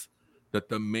chance that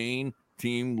the main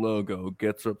team logo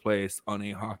gets replaced on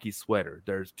a hockey sweater.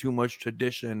 There's too much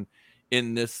tradition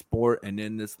in this sport and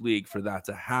in this league for that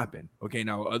to happen. Okay,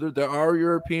 now there are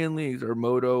European leagues or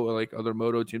moto, or like other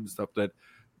moto teams and stuff that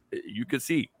you could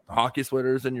see hockey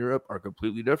sweaters in Europe are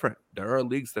completely different. There are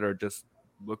leagues that are just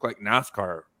look like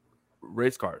NASCAR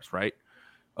race cars, right?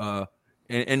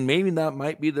 And maybe that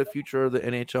might be the future of the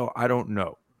NHL. I don't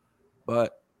know.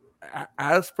 But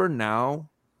as for now,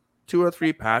 2 or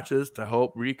 3 patches to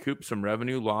help recoup some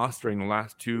revenue lost during the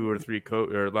last 2 or 3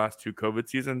 last 2 COVID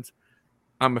seasons,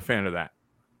 I'm a fan of that.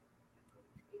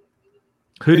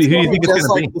 Who do you think it's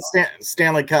going to be? The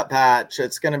Stanley Cup patch.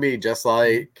 It's going to be just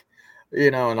like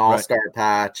an all-star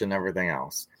patch and everything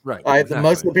else. Right. Exactly.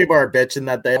 Most of the people are bitching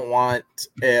that they don't want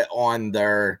it on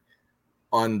their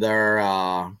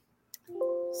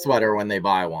sweater when they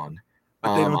buy one.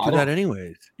 But they don't do that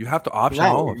anyways. You have to option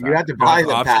all of that. You have to buy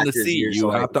the patches. You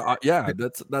have to,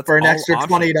 that's for an extra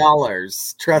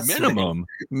 $20. Trust me.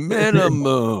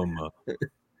 Minimum.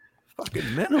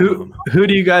 Fucking minimum. Who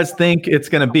do you guys think it's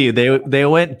going to be? They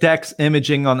went Dex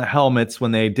imaging on the helmets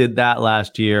when they did that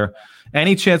last year.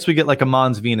 Any chance we get like a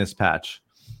Mons Venus patch?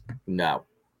 No.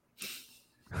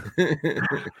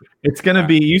 It's going to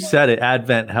be, you said it,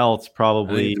 Advent Health's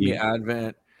probably.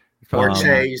 Advent. Or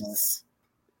Chase.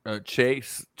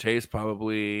 Chase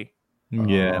probably.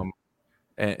 Yeah.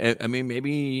 And I mean,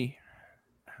 maybe,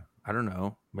 I don't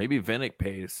know, maybe Vinnick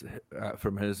pays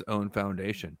from his own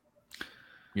foundation.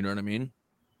 You know what I mean?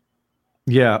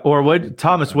 Yeah. Or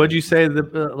Thomas, what'd you say?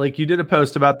 Like you did a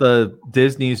post about the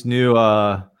Disney's new,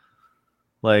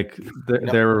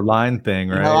 their line thing,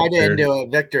 right? No, I didn't do it.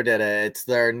 Victor did it. It's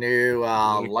their new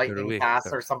lightning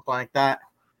pass or something like that.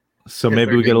 So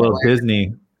maybe we get a little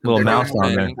Disney, little mouse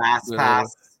on there. Fast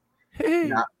pass.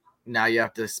 Hey. Now you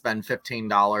have to spend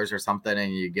 $15 or something,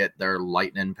 and you get their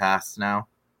lightning pass now.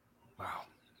 Wow.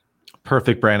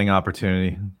 Perfect branding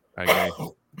opportunity. Okay.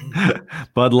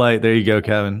 Bud Light. There you go,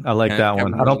 Kevin. I like that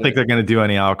one. I don't think they're going to do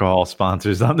any alcohol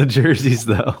sponsors on the jerseys,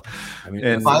 though. I mean,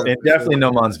 and definitely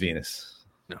no Mons Venus.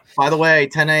 No. By the way,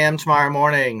 10 a.m. tomorrow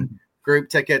morning, group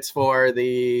tickets for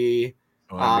the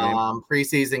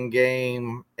preseason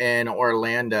game in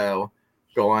Orlando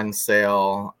go on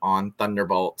sale on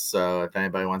Thunderbolt. So if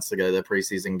anybody wants to go to the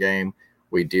preseason game,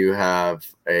 we do have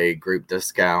a group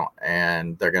discount,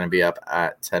 and they're going to be up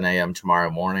at 10 a.m. tomorrow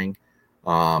morning.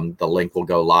 The link will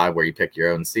go live where you pick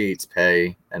your own seats,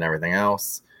 pay, and everything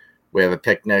else. We have a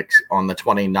picnic on the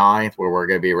 29th where we're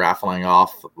going to be raffling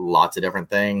off lots of different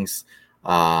things.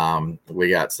 We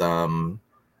got some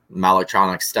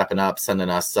Malectronics stepping up, sending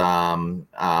us some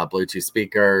Bluetooth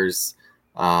speakers.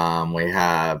 We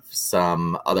have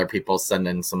some other people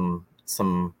sending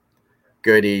some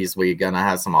goodies. We're going to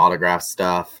have some autograph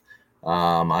stuff.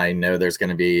 I know there's going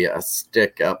to be a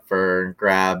stick up for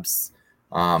grabs.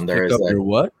 There is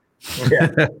what?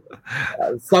 Yeah.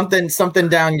 Something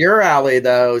down your alley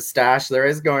though, Stash. There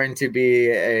is going to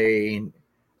be a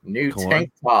new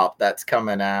tank top that's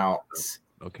coming out.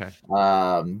 Okay.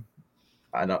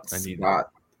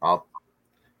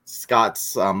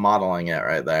 Scott's modeling it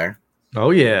right there.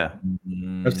 Oh yeah,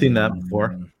 I've seen that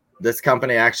before. This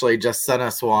company actually just sent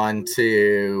us one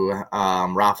to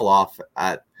raffle off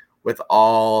with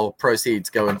all proceeds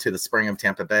going to the Spring of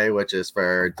Tampa Bay, which is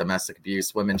for domestic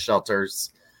abuse women's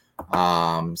shelters.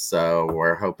 So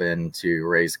we're hoping to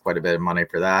raise quite a bit of money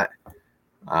for that.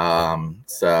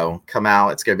 So come out.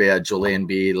 It's going to be at Julian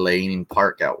B. Lane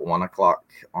Park at 1:00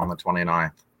 on the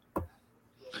 29th.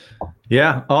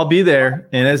 Yeah, I'll be there.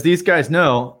 And as these guys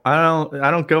know, I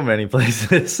don't go many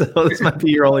places, so this might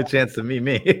be your only chance to meet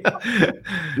me.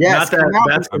 Yes,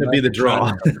 that's going to be the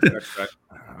draw.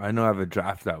 I know I have a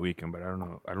draft that weekend, but I don't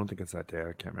know. I don't think it's that day.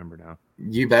 I can't remember now.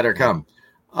 You better come.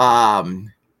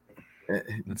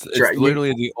 It's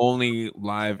literally the only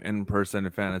live in-person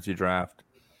fantasy draft.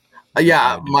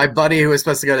 Yeah, my buddy who was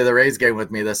supposed to go to the Rays game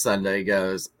with me this Sunday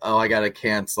goes, "Oh, I got to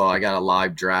cancel. I got a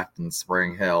live draft in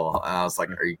Spring Hill." And I was like,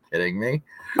 "Are you kidding me?"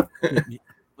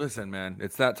 Listen, man,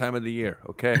 it's that time of the year,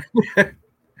 okay?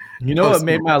 You know what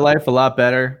made my life a lot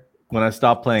better? When I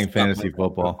stopped playing fantasy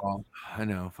football. I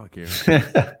know, fuck you.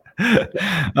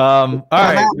 All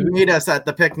right, meet us at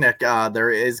the picnic. There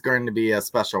is going to be a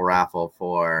special raffle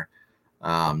for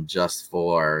just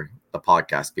for the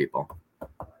podcast people.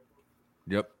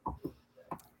 Yep.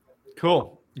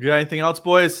 Cool. You got anything else,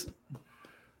 boys?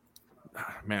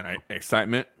 Man,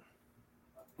 excitement.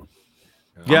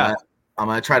 Yeah. I'm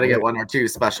gonna try to get one or two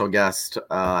special guests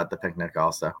at the picnic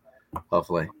also,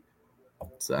 hopefully.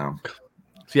 So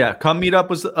yeah, come meet up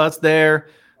with us there.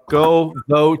 Go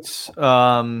vote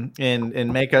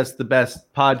and make us the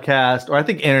best podcast, or I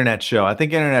think internet show. I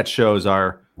think internet shows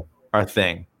are our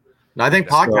thing. No, I think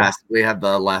podcast we have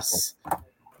the less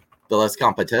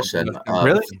competition.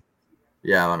 Really?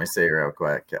 Yeah, let me see real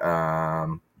quick.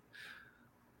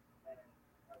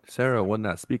 Sarah won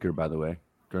that speaker, by the way,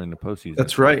 during the postseason.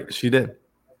 That's right, she did.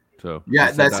 So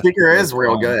yeah, that speaker is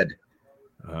real good.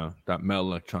 That Mel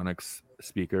Electronics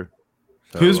speaker.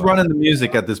 So, who's running the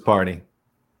music at this party?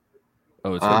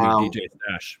 Oh, it's gonna be DJ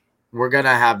Stash. We're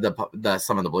gonna have the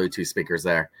some of the Bluetooth speakers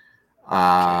there.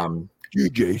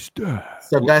 DJ Stash.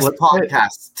 So best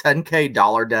podcast, $10K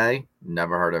Dollar Day.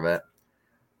 Never heard of it.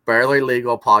 Barely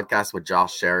Legal podcast with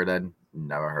Josh Sheridan.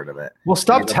 Never heard of it. Well,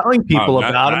 stop telling people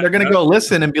about them. They're going to go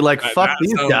listen and be like, fuck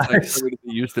these guys. Like somebody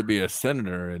that used to be a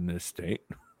senator in this state.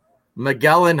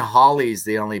 Miguel and Holly's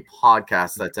the only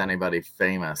podcast that's anybody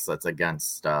famous that's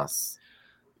against us.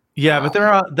 Yeah, but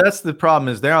that's the problem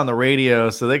is they're on the radio,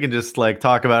 so they can just like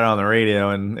talk about it on the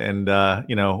radio, and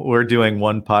we're doing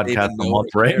one podcast a month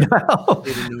right now.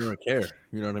 They didn't even care.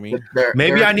 You know what I mean?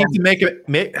 Maybe I need to make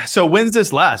it. So when's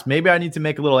this last? Maybe I need to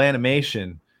make a little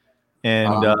animation.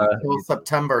 And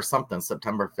September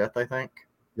 5th, I think.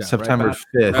 Yeah, September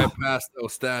 5th. Right past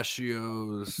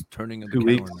Ostachios turning of the 2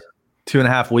 weeks. calendar.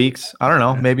 2.5 weeks. I don't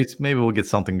know. Maybe we'll get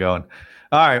something going.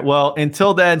 All right. Well,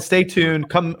 until then, stay tuned.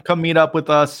 Come meet up with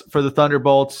us for the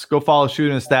Thunderbolts. Go follow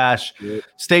Shooter and Stash. Yep.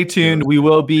 Stay tuned. We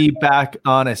will be back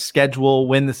on a schedule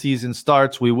when the season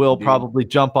starts. We will probably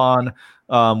jump on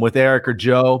with Eric or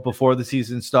Joe before the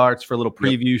season starts for a little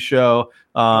preview show.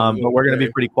 But we're going to be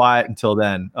pretty quiet until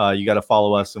then. You got to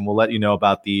follow us, and we'll let you know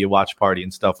about the watch party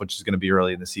and stuff, which is going to be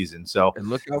early in the season. So, and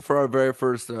look out for our very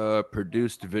first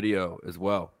produced video as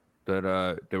well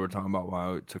that they were talking about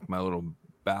while I took my little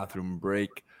bathroom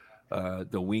break.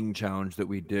 The wing challenge that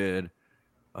we did.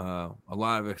 A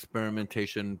lot of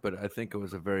experimentation, but I think it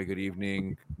was a very good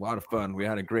evening. A lot of fun. We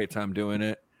had a great time doing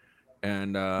it,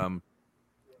 and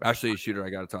actually, Shooter,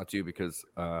 I got to talk to you because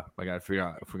I got to figure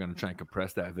out if we're going to try and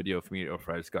compress that video for me or if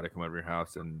I just got to come over your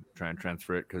house and try and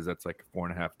transfer it because that's like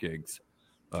 4.5 gigs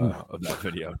of that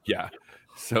video. Yeah.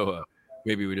 So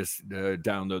maybe we just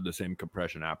download the same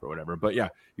compression app or whatever. But yeah,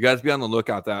 you guys be on the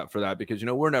lookout for that because,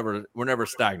 we're never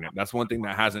stagnant. That's one thing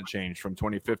that hasn't changed from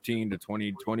 2015 to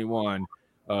 2021.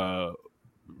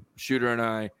 Shooter and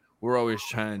I, we're always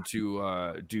trying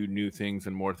to do new things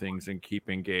and more things and keep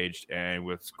engaged. And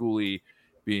with Schoolie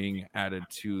being added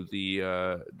to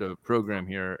the program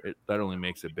here, that only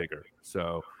makes it bigger.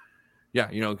 So yeah,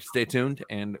 stay tuned,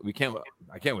 and I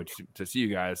can't wait to see you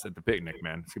guys at the picnic,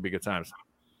 man. It's gonna be good times.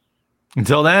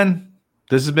 Until then,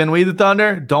 this has been We the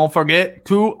Thunder. Don't forget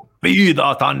to be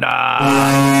the Thunder.